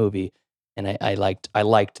lot of this movie. And I liked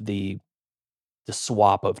the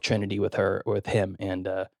swap of Trinity with him, and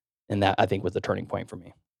that I think was the turning point for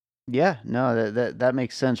me. Yeah, no, that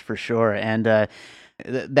makes sense for sure. And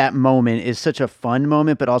that moment is such a fun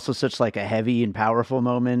moment, but also such like a heavy and powerful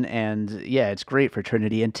moment. And yeah, it's great for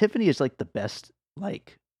Trinity. And Tiffany is like the best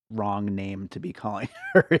wrong name to be calling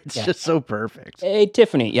her. It's just so perfect. Hey,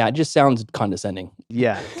 Tiffany. Yeah, it just sounds condescending.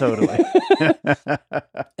 Yeah, totally.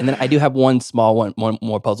 And then I do have one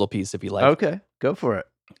more puzzle piece if you like. Okay, go for it.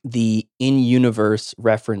 The in-universe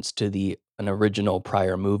reference to an original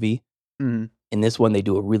prior movie. Mhm. In this one, they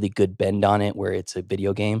do a really good bend on it where it's a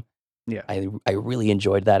video game. Yeah. I really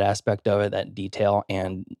enjoyed that aspect of it, that detail,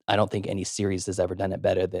 and I don't think any series has ever done it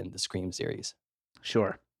better than the Scream series.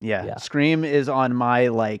 Sure. Yeah. Scream is on my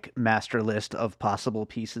master list of possible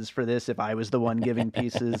pieces for this if I was the one giving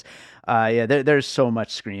pieces. There's so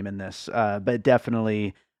much Scream in this, but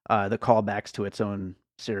definitely the callbacks to its own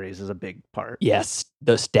series is a big part. Yes,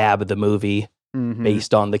 the stab of the movie Mhm.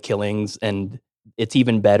 based on the killings, and it's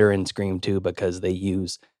even better in Scream 2 because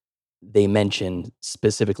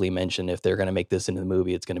specifically mention if they're going to make this into the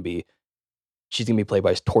movie, she's going to be played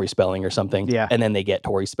by Tori Spelling or something. Yeah. And then they get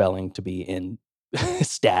Tori Spelling to be in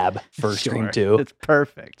Stab for Scream 2. It's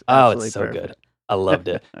perfect. Oh, Absolutely it's so perfect. good. I loved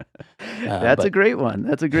it. That's a great one.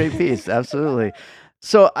 That's a great piece. Absolutely.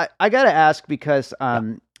 So I got to ask because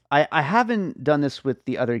I haven't done this with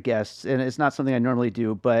the other guests, and it's not something I normally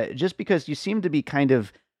do, but just because you seem to be kind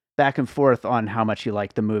of back and forth on how much you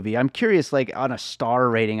like the movie, I'm curious, like on a star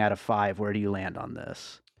rating out of 5, where do you land on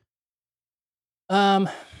this? I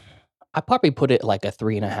probably put it like a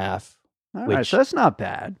 3.5. All right, so that's not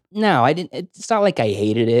bad. No, I didn't. It's not like I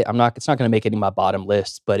hated it. It's not going to make any of my bottom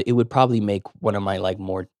lists, but it would probably make one of my like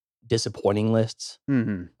more disappointing lists.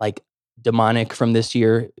 Mm-hmm. Like Demonic from this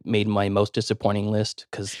year made my most disappointing list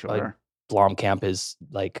because Blomkamp is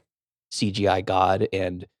like CGI god,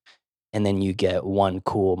 and then you get one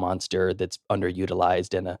cool monster that's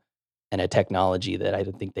underutilized and a technology that I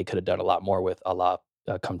think they could have done a lot more with, a lot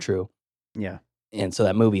come true. Yeah. And so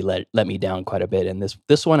that movie let me down quite a bit. And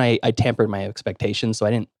this one, I tempered my expectations, so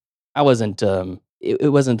it wasn't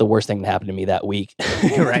the worst thing that happened to me that week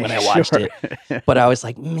when I watched it. But I was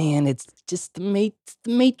like, man, it's just the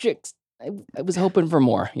Matrix. I was hoping for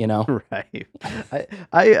more, you know? Right.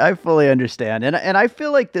 I fully understand. And I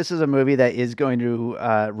feel like this is a movie that is going to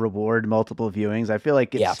reward multiple viewings. I feel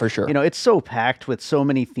like it's, for sure. You know, it's so packed with so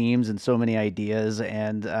many themes and so many ideas.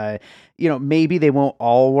 And, you know, maybe they won't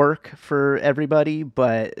all work for everybody,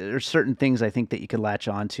 but there's certain things I think that you could latch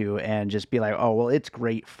onto and just be like, oh, well, it's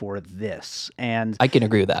great for this. And I can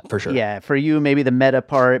agree with that for sure. Yeah. For you, maybe the meta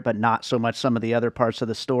part, but not so much some of the other parts of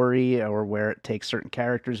the story or where it takes certain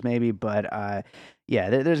characters maybe. But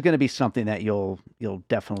there's going to be something that you'll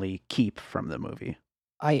definitely keep from the movie.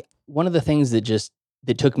 One of the things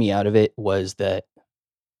that took me out of it was that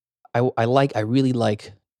I really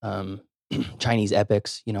like Chinese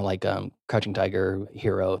epics, you know, like Crouching Tiger,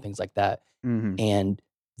 Hero, things like that. Mm-hmm. And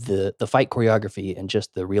the fight choreography and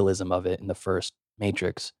just the realism of it in the first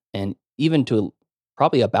Matrix, and even to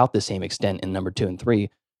probably about the same extent in number 2 and 3,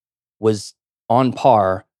 was on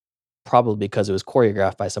par, probably because it was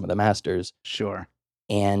choreographed by some of the masters. Sure.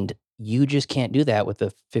 And you just can't do that with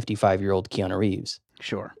a 55-year-old Keanu Reeves.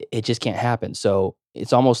 Sure. It just can't happen. So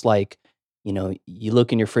it's almost like, you know, you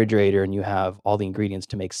look in your refrigerator and you have all the ingredients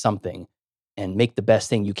to make something and make the best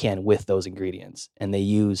thing you can with those ingredients. And they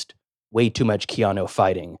used way too much Keanu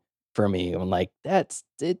fighting for me. I'm like, it's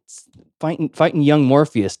fighting young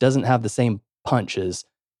Morpheus doesn't have the same punch as,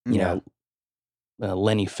 you know,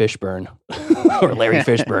 Lenny Fishburne or Larry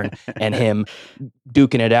Fishburne and him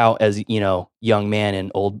duking it out as, you know, young man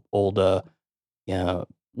and old, you know,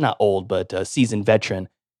 not old, but seasoned veteran.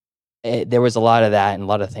 There was a lot of that and a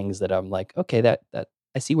lot of things that I'm like, okay, that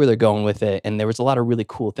I see where they're going with it. And there was a lot of really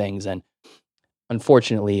cool things. And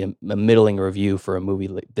unfortunately, a middling review for a movie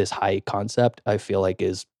like this high concept, I feel like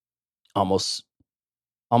is almost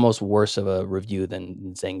worse of a review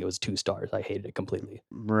than saying it was 2 stars. I hated it completely.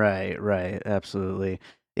 Right. Absolutely.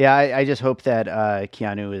 Yeah, I just hope that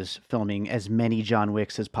Keanu is filming as many John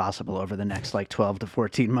Wicks as possible over the next like 12 to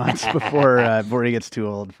 14 months before he gets too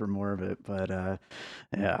old for more of it. But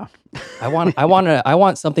yeah, I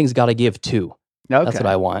want Something's Got to Give 2. Okay. That's what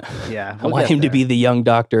I want. Yeah, I want him to be the young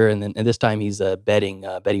doctor, and this time he's betting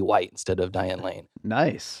Betty White instead of Diane Lane.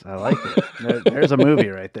 Nice, I like it. There's a movie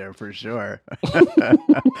right there for sure.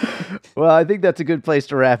 Well, I think that's a good place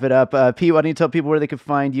to wrap it up. Pete, why don't you tell people where they can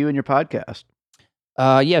find you and your podcast?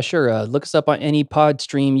 Yeah, sure. Look us up on any pod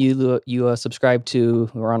stream you subscribe to.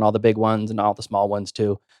 We're on all the big ones and all the small ones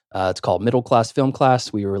too. It's called Middle Class Film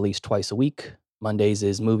Class. We release twice a week. Mondays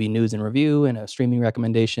is movie news and review and streaming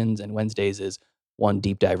recommendations, and Wednesdays is one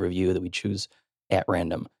deep dive review that we choose at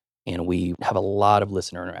random. And we have a lot of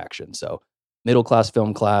listener interaction. So Middle Class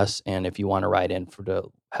Film Class, and if you want to write in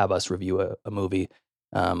to have us review a movie,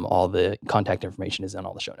 all the contact information is in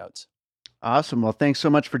all the show notes. Awesome. Well, thanks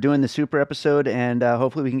so much for doing the super episode, and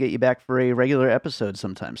hopefully we can get you back for a regular episode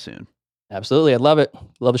sometime soon. Absolutely. I'd love it.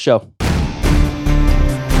 Love the show.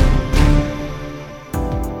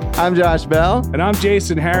 I'm Josh Bell. And I'm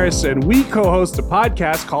Jason Harris, and we co-host a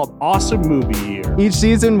podcast called Awesome Movie Year. Each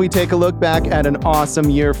season, we take a look back at an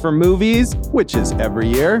awesome year for movies, which is every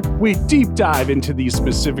year. We deep dive into these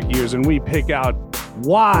specific years, and we pick out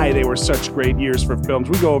why they were such great years for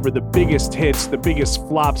films. We go over the biggest hits, the biggest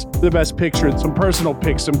flops, the best pictures, some personal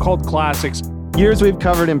picks, some cult classics. Years we've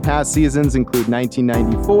covered in past seasons include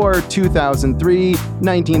 1994, 2003,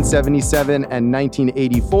 1977, and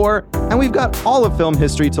 1984, and we've got all of film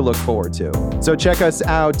history to look forward to. So check us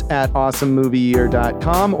out at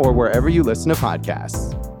awesomemovieyear.com or wherever you listen to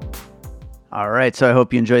podcasts. All right, so I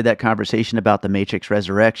hope you enjoyed that conversation about The Matrix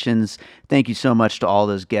Resurrections. Thank you so much to all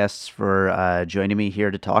those guests for joining me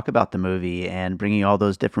here to talk about the movie and bringing all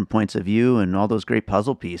those different points of view and all those great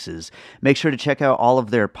puzzle pieces. Make sure to check out all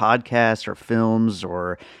of their podcasts or films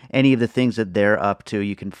or any of the things that they're up to.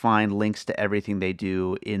 You can find links to everything they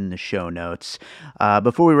do in the show notes.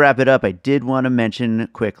 Before we wrap it up, I did want to mention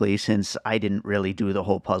quickly, since I didn't really do the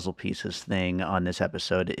whole puzzle pieces thing on this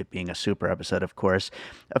episode, it being a super episode, of course,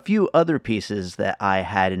 a few other pieces that I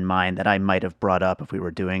had in mind that I might have brought up if we were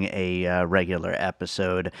doing a regular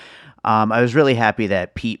episode. I was really happy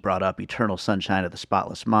that Pete brought up Eternal Sunshine of the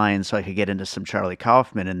Spotless Mind, so I could get into some Charlie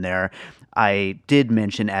Kaufman in there. I did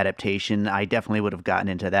mention adaptation. I definitely would have gotten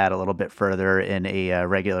into that a little bit further in a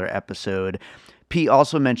regular episode. Pete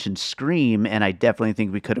also mentioned Scream, and I definitely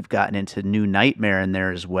think we could have gotten into New Nightmare in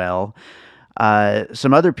there as well.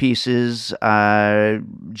 Some other pieces,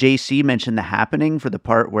 JC mentioned The Happening for the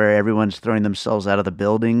part where everyone's throwing themselves out of the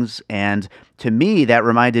buildings, and to me, that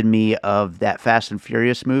reminded me of that Fast and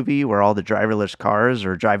Furious movie where all the driverless cars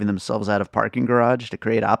are driving themselves out of parking garage to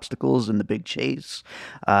create obstacles in the big chase.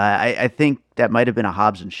 I think that might have been a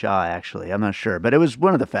Hobbs and Shaw, actually. I'm not sure, but it was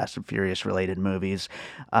one of the Fast and Furious related movies.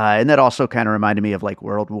 And that also kind of reminded me of like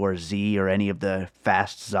World War Z or any of the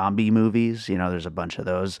fast zombie movies. You know, there's a bunch of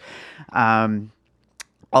those.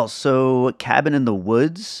 Also, Cabin in the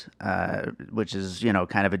Woods, which is, you know,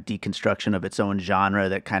 kind of a deconstruction of its own genre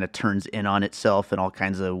that kind of turns in on itself in all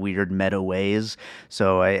kinds of weird meta ways.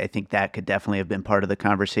 So I think that could definitely have been part of the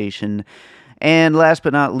conversation. And last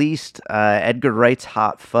but not least, Edgar Wright's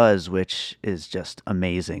Hot Fuzz, which is just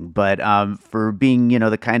amazing. But for being, you know,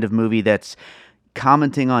 the kind of movie that's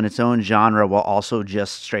commenting on its own genre while also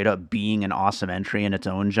just straight up being an awesome entry in its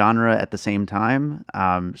own genre at the same time.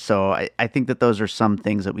 So I think that those are some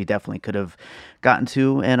things that we definitely could have gotten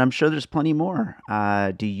to, and I'm sure there's plenty more.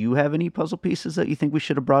 Do you have any puzzle pieces that you think we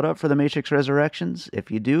should have brought up for The Matrix Resurrections?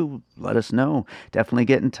 If you do, let us know. Definitely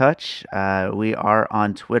get in touch. We are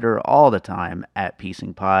on Twitter all the time at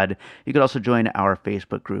PiecingPod. You could also join our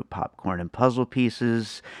Facebook group, Popcorn and Puzzle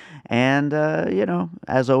Pieces. And, you know,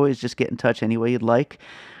 as always, just get in touch any way you'd like.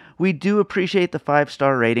 We do appreciate the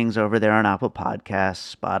 5-star ratings over there on Apple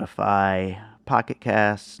Podcasts, Spotify, Pocket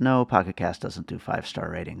Casts. No, Pocket Cast doesn't do 5-star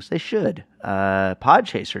ratings. They should.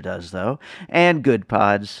 Podchaser does, though. And Good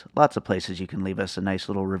Pods. Lots of places you can leave us a nice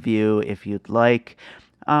little review if you'd like.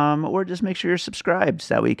 Or just make sure you're subscribed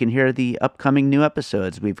so that way you can hear the upcoming new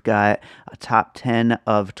episodes. We've got a top 10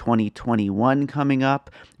 of 2021 coming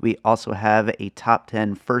up. We also have a top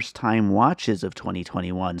 10 first-time watches of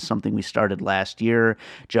 2021, something we started last year.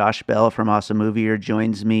 Josh Bell from Awesome Movie Year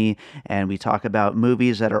joins me, and we talk about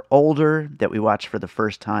movies that are older that we watched for the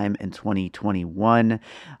first time in 2021.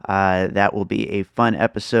 That will be a fun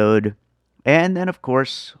episode. And then, of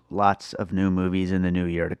course, lots of new movies in the new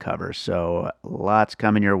year to cover. So lots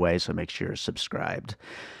coming your way, so make sure you're subscribed.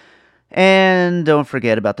 And don't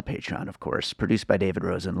forget about the Patreon, of course, produced by David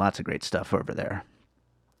Rosen. Lots of great stuff over there.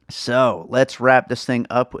 So let's wrap this thing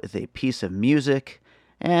up with a piece of music.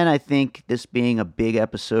 And I think this being a big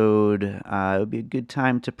episode, it would be a good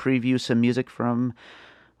time to preview some music from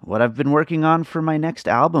what I've been working on for my next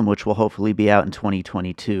album, which will hopefully be out in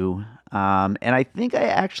 2022. And I think I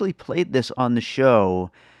actually played this on the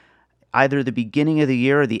show either the beginning of the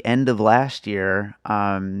year or the end of last year,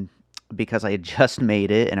 because I had just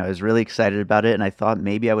made it and I was really excited about it. And I thought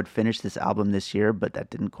maybe I would finish this album this year, but that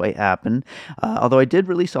didn't quite happen. Although I did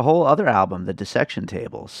release a whole other album, The Dissection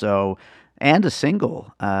Table. And a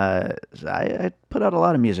single. I put out a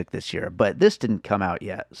lot of music this year, but this didn't come out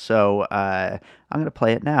yet. So I'm going to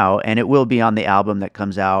play it now, and it will be on the album that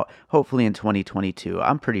comes out hopefully in 2022.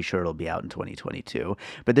 I'm pretty sure it'll be out in 2022.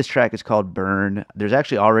 But this track is called Burn. There's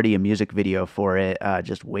actually already a music video for it,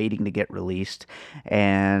 just waiting to get released.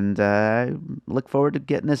 And I look forward to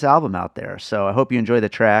getting this album out there. So I hope you enjoy the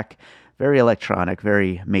track. Very electronic,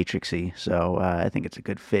 very Matrixy, so I think it's a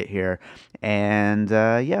good fit here. And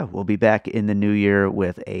yeah, we'll be back in the new year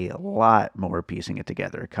with a lot more piecing it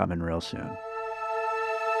together coming real soon.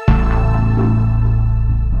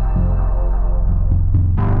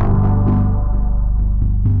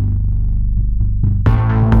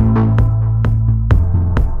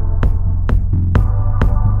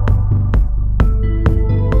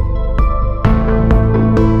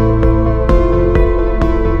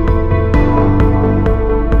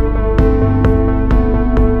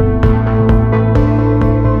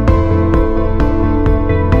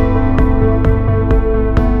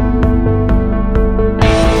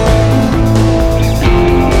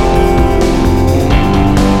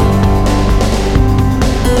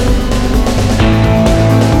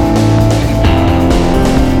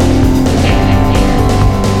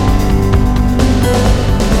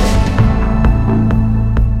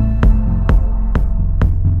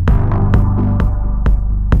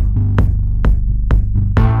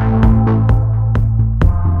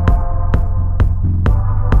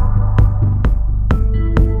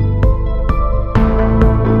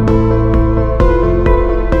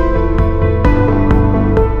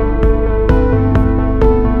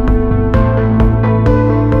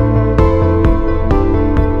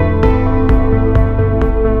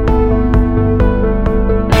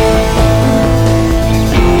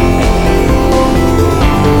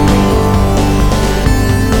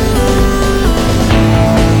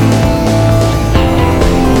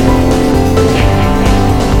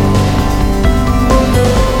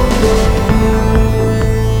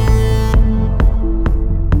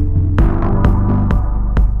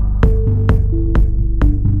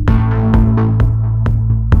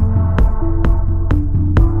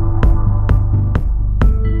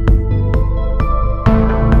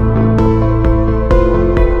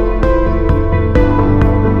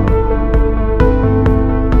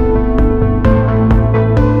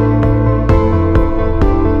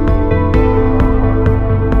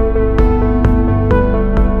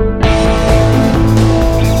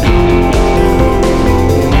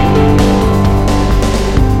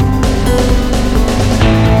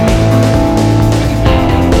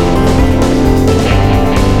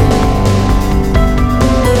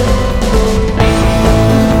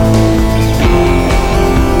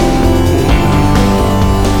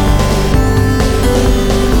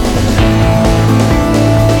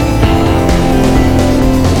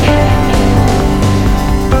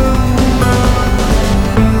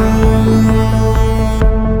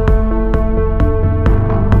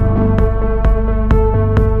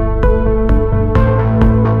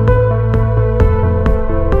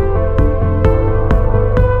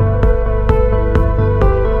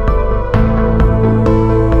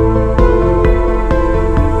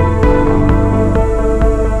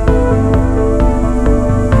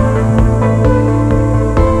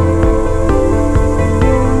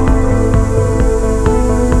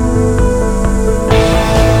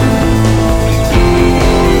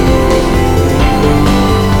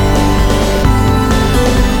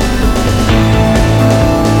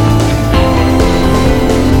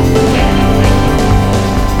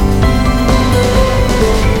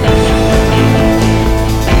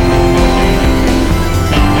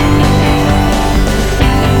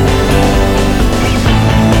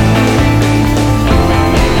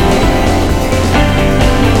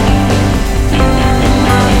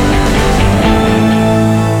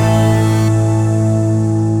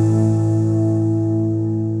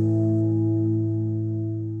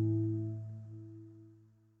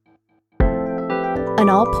 an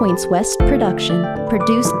All Points West production,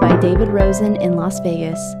 produced by David Rosen in Las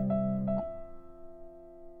Vegas.